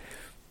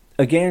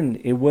again,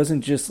 it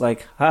wasn't just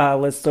like,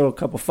 let's throw a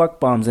couple fuck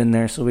bombs in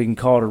there so we can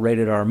call it a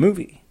rated R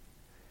movie.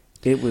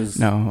 It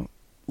was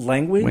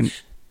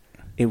language,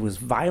 it was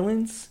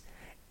violence,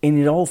 and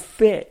it all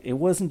fit. It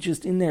wasn't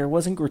just in there. It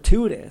wasn't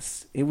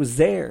gratuitous. It was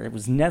there. It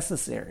was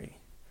necessary.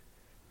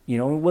 It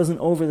wasn't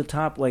over the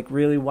top like,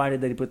 really, why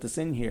did they put this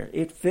in here?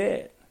 It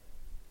fit.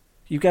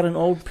 You've got an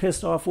old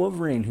pissed off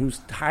Wolverine who's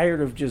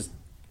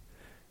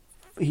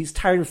he's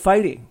tired of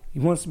fighting. He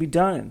wants to be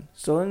done.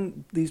 So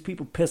then these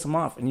people piss him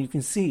off. And you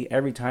can see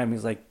every time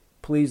he's like,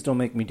 please don't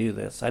make me do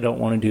this. I don't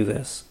want to do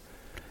this.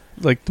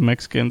 Like the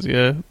Mexicans,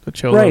 the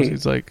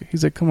Cholos. Right.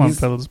 He's like, come on,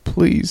 fellas,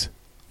 please.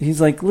 He's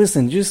like,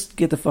 listen, just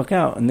get the fuck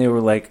out. And they were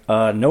like,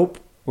 nope,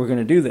 we're going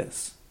to do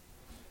this.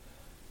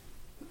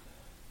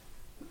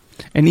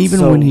 And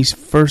even when he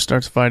first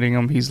starts fighting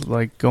him, he's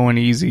like going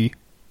easy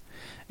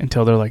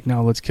until they're like,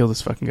 no, let's kill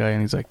this fucking guy.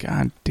 And he's like,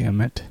 God damn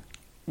it.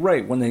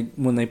 Right,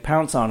 when they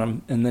pounce on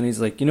him, and then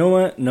he's like, you know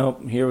what?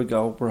 Nope, here we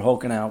go. We're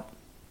hulking out.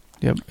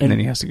 Yep, and then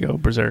he has to go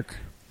berserk.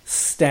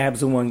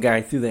 Stabs the one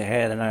guy through the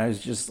head, and I was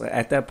just,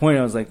 at that point,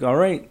 I was like, all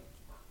right,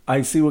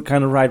 I see what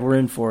kind of ride we're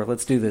in for.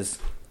 Let's do this.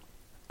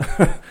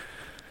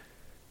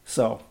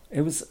 So,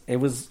 it was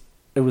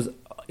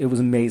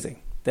amazing.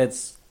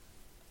 That's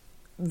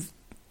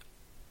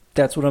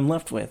what I'm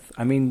left with.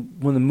 I mean,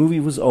 when the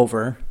movie was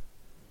over,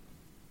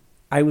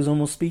 I was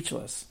almost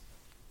speechless.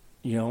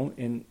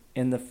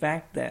 And the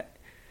fact that,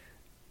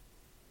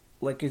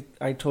 like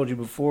I told you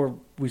before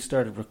we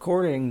started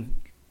recording,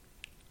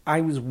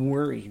 I was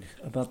worried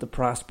about the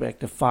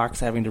prospect of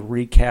Fox having to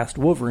recast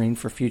Wolverine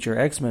for future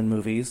X-Men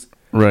movies.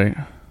 Right.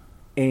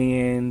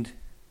 And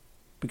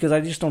because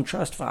I just don't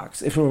trust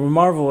Fox. If it were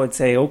Marvel, I'd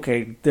say,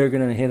 okay, they're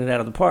going to hit it out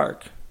of the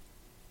park.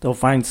 They'll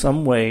find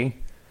some way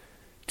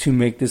to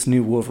make this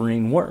new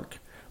Wolverine work.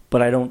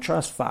 But I don't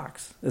trust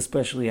Fox,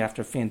 especially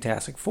after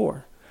Fantastic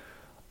Four.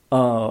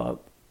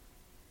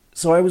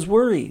 So I was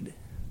worried.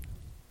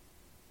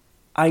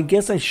 I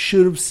guess I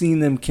should have seen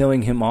them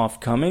killing him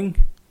off coming,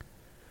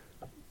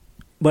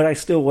 but I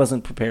still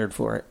wasn't prepared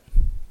for it.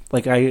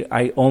 Like,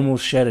 I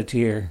almost shed a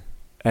tear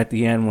at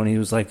the end when he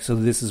was like, so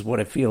this is what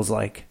it feels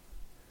like.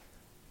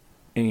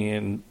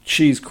 And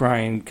she's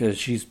crying because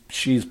she's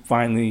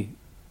finally,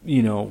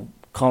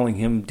 calling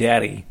him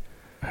daddy.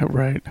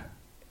 Right.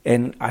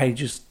 And I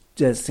just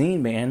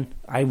scene, man,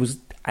 I was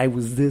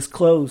this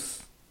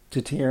close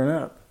to tearing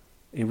up.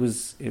 It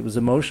was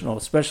emotional,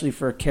 especially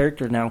for a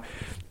character. Now,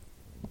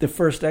 the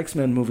first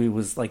X-Men movie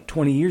was like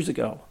 20 years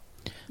ago,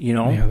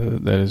 Yeah,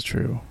 that is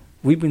true.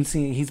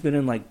 He's been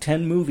in like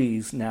 10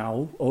 movies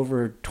now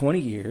over 20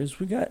 years.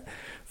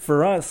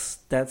 For us,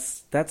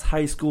 that's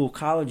high school,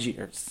 college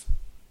years.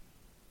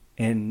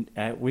 And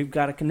we've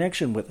got a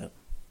connection with him.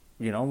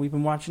 We've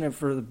been watching it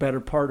for the better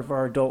part of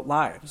our adult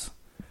lives.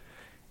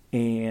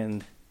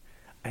 And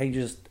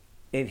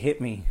it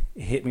hit me.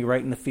 It hit me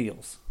right in the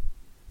feels.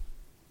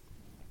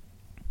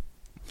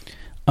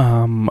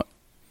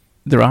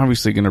 They're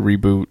obviously going to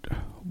reboot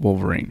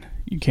Wolverine.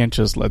 You can't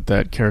just let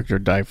that character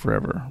die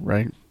forever,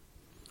 right?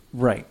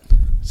 Right.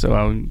 So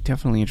I'm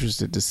definitely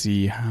interested to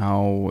see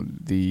how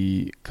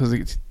they'll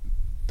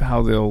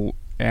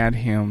add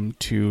him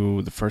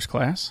to the First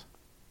Class.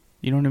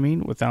 You know what I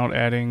mean? Without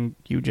adding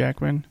Hugh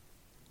Jackman.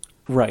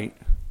 Right.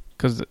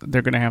 Because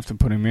they're going to have to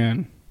put him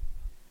in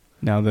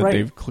now that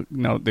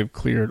they've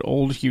cleared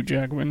old Hugh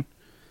Jackman.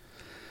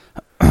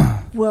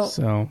 Well.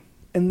 So.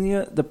 And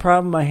the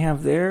problem I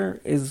have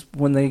there is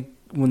when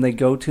they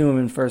go to him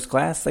in First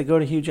Class, they go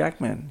to Hugh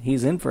Jackman.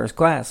 He's in First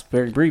Class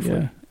very briefly.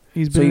 Yeah,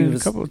 he's been in a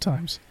couple of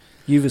times.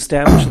 You've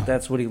established that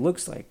that's what he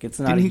looks like. It's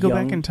not. Didn't he go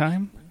back in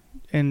time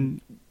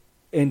and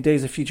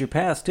Days of Future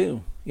Past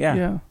too.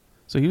 Yeah.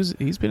 So he's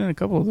been in a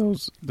couple of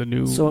those. The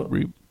new.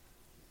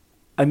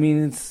 I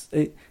mean,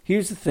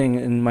 here's the thing,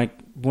 and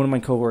one of my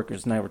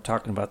coworkers and I were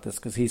talking about this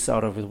because he saw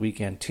it over the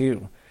weekend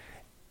too.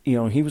 You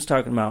know, he was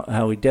talking about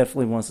how he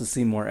definitely wants to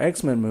see more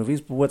X-Men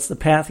movies, but what's the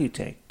path you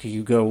take? Do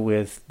you go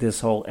with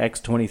this whole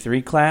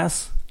X-23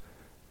 class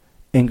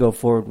and go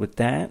forward with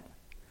that?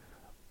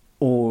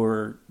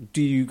 Or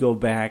do you go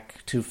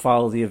back to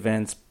follow the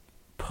events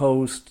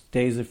post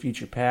Days of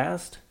Future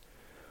Past?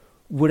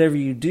 Whatever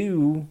you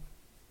do,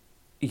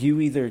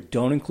 you either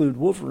don't include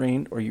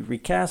Wolverine or you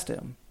recast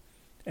him.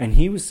 And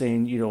he was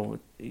saying, you know,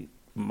 it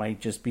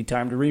might just be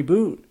time to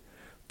reboot.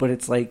 But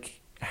it's like,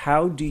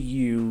 how do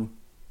you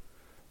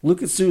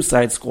look at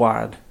Suicide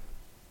Squad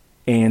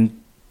and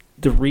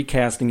the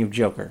recasting of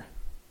Joker?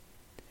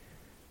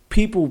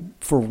 People,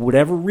 for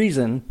whatever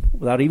reason,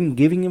 without even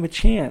giving him a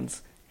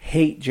chance,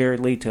 hate Jared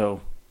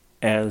Leto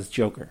as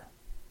Joker.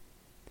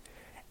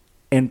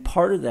 And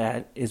part of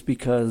that is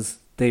because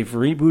they've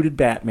rebooted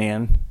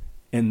Batman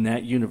in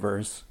that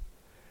universe,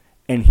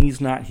 and he's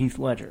not Heath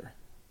Ledger.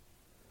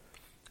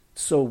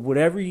 So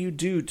whatever you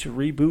do to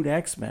reboot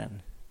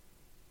X-Men,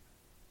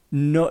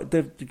 no,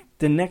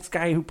 the next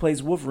guy who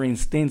plays Wolverine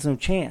stands no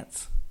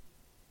chance.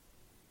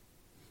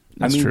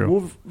 That's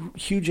true.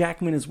 Hugh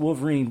Jackman is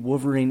Wolverine.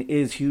 Wolverine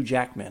is Hugh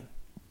Jackman.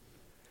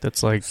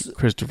 That's like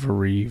Christopher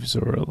Reeves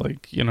or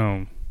like, you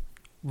know.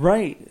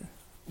 Right.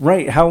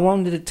 How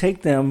long did it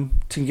take them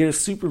to get a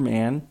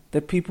Superman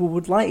that people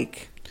would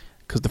like?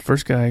 Because the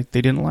first guy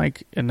they didn't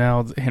like, and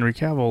now Henry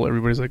Cavill,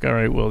 everybody's like, all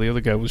right, well, the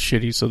other guy was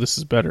shitty, so this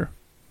is better.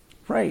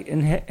 Right,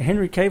 and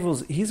Henry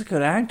Cavill's, he's a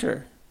good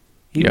actor.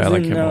 I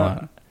like him a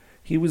lot.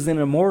 He was in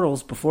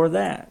Immortals before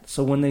that.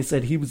 So when they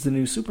said he was the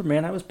new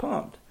Superman, I was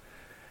pumped.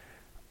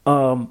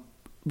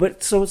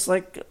 But so it's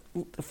like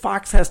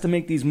Fox has to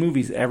make these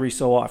movies every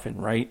so often,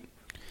 right?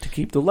 To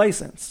keep the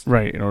license.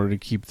 Right, in order to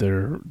keep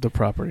the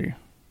property.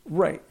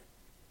 Right.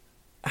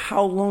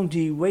 How long do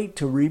you wait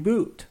to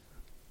reboot?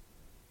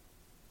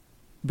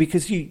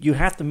 Because you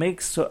have to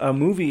make a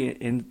movie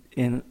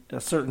in a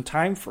certain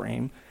time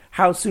frame.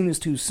 How soon is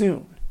too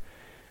soon?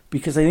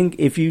 Because I think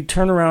if you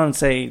turn around and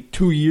say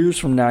 2 years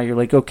from now, you're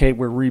like, okay,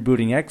 we're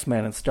rebooting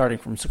X-Men and starting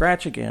from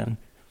scratch again,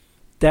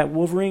 that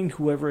Wolverine,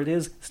 whoever it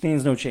is,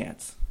 stands no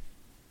chance.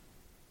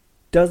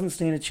 Doesn't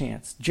stand a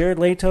chance. Jared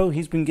Leto,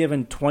 he's been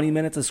given 20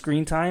 minutes of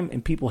screen time,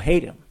 and people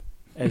hate him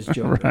as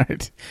Joker.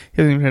 Right.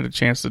 He hasn't even had a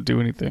chance to do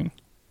anything.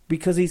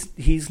 Because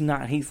he's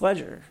not Heath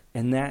Ledger.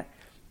 And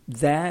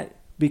that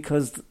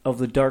because of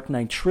the Dark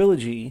Knight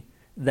trilogy,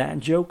 that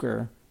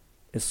Joker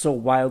is so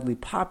wildly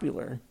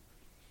popular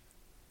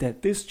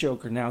that this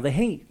Joker now they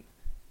hate.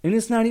 And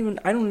it's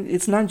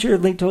not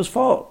Jared Leto's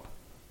fault.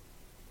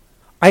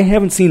 I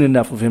haven't seen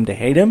enough of him to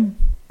hate him.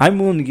 I'm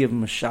willing to give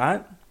him a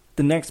shot.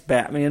 The next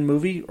Batman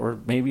movie, or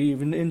maybe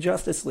even in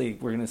Justice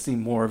League, we're going to see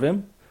more of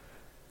him.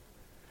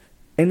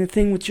 And the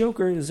thing with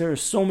Joker is there are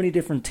so many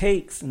different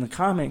takes in the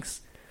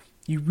comics,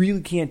 you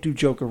really can't do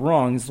Joker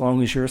wrong as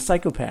long as you're a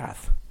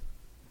psychopath.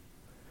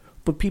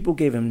 But people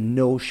gave him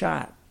no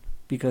shot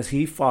because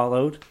he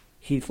followed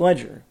Heath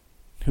Ledger,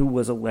 who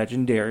was a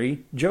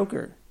legendary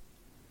Joker.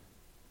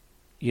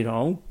 You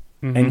know?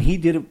 Mm-hmm. And he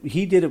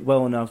did it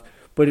well enough,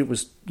 but it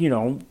was,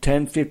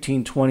 10,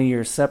 15, 20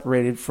 years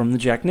separated from the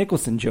Jack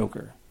Nicholson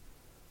Joker.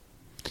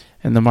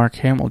 And the Mark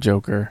Hamill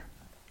Joker.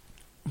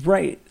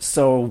 Right.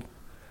 So,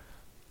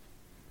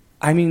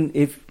 I mean,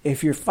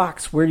 if you're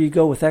Fox, where do you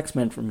go with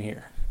X-Men from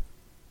here?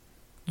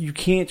 You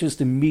can't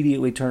just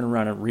immediately turn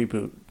around and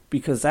reboot,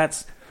 because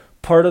that's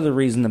part of the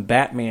reason the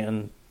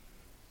Batman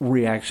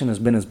reaction has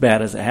been as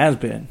bad as it has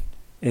been,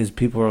 is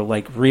people are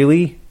like,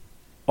 really?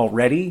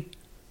 Already?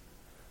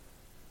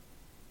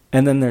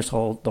 And then there's the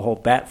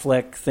whole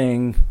Batfleck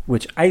thing,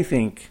 which I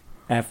think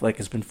Affleck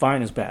has been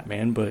fine as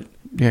Batman, but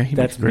yeah,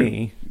 that's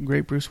me.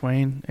 Great Bruce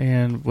Wayne,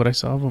 and what I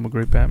saw of him, a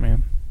great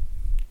Batman.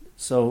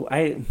 So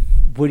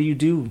what do you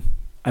do?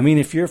 I mean,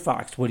 if you're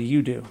Fox, what do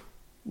you do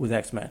with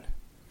X-Men?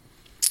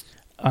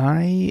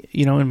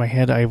 In my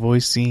head, I've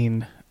always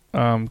seen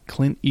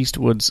Clint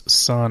Eastwood's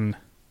son.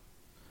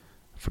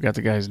 I forgot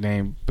the guy's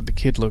name, but the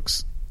kid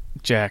looks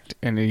jacked,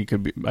 and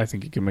I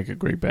think he could make a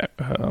great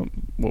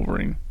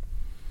Wolverine.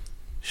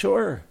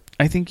 Sure.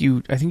 I think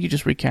you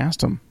just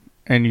recast him,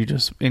 and you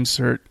just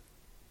insert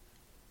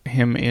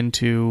him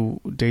into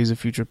Days of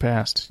Future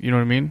Past. You know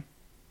what I mean?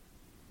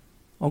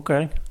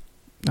 Okay.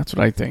 That's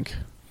what I think.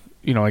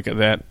 Like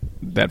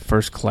that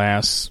first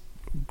class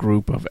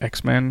group of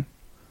X-Men.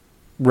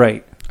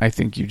 Right. I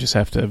think you just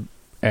have to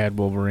add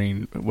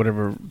Wolverine,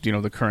 whatever,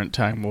 the current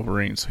time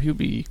Wolverine. So he'll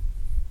be,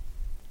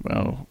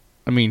 well,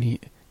 I mean,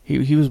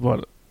 he was,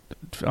 what,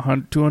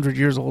 200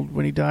 years old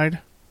when he died?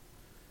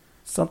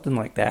 Something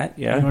like that,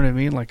 yeah. You know what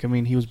I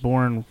mean? He was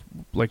born,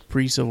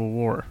 pre-Civil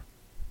War.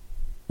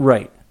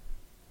 Right.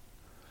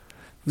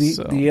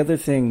 The other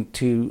thing,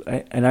 too,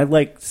 and I'd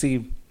like to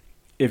see,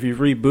 if you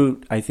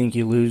reboot, I think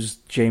you lose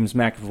James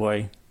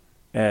McAvoy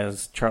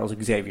as Charles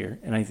Xavier,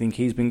 and I think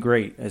he's been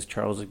great as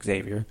Charles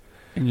Xavier.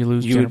 And you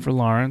lose Jennifer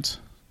Lawrence.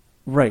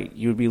 Right.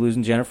 You would be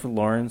losing Jennifer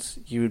Lawrence.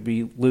 You would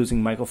be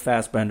losing Michael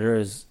Fassbender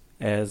as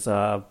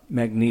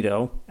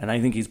Magneto, and I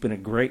think he's been a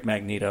great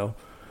Magneto.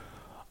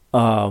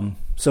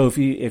 So if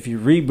you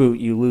reboot,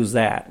 you lose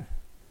that.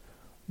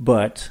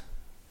 But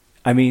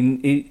I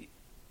mean,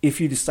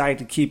 if you decide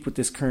to keep with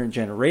this current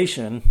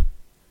generation,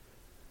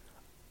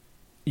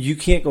 you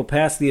can't go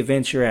past the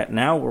events you're at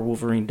now where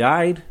Wolverine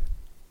died,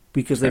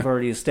 because they've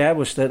already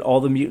established that all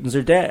the mutants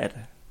are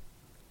dead.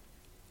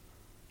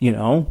 You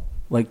know,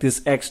 like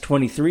this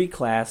X-23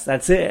 class,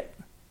 that's it.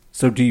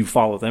 So do you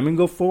follow them and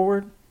go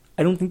forward?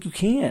 I don't think you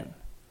can.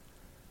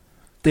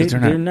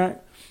 They're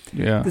not.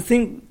 Yeah. The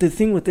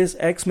thing with this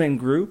X-Men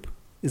group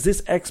is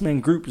this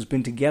X-Men group has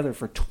been together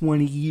for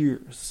 20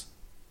 years.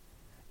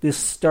 This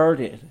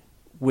started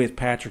with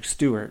Patrick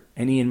Stewart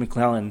and Ian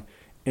McKellen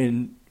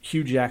and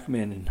Hugh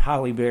Jackman and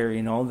Halle Berry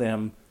and all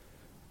them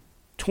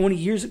 20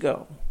 years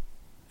ago.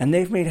 And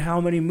they've made how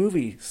many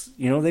movies?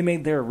 You know, they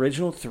made their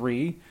original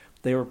 3.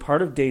 They were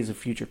part of Days of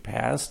Future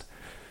Past.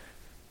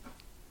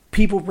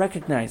 People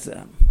recognize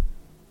them.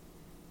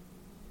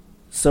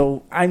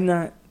 So I'm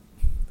not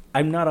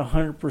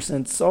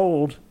 100%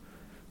 sold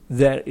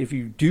that if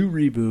you do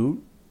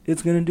reboot,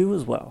 it's going to do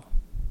as well.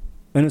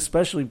 And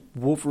especially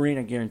Wolverine,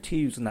 I guarantee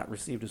you, is not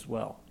received as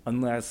well.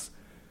 Unless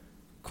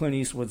Clint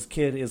Eastwood's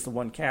kid is the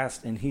one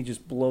cast and he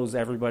just blows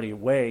everybody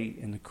away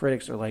and the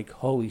critics are like,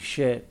 holy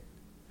shit,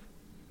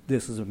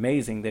 this is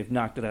amazing. They've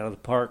knocked it out of the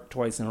park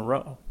twice in a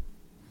row.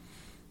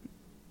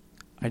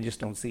 I just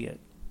don't see it.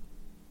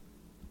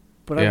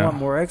 But I want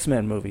more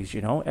X-Men movies,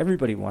 you know?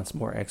 Everybody wants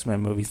more X-Men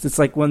movies. It's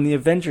like when the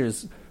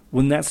Avengers,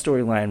 when that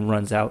storyline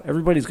runs out,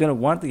 everybody's going to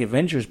want the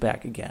Avengers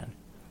back again.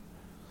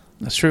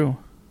 That's true.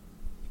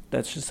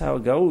 That's just how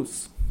it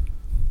goes.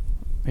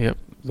 Yep.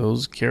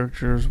 Those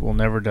characters will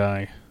never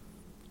die.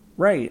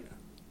 Right.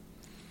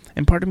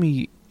 And part of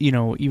me, you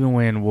know, even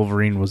when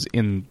Wolverine was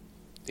in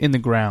the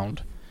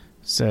ground,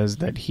 says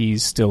that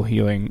he's still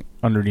healing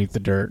underneath the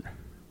dirt.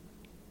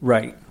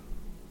 Right.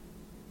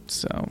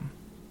 So,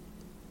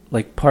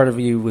 like, part of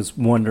you was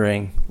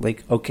wondering,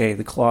 like, okay,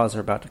 the claws are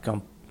about to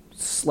come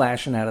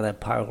slashing out of that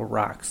pile of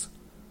rocks.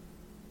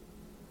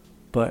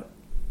 But,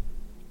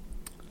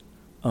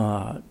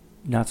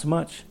 not so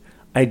much.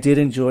 I did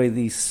enjoy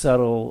the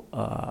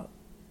subtle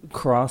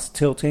cross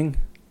tilting.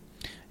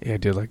 Yeah, I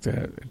did like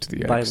that to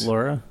the X. By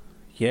Laura.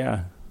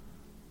 Yeah.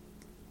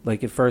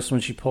 Like, at first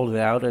when she pulled it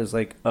out, I was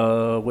like,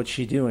 what's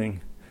she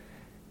doing?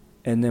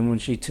 And then when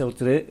she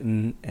tilted it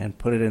and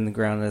put it in the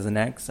ground as an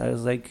X, I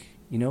was like,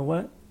 you know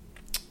what?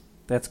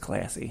 That's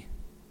classy.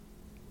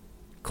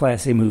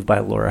 Classy move by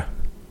Laura.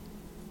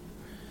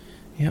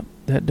 Yep,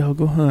 that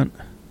dog will hunt.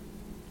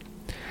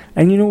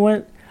 And you know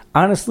what?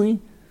 Honestly,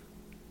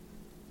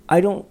 I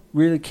don't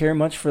really care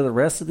much for the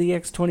rest of the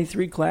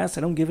X-23 class.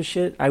 I don't give a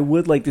shit. I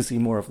would like to see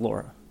more of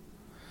Laura.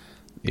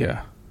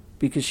 Yeah.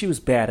 Because she was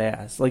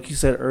badass. Like you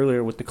said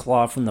earlier with the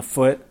claw from the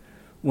foot,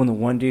 when the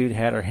one dude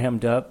had her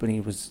hemmed up and he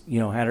was, you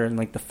know, had her in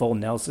like the full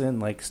Nelson,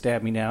 like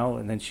stab me now,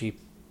 and then she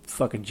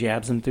fucking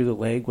jabs him through the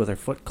leg with her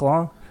foot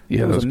claw.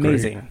 Yeah, it was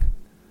amazing. Great.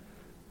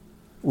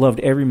 Loved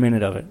every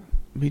minute of it.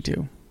 Me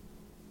too.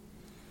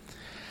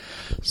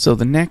 So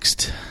the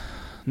next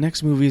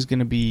movie is going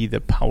to be the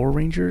Power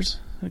Rangers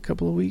in a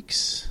couple of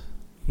weeks.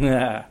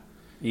 Yeah.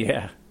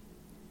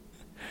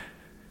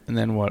 And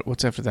then what?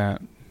 What's after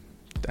that?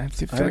 I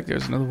feel like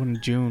there's another one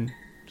in June.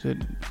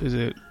 Is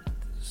it?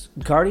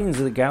 Guardians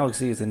of the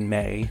Galaxy is in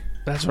May.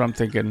 That's what I'm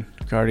thinking.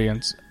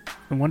 Guardians.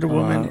 And Wonder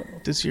Woman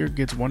this year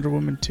gets Wonder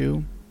Woman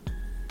 2.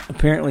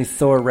 Apparently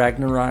Thor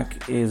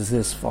Ragnarok is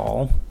this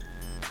fall.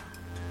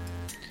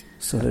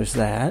 So there's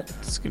that.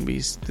 It's going to be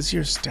this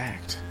year's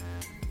stacked.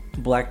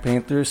 Black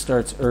Panther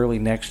starts early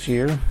next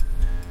year.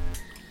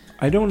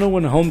 I don't know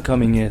when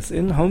Homecoming is.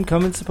 Isn't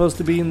Homecoming supposed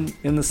to be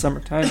in the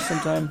summertime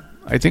sometime?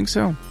 I think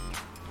so.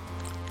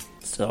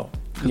 So,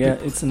 yeah,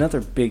 it's another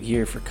big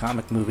year for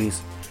comic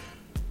movies.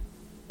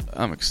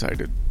 I'm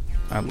excited.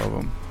 I love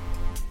them.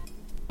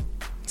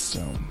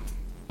 So,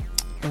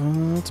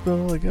 that's about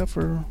all I got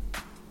for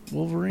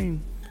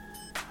Wolverine.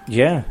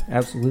 Yeah,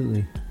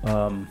 absolutely.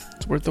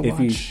 It's worth the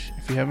watch.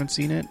 If you haven't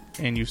seen it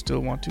and you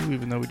still want to,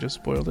 even though we just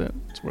spoiled it,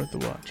 it's worth the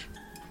watch.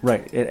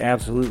 Right, it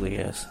absolutely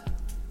is.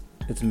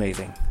 It's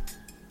amazing.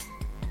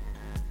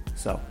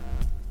 So.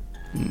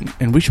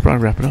 And we should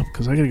probably wrap it up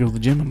because I got to go to the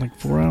gym in like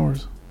 4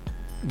 hours.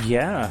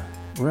 Yeah,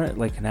 we're at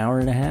like an hour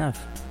and a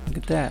half. Look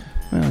at that.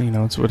 Well, you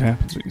know, it's what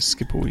happens when you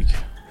skip a week.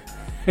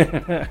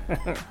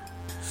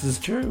 This is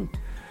true.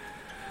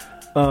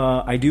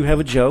 I do have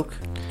a joke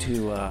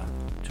to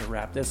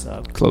wrap this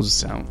up. Close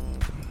this out.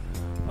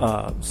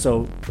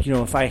 So, you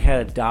know, if I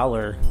had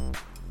 $1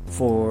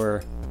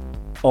 for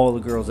all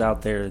the girls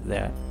out there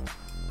that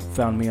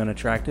found me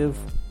unattractive,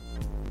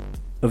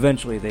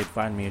 eventually they'd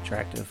find me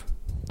attractive.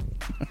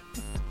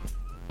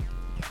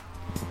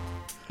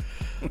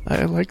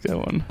 I like that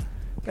one.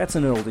 That's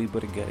an oldie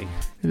but a goodie.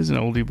 It is an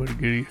oldie but a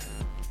goodie.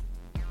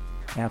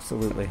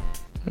 Absolutely.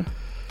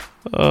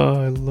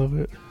 Oh, I love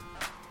it.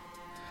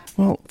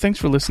 Well, thanks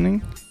for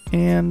listening,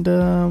 and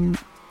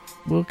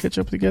we'll catch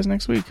up with you guys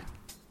next week.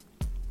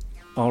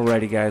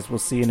 Alrighty, guys. We'll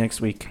see you next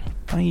week.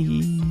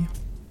 Bye.